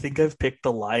 and I think I've picked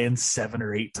the Lions 7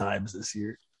 or 8 times this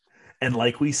year, and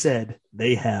like we said,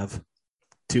 they have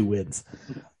 2 wins.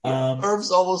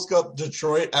 Irv's almost got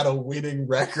Detroit at a winning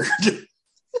record.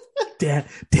 Dan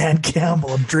Campbell,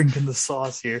 I'm drinking the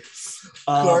sauce here.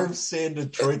 Garv's saying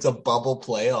Detroit's a bubble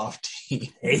playoff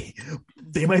team. Hey,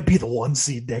 they might be the 1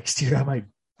 seed next year. I might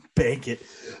bank it.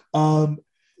 Of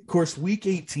course, week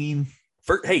 18.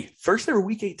 First ever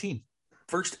week 18.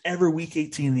 First ever week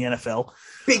 18 in the NFL.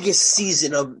 Biggest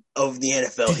season of the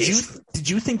NFL history. Did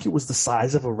you think it was the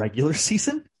size of a regular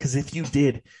season? Because if you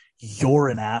did, you're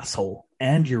an asshole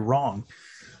and you're wrong.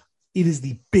 It is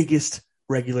the biggest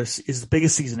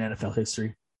season in NFL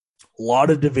history. A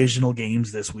lot of divisional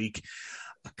games this week.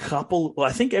 I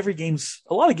think a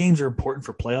lot of games are important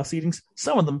for playoff seedings.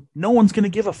 Some of them, no one's going to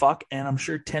give a fuck, and I'm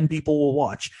sure 10 people will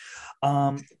watch.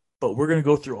 But we're going to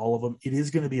go through all of them. It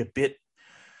is going to be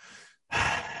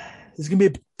it's going to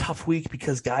be a tough week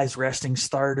because guys resting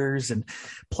starters and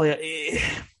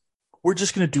we're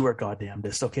just going to do our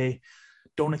goddamnedest, okay?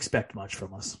 Don't expect much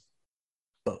from us.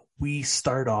 But we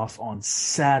start off on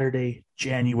Saturday,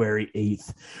 January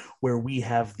 8th, where we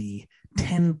have the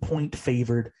 10-point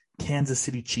favored Kansas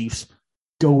City Chiefs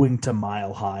going to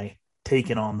Mile High,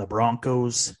 taking on the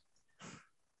Broncos.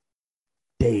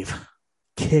 Dave,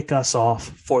 kick us off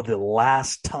for the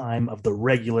last time of the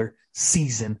regular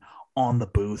season on the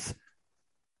booth.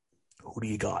 Who do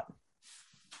you got?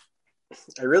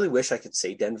 I really wish I could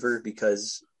say Denver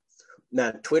because,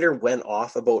 man, Twitter went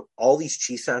off about all these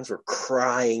Chiefs fans were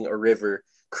crying a river,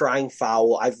 crying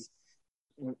foul.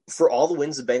 For all the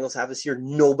wins the Bengals have this year,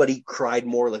 nobody cried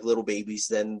more like little babies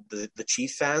than the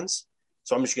Chiefs fans.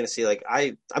 So I'm just going to say, like,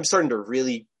 I'm starting to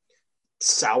really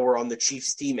sour on the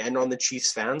Chiefs team and on the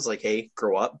Chiefs fans. Like, hey,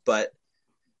 grow up. But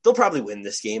they'll probably win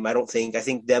this game. I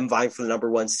think them vying for the number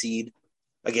 1 seed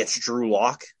against Drew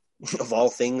Lock, of all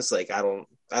things, like, I don't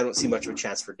see much of a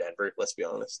chance for Denver, let's be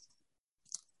honest.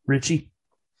 Richie?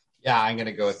 Yeah, I'm going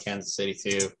to go with Kansas City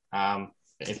too.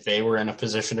 If they were in a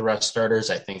position to rest starters,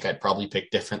 I think I'd probably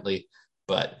pick differently,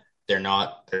 but they're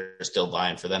not. They're still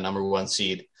vying for that number 1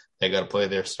 seed. They got to play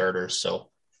their starters,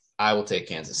 so I will take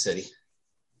Kansas City.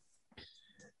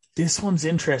 This one's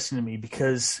interesting to me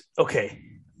because, okay,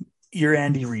 you're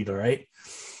Andy Reid, all right?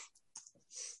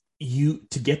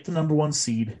 To get the number 1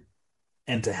 seed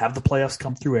and to have the playoffs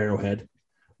come through Arrowhead,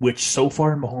 which so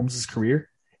far in Mahomes' career,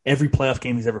 every playoff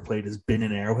game he's ever played has been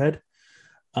in Arrowhead,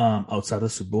 outside of the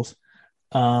Super Bowls.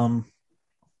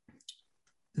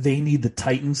 They need the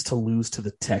Titans to lose to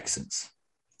the Texans.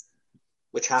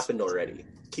 Which happened already.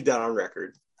 Keep that on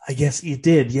record. I guess it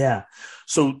did, yeah.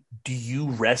 So do you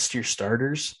rest your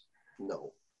starters?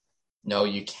 No,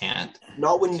 you can't.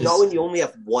 Not when you only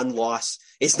have 1 loss.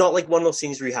 It's not like one of those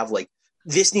things where you have like,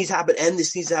 this needs to happen, and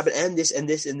this needs to happen, and this, and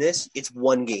this, and this. It's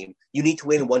 1 game. You need to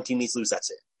win, and 1 team needs to lose.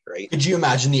 That's it, right? Could you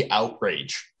imagine the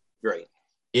outrage? Right.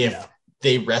 If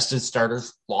they rested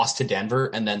starters, lost to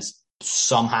Denver, and then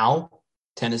somehow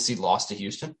Tennessee lost to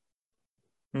Houston?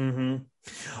 Mm-hmm.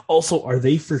 Also, are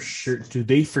they for sure? Do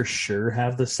they for sure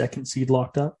have the 2nd seed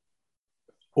locked up?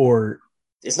 Or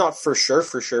it's not for sure,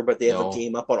 but they have a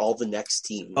game up on all the next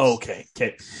teams. Okay.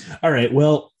 All right.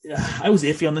 Well, I was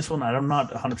iffy on this one. I'm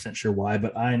not 100% sure why,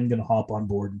 but I'm going to hop on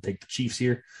board and take the Chiefs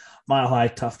here. Mile High,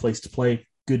 tough place to play,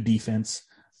 good defense,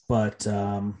 but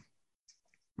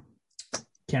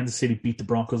Kansas City beat the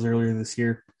Broncos earlier this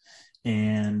year,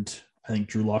 and I think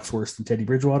Drew Lock's worse than Teddy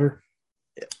Bridgewater.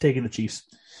 Yeah. Taking the Chiefs.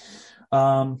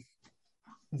 The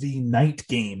night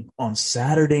game on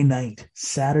Saturday night,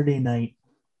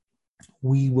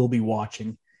 we will be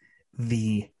watching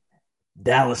the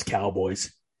Dallas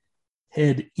Cowboys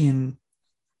head into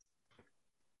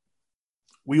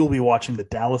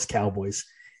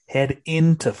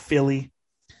Philly,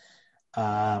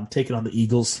 taking on the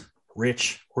Eagles.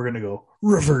 Rich, we're going to go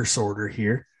reverse order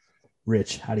here.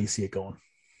 Rich, how do you see it going?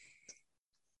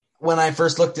 When I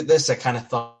first looked at this, I kind of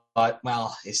thought,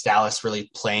 well, is Dallas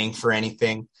really playing for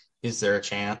anything? Is there a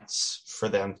chance for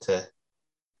them to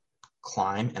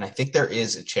climb? And I think there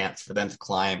is a chance for them to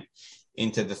climb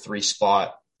into the 3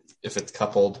 spot if it's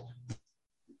coupled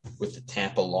with the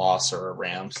Tampa loss or a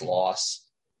Rams loss.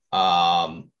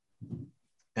 And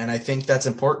I think that's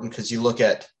important because you look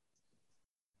at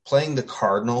playing the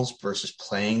Cardinals versus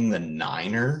playing the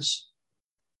Niners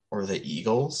or the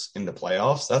Eagles in the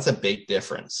playoffs. That's a big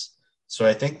difference. So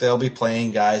I think they'll be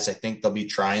playing guys. I think they'll be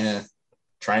trying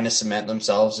to cement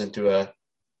themselves into a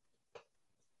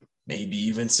maybe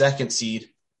even 2nd seed.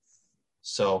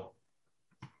 So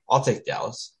I'll take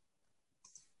Dallas.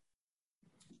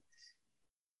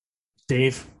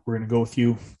 Dave, we're going to go with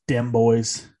you. Dem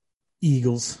boys,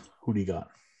 Eagles. Who do you got?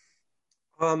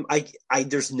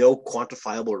 There's no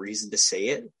quantifiable reason to say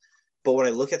it, but when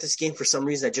I look at this game, for some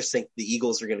reason, I just think the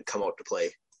Eagles are going to come out to play,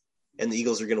 and the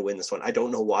Eagles are going to win this one. I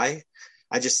don't know why.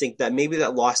 I just think that maybe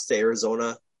that loss to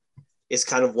Arizona is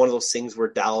kind of one of those things where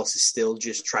Dallas is still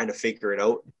just trying to figure it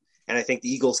out, and I think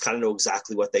the Eagles kind of know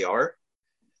exactly what they are.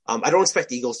 I don't expect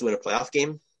the Eagles to win a playoff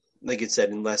game, like you said,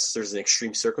 unless there's an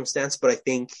extreme circumstance, but I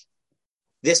think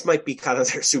this might be kind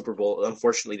of their Super Bowl,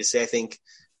 unfortunately to say. I think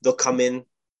they'll come in.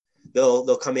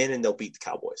 They'll come in and they'll beat the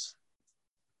Cowboys.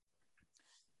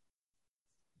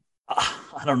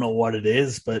 I don't know what it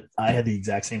is, but I had the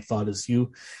exact same thought as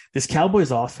you. This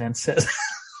Cowboys offense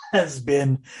has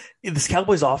been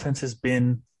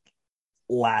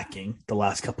lacking the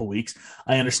last couple of weeks.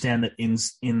 I understand that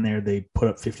in there they put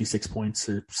up 56 points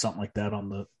or something like that on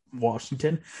the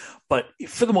Washington, but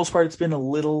for the most part, it's been a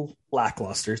little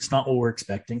lackluster. It's not what we're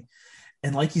expecting.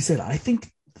 And like you said, I think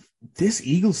this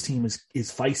Eagles team is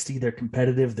feisty. They're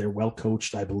competitive. They're well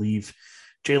coached, I believe.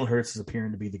 Jalen Hurts is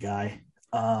appearing to be the guy.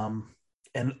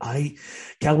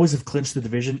 Cowboys have clinched the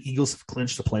division. Eagles have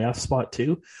clinched a playoff spot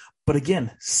too. But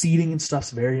again, seeding and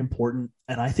stuff's very important.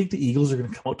 And I think the Eagles are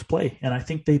going to come out to play. And I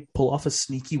think they pull off a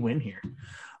sneaky win here.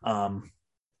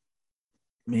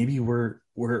 Maybe we're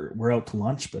out to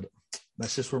lunch, but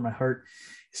that's just where my heart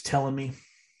is telling me.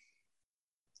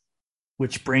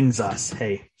 Which brings us,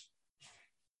 hey,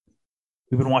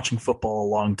 we've been watching football a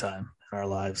long time in our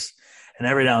lives, and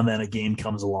every now and then a game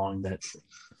comes along that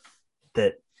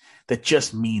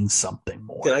just means something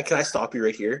more. Can I stop you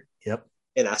right here? Yep.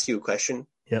 And ask you a question?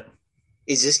 Yep.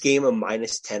 Is this game a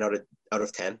minus 10 out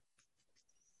of 10? What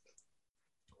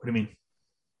do you mean?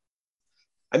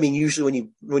 I mean, usually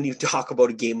when you talk about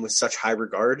a game with such high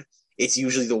regard, it's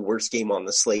usually the worst game on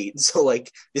the slate. So,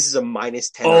 like, this is a minus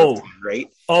 10 out of 10, right?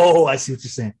 Oh, I see what you're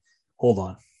saying. Hold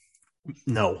on.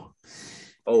 No.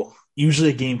 Oh. Usually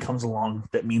a game comes along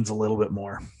that means a little bit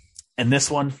more. And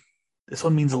this one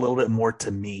means a little bit more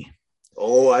to me.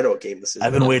 Oh, I know what game this is.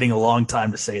 I've been waiting a long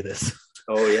time to say this.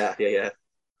 Oh, yeah.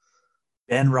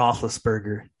 Ben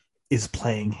Roethlisberger is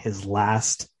playing his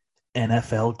last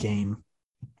NFL game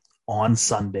on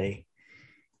Sunday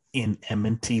in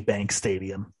M&T Bank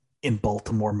Stadium in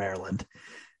Baltimore, Maryland.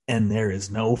 And there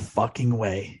is no fucking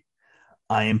way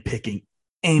I am picking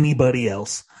anybody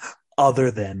else other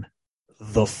than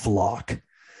the flock.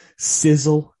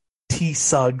 Sizzle T.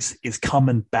 Suggs is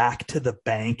coming back to the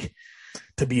bank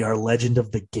to be our legend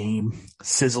of the game.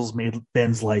 Sizzle's made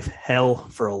Ben's life hell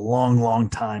for a long, long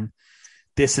time.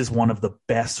 This is one of the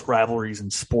best rivalries in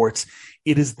sports.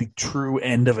 It is the true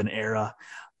end of an era.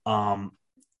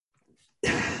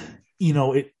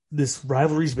 This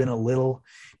rivalry's been a little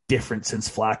different since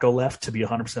Flacco left, to be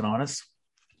 100% honest.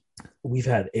 We've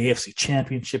had AFC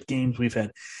championship games. We've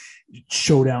had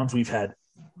showdowns. We've had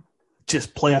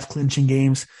just playoff clinching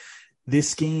games.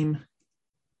 This game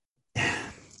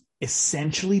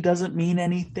essentially doesn't mean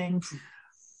anything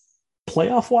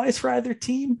playoff-wise for either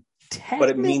team. But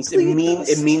it means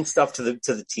stuff to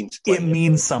the teams playing. It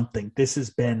means something. This is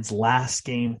Ben's last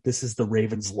game. This is the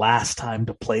Ravens' last time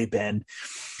to play Ben.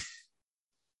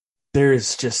 There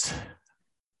is just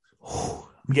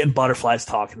I'm getting butterflies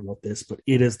talking about this, but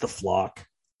it is the flock.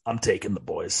 I'm taking the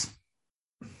boys.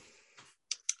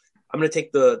 I'm going to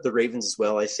take the Ravens as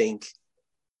well. I think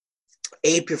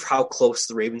of how close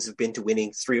the Ravens have been to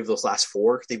winning 3 of those last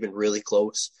 4. They've been really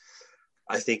close.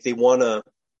 I think they want to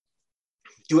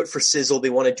do it for Sizzle. They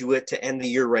want to do it to end the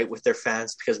year right with their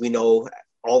fans, because we know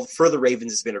for the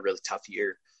Ravens has been a really tough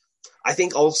year. I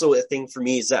think also a thing for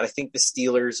me is that I think the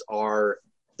Steelers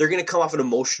they're going to come off an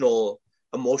emotion.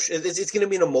 It's going to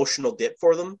be an emotional dip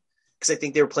for them, because I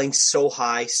think they were playing so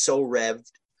high, so revved,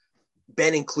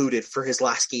 Ben included, for his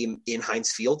last game in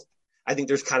Heinz Field. I think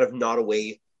there's kind of not a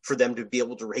way for them to be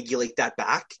able to regulate that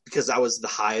back, because that was the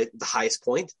highest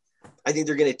point. I think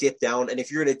they're going to dip down, and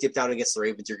if you're going to dip down against the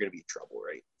Ravens, you're going to be in trouble,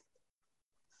 right?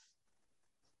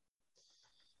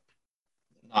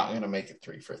 Not going to make it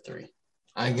 3 for 3.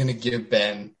 I'm going to give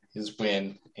Ben his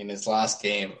win in his last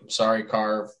game. I'm sorry,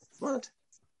 Carv. What?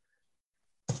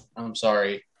 I'm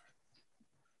sorry.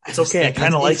 It's okay. I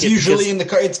kind of like it. Usually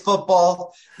it's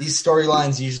football. These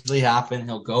storylines usually happen.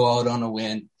 He'll go out on a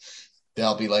win.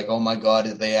 They'll be like, oh my God,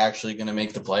 are they actually going to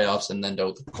make the playoffs? And then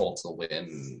the Colts will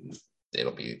win.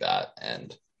 It'll be that.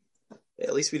 And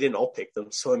at least we didn't all pick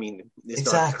them. So, I mean, it's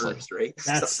exactly. not cursed, right?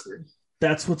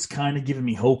 That's what's kind of giving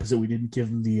me hope, is that we didn't give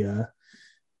them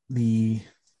the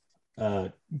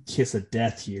kiss of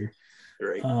death here.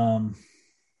 Right.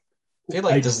 I feel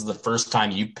like this is the first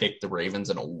time you picked the Ravens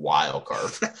in a while,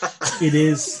 Carv. It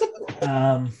is.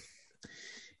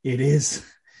 It is.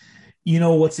 You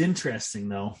know what's interesting,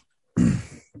 though,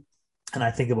 and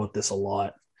I think about this a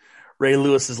lot. Ray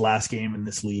Lewis's last game in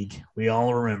this league, we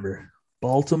all remember.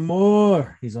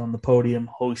 Baltimore. He's on the podium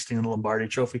hosting the Lombardi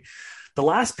Trophy. The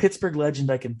last Pittsburgh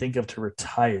legend I can think of to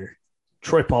retire,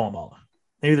 Troy Polamalu.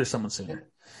 Maybe there's someone sooner.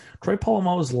 Troy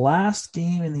Polamalu's last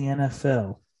game in the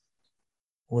NFL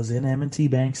was in M&T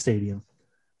Bank Stadium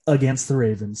against the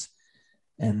Ravens,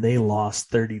 and they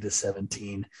lost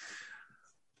 30-17.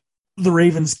 The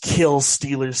Ravens kill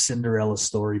Steelers' Cinderella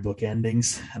storybook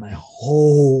endings, and I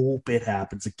hope it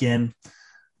happens again.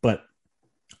 But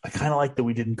I kind of like that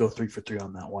we didn't go 3 for 3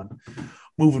 on that one.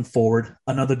 Moving forward,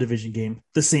 another division game,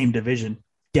 the same division.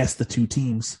 Guess the two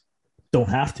teams. Don't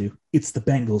have to. It's the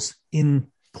Bengals in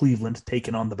Cleveland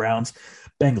taking on the Browns.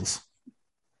 Bengals.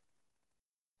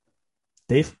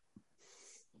 Dave?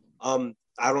 I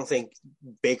don't think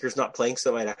Baker's not playing,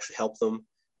 so that might actually help them.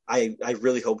 I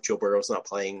really hope Joe Burrow's not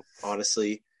playing,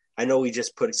 honestly. I know we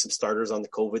just put some starters on the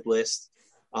COVID list.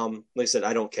 Like I said,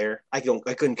 I don't care. I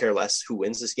couldn't care less who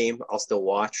wins this game. I'll still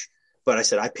watch. But I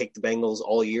said I picked the Bengals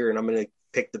all year, and I'm going to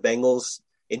pick the Bengals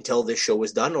until this show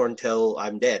is done or until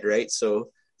I'm dead, right?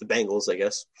 So the Bengals, I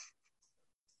guess.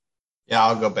 Yeah,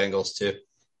 I'll go Bengals too.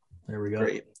 There we go.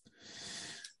 Great.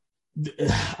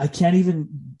 I can't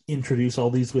even introduce all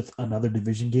these with another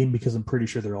division game because I'm pretty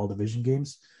sure they're all division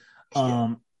games.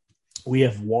 We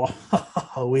have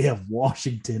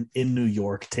Washington in New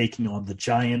York taking on the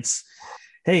Giants.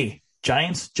 Hey,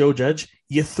 Giants, Joe Judge,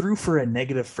 you threw for a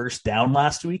negative first down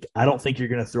last week. I don't think you're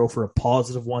going to throw for a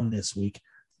positive one this week.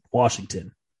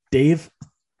 Washington. Dave?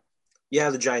 Yeah,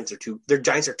 the Giants are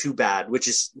too bad, which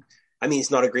is, I mean,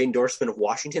 it's not a great endorsement of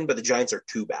Washington, but the Giants are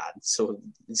too bad. So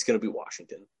it's going to be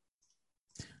Washington.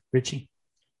 Richie?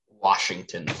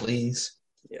 Washington, please.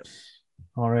 Yeah.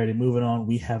 All righty, moving on.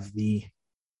 We have the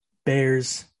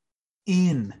Bears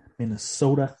in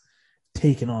Minnesota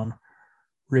taking on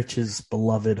Rich's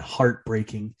beloved,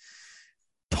 heartbreaking,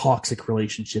 toxic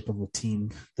relationship of a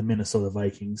team, the Minnesota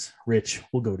Vikings. Rich,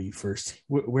 we'll go to you first.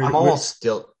 I'm almost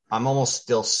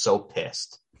still so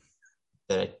pissed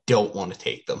that I don't want to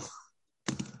take them.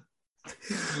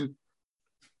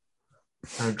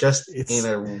 I'm just in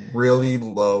a really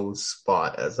low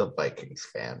spot as a Vikings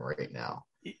fan right now.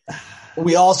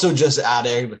 We also just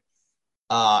added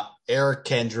Eric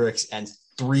Kendricks and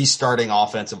 3 starting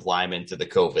offensive linemen to the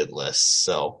COVID list.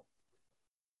 So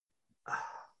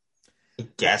I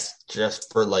guess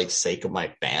just for sake of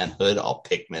my fanhood, I'll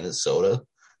pick Minnesota,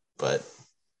 but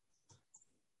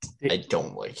I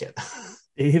don't like it.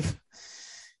 Dave,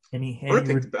 I'm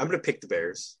going to pick the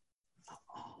Bears.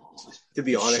 To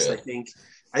be honest, I think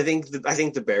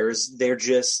the Bears,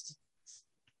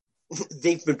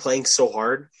 they've been playing so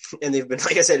hard, and they've been,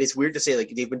 like I said, it's weird to say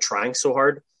they've been trying so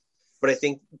hard, but I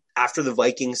think after the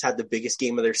Vikings had the biggest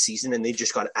game of their season and they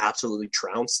just got absolutely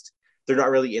trounced, they're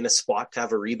not really in a spot to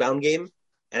have a rebound game.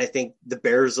 And I think the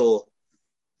Bears they'll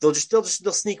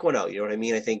sneak one out. You know what I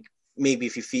mean? I think maybe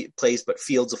if he plays, but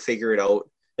Fields will figure it out.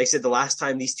 Like I said, the last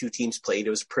time these two teams played,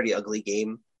 it was a pretty ugly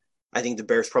game. I think the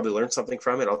Bears probably learned something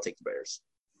from it. I'll take the Bears.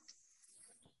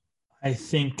 I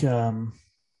think the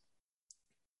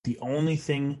only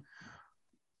thing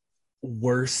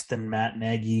worse than Matt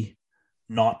Nagy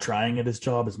not trying at his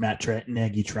job is Matt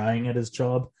Nagy trying at his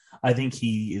job. I think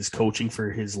he is coaching for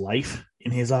his life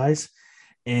in his eyes.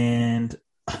 And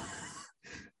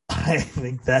I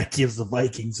think that gives the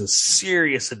Vikings a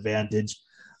serious advantage.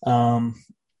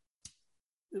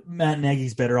 Matt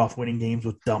Nagy's better off winning games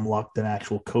with dumb luck than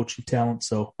actual coaching talent.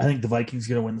 So I think the Vikings are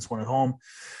going to win this one at home.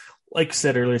 Like I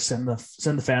said earlier, send the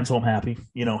fans home happy.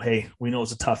 Hey, we know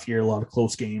it's a tough year, a lot of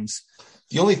close games.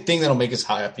 The only thing that'll make us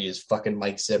happy is fucking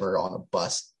Mike Zimmer on a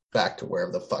bus back to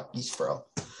wherever the fuck he's from.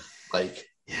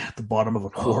 At the bottom of a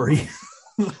quarry.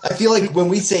 I feel like when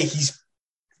we say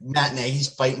Matt Nagy's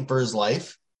fighting for his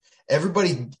life.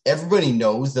 Everybody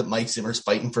knows that Mike Zimmer's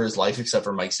fighting for his life except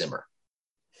for Mike Zimmer.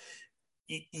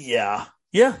 Yeah.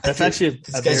 That's actually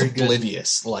this guy's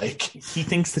oblivious. Like, he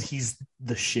thinks that he's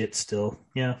the shit still.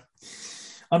 Yeah.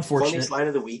 Unfortunate. Funniest line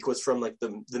of the week was from like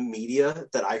the media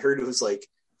that I heard. It was like,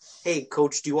 "Hey,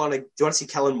 coach, do you want to see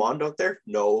Kellen Mond out there?"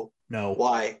 No.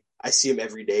 Why? I see him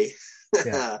every day.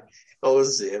 Yeah. Oh,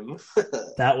 Zim.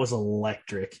 That was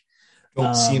electric.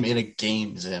 Don't see him in a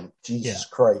game, Zim. Jesus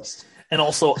Christ. And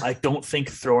also, I don't think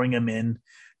throwing him in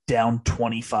down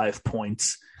 25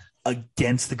 points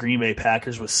against the Green Bay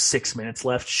Packers with 6 minutes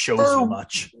left shows you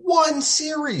much. One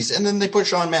series, and then they put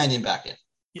Sean Mannion back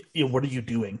in. What are you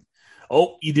doing?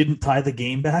 Oh, you didn't tie the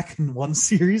game back in one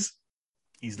series?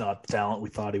 He's not the talent we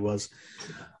thought he was.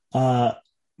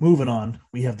 Moving on,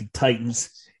 we have the Titans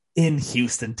in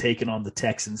Houston taking on the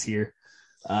Texans here.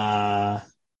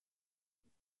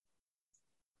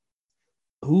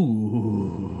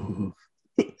 Ooh.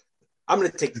 I'm going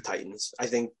to take the Titans. I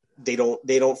think they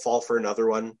don't fall for another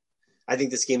one. I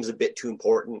think this game's a bit too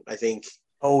important. I think.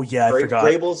 Oh yeah, I forgot.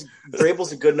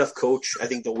 Vrabel's a good enough coach. I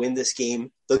think they'll win this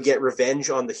game. They'll get revenge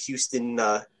on the Houston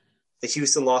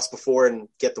loss before and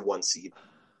get the 1 seed.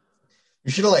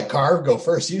 You should have let Carr go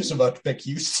first. He was about to pick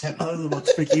Houston. I was about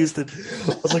to pick Houston.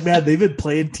 I was like, man, they've been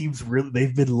playing teams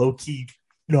they've been low key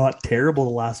not terrible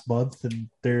the last month, and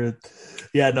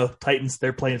Titans.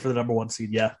 They're playing for the number 1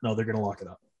 seed. Yeah, no, they're gonna lock it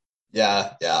up.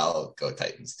 Yeah, I'll go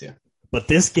Titans too. But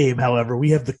this game, however,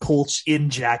 we have the Colts in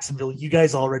Jacksonville. You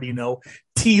guys already know.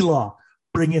 T-Law,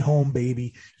 bring it home,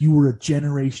 baby. You were a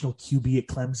generational QB at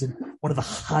Clemson, one of the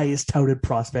highest touted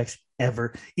prospects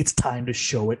ever. It's time to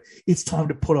show it. It's time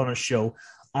to put on a show.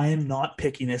 I am not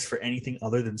picking this for anything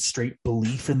other than straight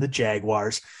belief in the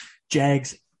Jaguars.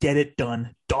 Jags, get it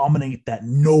done. Dominate that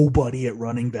nobody at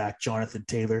running back, Jonathan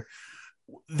Taylor.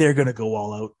 They're going to go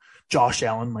all out. Josh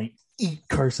Allen might eat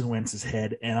Carson Wentz's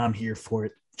head, and I'm here for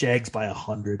it. Jags by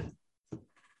 100.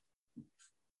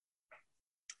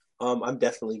 I'm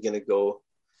definitely going to go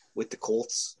with the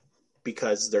Colts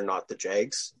because they're not the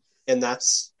Jags. And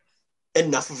that's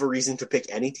enough of a reason to pick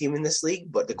any team in this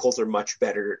league, but the Colts are much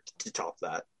better to top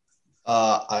that.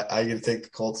 I can take the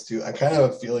Colts too. I kind of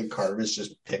have a feeling Carv is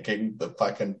just picking the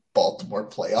fucking Baltimore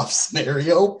playoff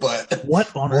scenario, but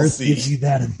what on earth gives you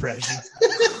that impression?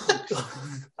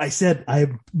 I said I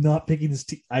am not picking this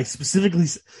team. I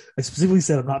specifically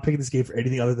said I'm not picking this game for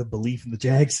anything other than belief in the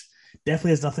Jags.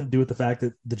 Definitely has nothing to do with the fact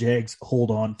that the Jags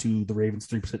hold on to the Ravens'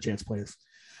 3% chance plays.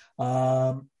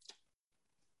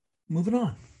 Moving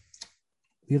on,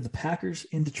 we have the Packers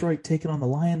in Detroit taking on the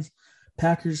Lions.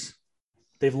 Packers,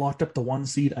 they've locked up the 1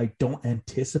 seed. I don't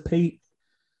anticipate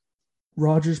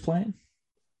Rodgers playing.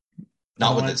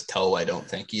 Not with his toe, I don't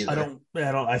think either.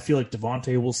 I feel like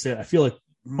Devontae will sit. I feel like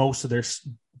most of their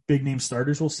big name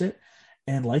starters will sit.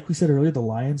 And like we said earlier, the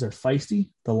Lions are feisty.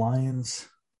 The Lions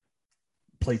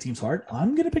play teams hard.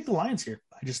 I'm going to pick the Lions here.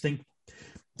 I just think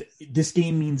this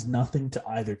game means nothing to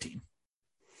either team.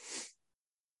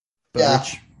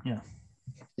 But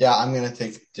yeah, I'm going to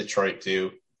take Detroit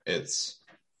too. It's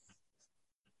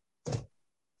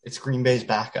Green Bay's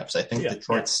backups. I think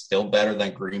Detroit's still better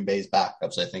than Green Bay's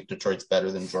backups. I think Detroit's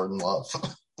better than Jordan Love.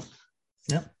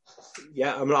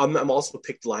 Yeah, I'm also going to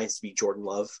pick the Lions to beat Jordan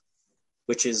Love,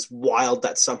 which is wild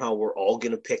that somehow we're all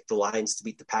going to pick the Lions to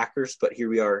beat the Packers. But here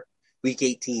we are, week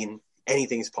 18.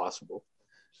 Anything's possible.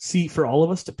 See, for all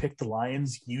of us to pick the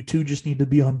Lions, you two just need to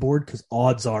be on board because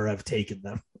odds are I've taken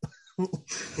them.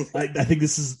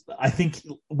 I think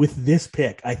with this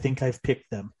pick, I think I've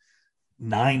picked them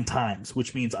 9 times,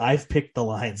 which means I've picked the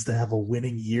Lions to have a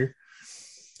winning year.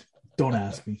 Don't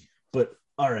ask me. But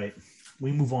all right,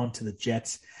 we move on to the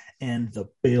Jets and the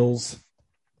Bills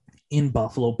in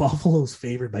Buffalo. Buffalo's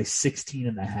favored by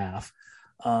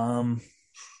 16.5.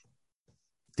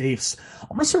 Dave, I'm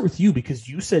going to start with you because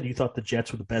you said you thought the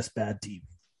Jets were the best bad team.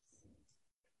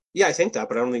 Yeah, I think that,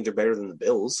 but I don't think they're better than the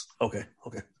Bills. Okay.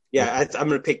 Yeah, I'm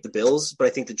going to pick the Bills, but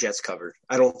I think the Jets covered.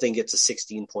 I don't think it's a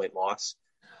 16-point loss.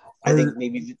 I think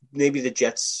maybe the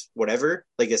Jets, whatever.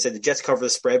 Like I said, the Jets cover the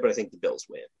spread, but I think the Bills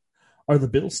win. Are the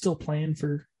Bills still playing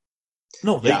for?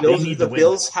 No, they need the to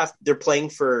Bills win. They're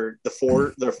playing for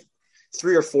the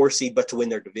 3 or 4 seed, but to win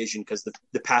their division because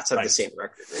the Pats have the same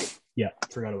record, right? Yeah,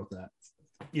 forgot about that.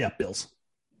 Yeah, Bills.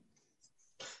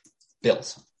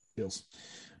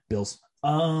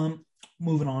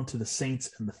 Moving on to the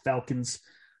Saints and the Falcons.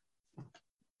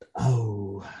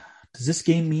 Oh, does this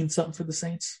game mean something for the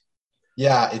Saints?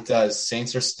 Yeah, it does.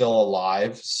 Saints are still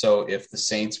alive, so if the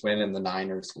Saints win and the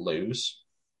Niners lose,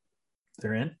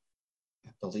 they're in?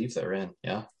 I believe they're in,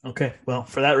 yeah. Okay, well,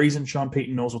 for that reason, Sean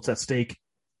Payton knows what's at stake.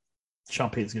 Sean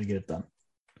Payton's going to get it done.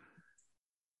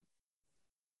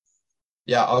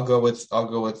 Yeah, I'll go with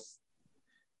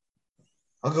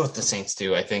the Saints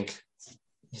too. I think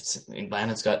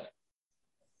Atlanta's got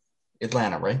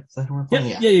Atlanta, right? Is that who we're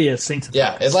playing? Yeah. Saints.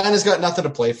 Yeah, Atlanta's got nothing to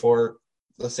play for.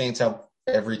 The Saints have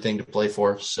everything to play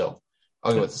for, so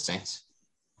I'll go with the Saints.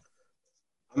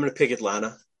 I'm going to pick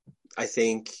Atlanta. I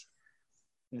think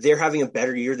they're having a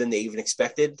better year than they even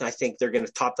expected. I think they're going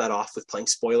to top that off with playing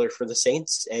spoiler for the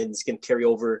Saints, and it's going to carry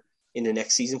over into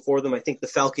next season for them. I think the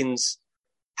Falcons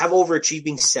have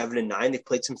overachieving 7-9. They've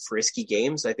played some frisky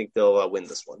games. I think they'll win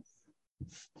this one.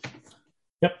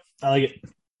 Yep, I like it.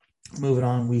 Moving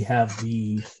on, we have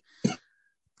the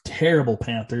terrible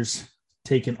Panthers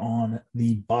taking on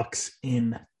the Bucks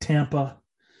in Tampa.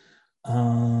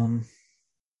 I'm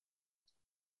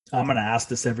going to ask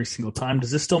this every single time.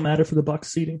 Does this still matter for the Bucks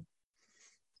seeding?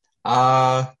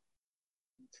 Every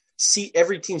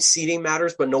team's seeding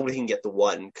matters, but nobody can get the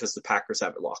one because the Packers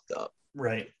have it locked up.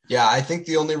 Right. Yeah, I think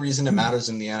the only reason it matters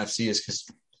in the NFC is because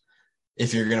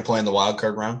if you're going to play in the wild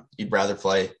card round, you'd rather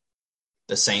play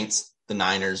the Saints, the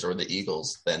Niners, or the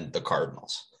Eagles than the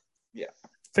Cardinals. Yeah.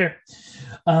 Fair.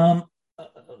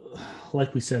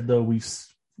 Like we said, though,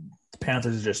 the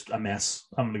Panthers are just a mess.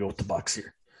 I'm going to go with the Bucks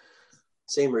here.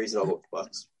 Same reason I'll go with the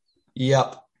Bucks.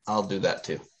 Yep, I'll do that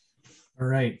too. All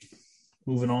right.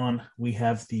 Moving on, we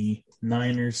have the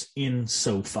Niners in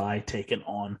SoFi taking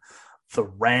on the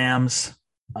Rams.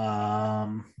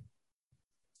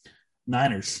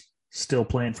 Niners still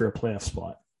playing for a playoff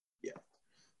spot. Yeah.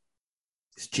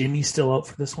 Is Jimmy still out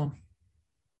for this one?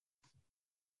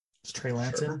 Is Trey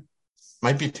Lance in?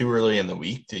 Might be too early in the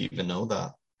week to even know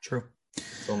that. True.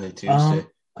 It's only Tuesday.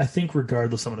 I think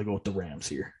regardless, I'm going to go with the Rams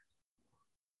here.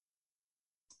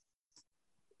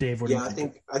 Dave, what do you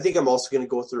think? I think I'm also going to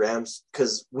go with the Rams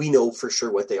because we know for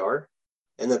sure what they are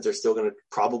and that they're still going to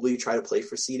probably try to play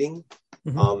for seeding.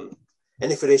 Mm-hmm.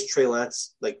 And if it is Trey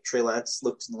Lance, Trey Lance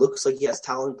looks like he has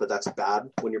talent, but that's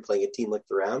bad when you're playing a team like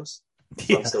the Rams.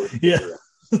 So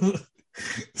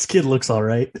This kid looks all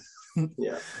right.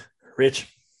 Yeah. Rich?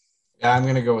 Yeah, I'm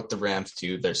going to go with the Rams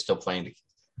too. They're still playing.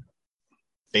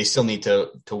 They still need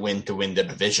to win the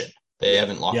division. They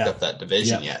haven't locked up that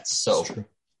division yet. So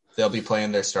they'll be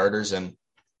playing their starters, and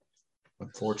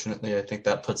unfortunately, I think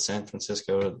that puts San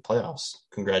Francisco to the playoffs.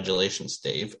 Congratulations,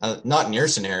 Dave. Not in your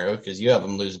scenario because you have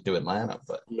them losing to Atlanta,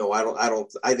 but no, I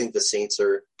don't. I think the Saints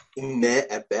are meh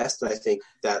at best, and I think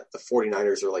that the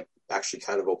 49ers are actually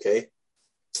kind of okay.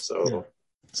 So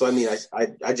I mean,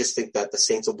 I just think that the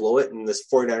Saints will blow it, and the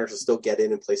 49ers will still get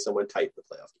in and play someone tight in the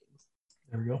playoff game.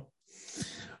 There we go.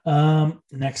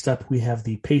 Next up, we have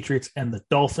the Patriots and the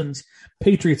Dolphins.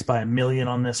 Patriots by 1 million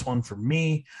on this one for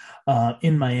me.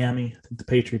 In Miami, I think the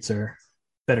Patriots are a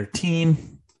better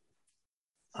team.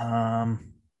 And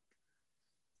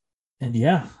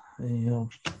yeah,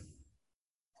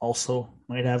 also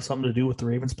might have something to do with the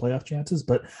Ravens' playoff chances,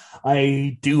 but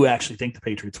I do actually think the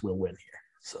Patriots will win here.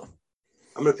 So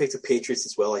I'm going to pick the Patriots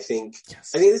as well. I think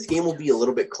this game will be a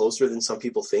little bit closer than some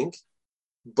people think,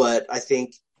 but I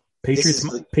think Patriots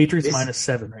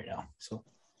 -7 right now. So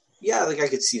yeah, I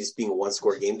could see this being a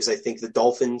one-score game because I think the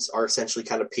Dolphins are essentially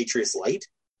kind of Patriots light.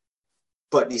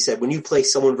 But you said when you play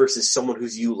someone versus someone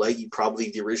who's you light,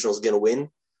 the original is going to win.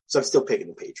 So I'm still picking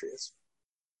the Patriots.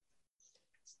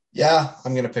 Yeah,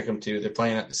 I'm going to pick them too. They're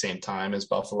playing at the same time as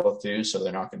Buffalo too, so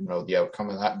they're not going to know the outcome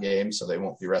of that game, so they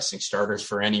won't be resting starters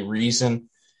for any reason.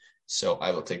 So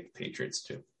I will take the Patriots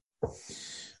too. All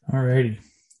righty.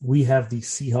 We have the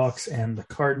Seahawks and the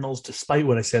Cardinals. Despite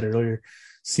what I said earlier,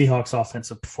 Seahawks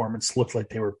offensive performance looked like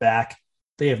they were back.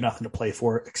 They have nothing to play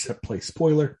for except play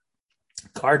spoiler.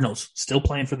 Cardinals still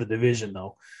playing for the division,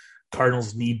 though.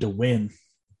 Cardinals need to win.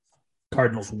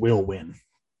 Cardinals will win,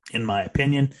 in my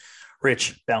opinion.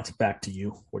 Rich, bounce it back to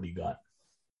you. What do you got?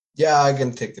 Yeah, I'm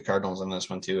going to take the Cardinals on this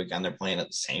one, too. Again, they're playing at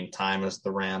the same time as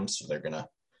the Rams, so they're going to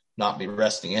not be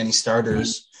resting any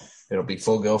starters. It'll be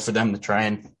full go for them to try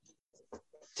and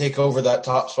take over that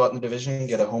top spot in the division and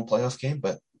get a home playoff game,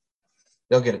 but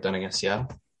they'll get it done against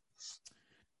Seattle.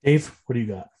 Dave, what do you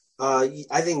got?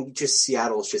 I think just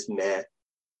Seattle's just meh,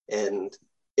 and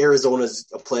Arizona's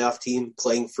a playoff team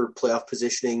playing for playoff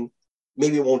positioning.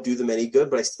 Maybe it won't do them any good,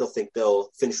 but I still think they'll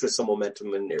finish with some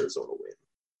momentum and Arizona win.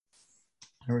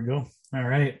 There we go. All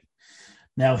right.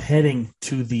 Now heading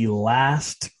to the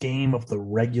last game of the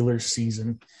regular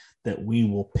season that we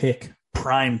will pick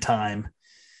prime time.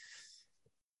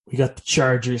 We got the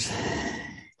Chargers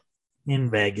in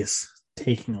Vegas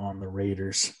taking on the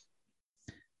Raiders.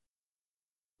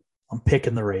 I'm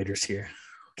picking the Raiders here,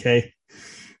 okay?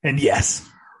 And yes,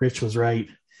 Rich was right.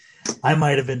 I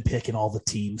might have been picking all the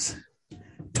teams.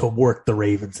 to work the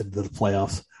Ravens into the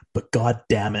playoffs. But God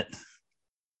damn it,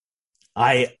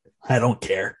 I don't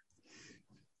care.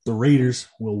 The Raiders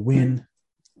will win,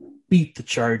 beat the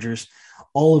Chargers.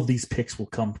 All of these picks will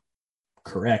come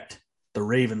correct. The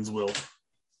Ravens will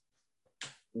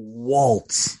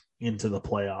waltz into the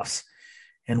playoffs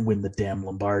and win the damn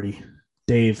Lombardi.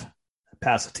 Dave, I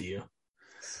pass it to you.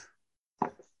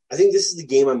 I think this is the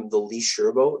game I'm the least sure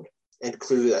about, and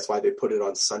clearly that's why they put it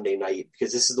on Sunday night,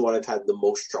 because this is the one I've had the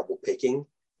most trouble picking.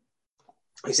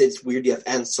 Like I said, it's weird you have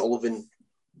Ann Sullivan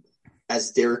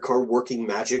as Derek Carr working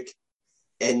magic,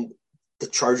 and the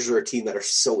Chargers are a team that are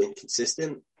so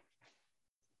inconsistent.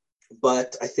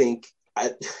 But I think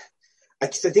I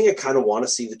kind of want to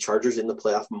see the Chargers in the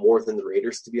playoff more than the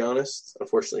Raiders, to be honest,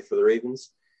 unfortunately for the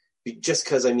Ravens. Just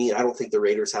because, I don't think the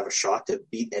Raiders have a shot to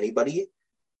beat anybody.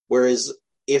 Whereas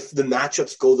if the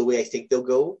matchups go the way I think they'll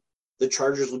go, the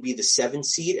Chargers will be the 7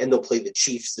 seed and they'll play the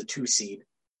Chiefs, the 2 seed.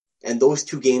 And those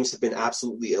two games have been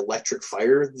absolutely electric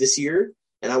fire this year,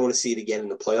 and I want to see it again in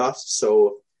the playoffs.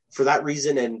 So for that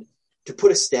reason, and to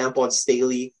put a stamp on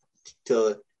Staley,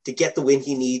 to get the win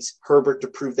he needs, Herbert to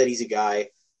prove that he's a guy,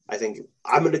 I think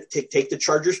I'm going to take the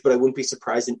Chargers, but I wouldn't be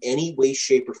surprised in any way,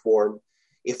 shape, or form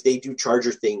if they do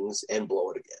Charger things and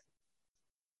blow it again.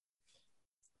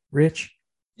 Rich?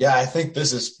 Yeah, I think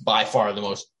this is by far the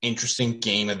most interesting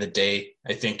game of the day.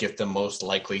 I think if the most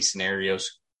likely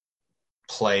scenarios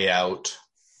play out,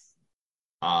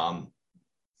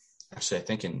 actually, I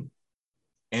think in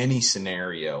any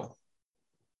scenario,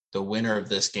 the winner of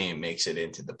this game makes it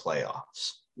into the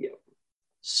playoffs. Yeah.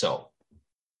 So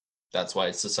that's why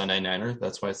it's the Sunday Nighter.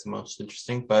 That's why it's the most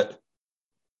interesting. But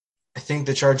I think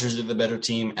the Chargers are the better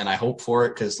team, and I hope for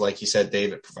it because, like you said,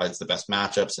 Dave, it provides the best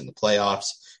matchups in the playoffs.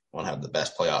 We want to have the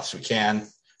best playoffs we can.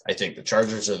 I think the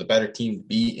Chargers are the better team to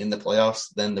be in the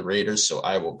playoffs than the Raiders, so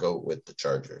I will go with the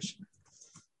Chargers.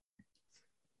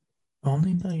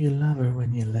 Only know you love her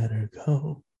when you let her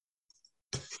go.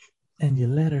 And you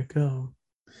let her go.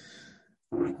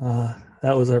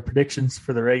 That was our predictions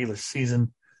for the regular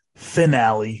season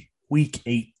finale, week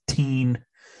 18.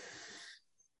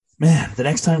 Man, the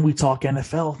next time we talk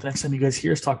NFL, the next time you guys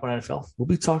hear us talk about NFL, we'll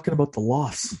be talking about the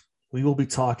loss. We will be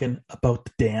talking about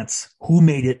the dance. Who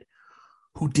made it?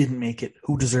 Who didn't make it?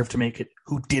 Who deserved to make it?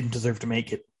 Who didn't deserve to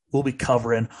make it? We'll be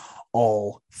covering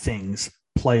all things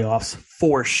playoffs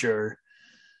for sure.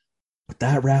 But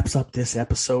that wraps up this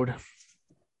episode.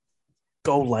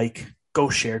 Go like, go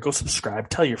share, go subscribe.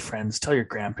 Tell your friends, tell your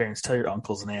grandparents, tell your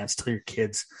uncles and aunts, tell your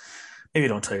kids. Maybe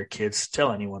don't tell your kids.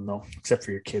 Tell anyone, though, except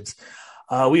for your kids.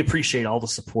 We appreciate all the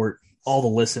support, all the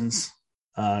listens.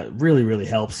 Really, really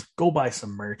helps. Go buy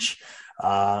some merch.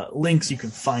 Links, you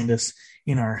can find us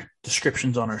in our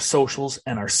descriptions on our socials,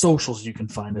 and our socials, you can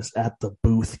find us at the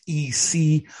Booth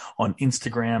EC on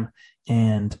Instagram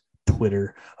and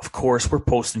Twitter. Of course, we're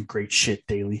posting great shit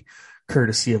daily,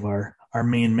 courtesy of our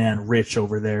main man, Rich,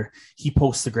 over there. He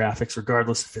posts the graphics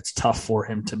regardless if it's tough for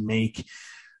him to make.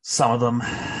 Some of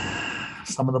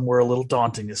them were a little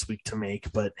daunting this week to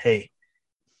make, but hey,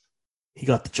 he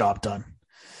got the job done.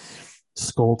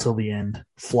 Skull till the end,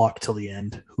 flock till the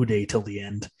end, hooday till the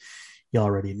end. You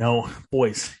already know.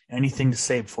 Boys, anything to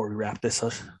say before we wrap this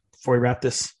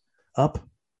up?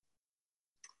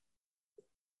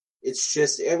 It's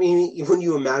just, when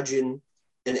you imagine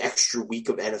an extra week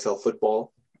of NFL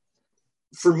football,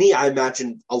 for me, I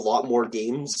imagine a lot more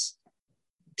games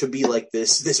to be like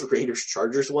this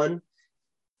Raiders-Chargers one.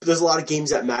 There's a lot of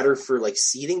games that matter for like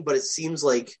seeding, but it seems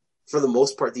like for the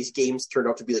most part, these games turned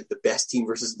out to be like the best team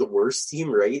versus the worst team,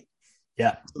 right?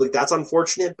 Yeah. Like that's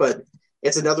unfortunate, but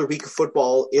it's another week of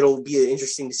football. It'll be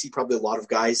interesting to see probably a lot of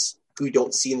guys who we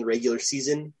don't see in the regular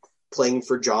season playing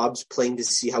for jobs, playing to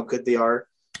see how good they are.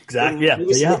 Exactly.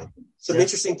 Yeah. Some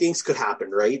interesting things could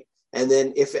happen, right? And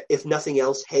then if nothing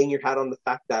else, hang your hat on the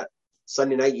fact that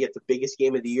Sunday night you get the biggest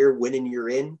game of the year, win and you're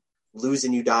in, lose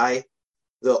and you die.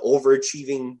 The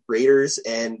overachieving Raiders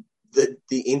and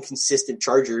the inconsistent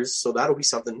Chargers. So that'll be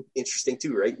something interesting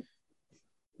too, right?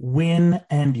 Win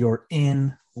and you're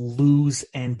in, lose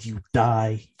and you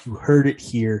die. You heard it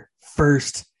here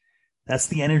first. That's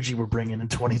the energy we're bringing in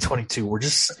 2022.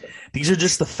 These are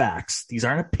just the facts. These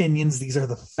aren't opinions. These are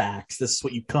the facts. This is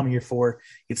what you come here for.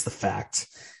 It's the facts.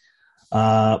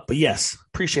 But yes,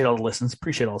 appreciate all the listens.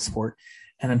 Appreciate all the support.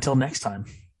 And until next time,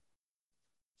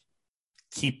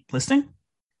 keep listening.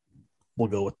 We'll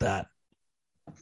go with that.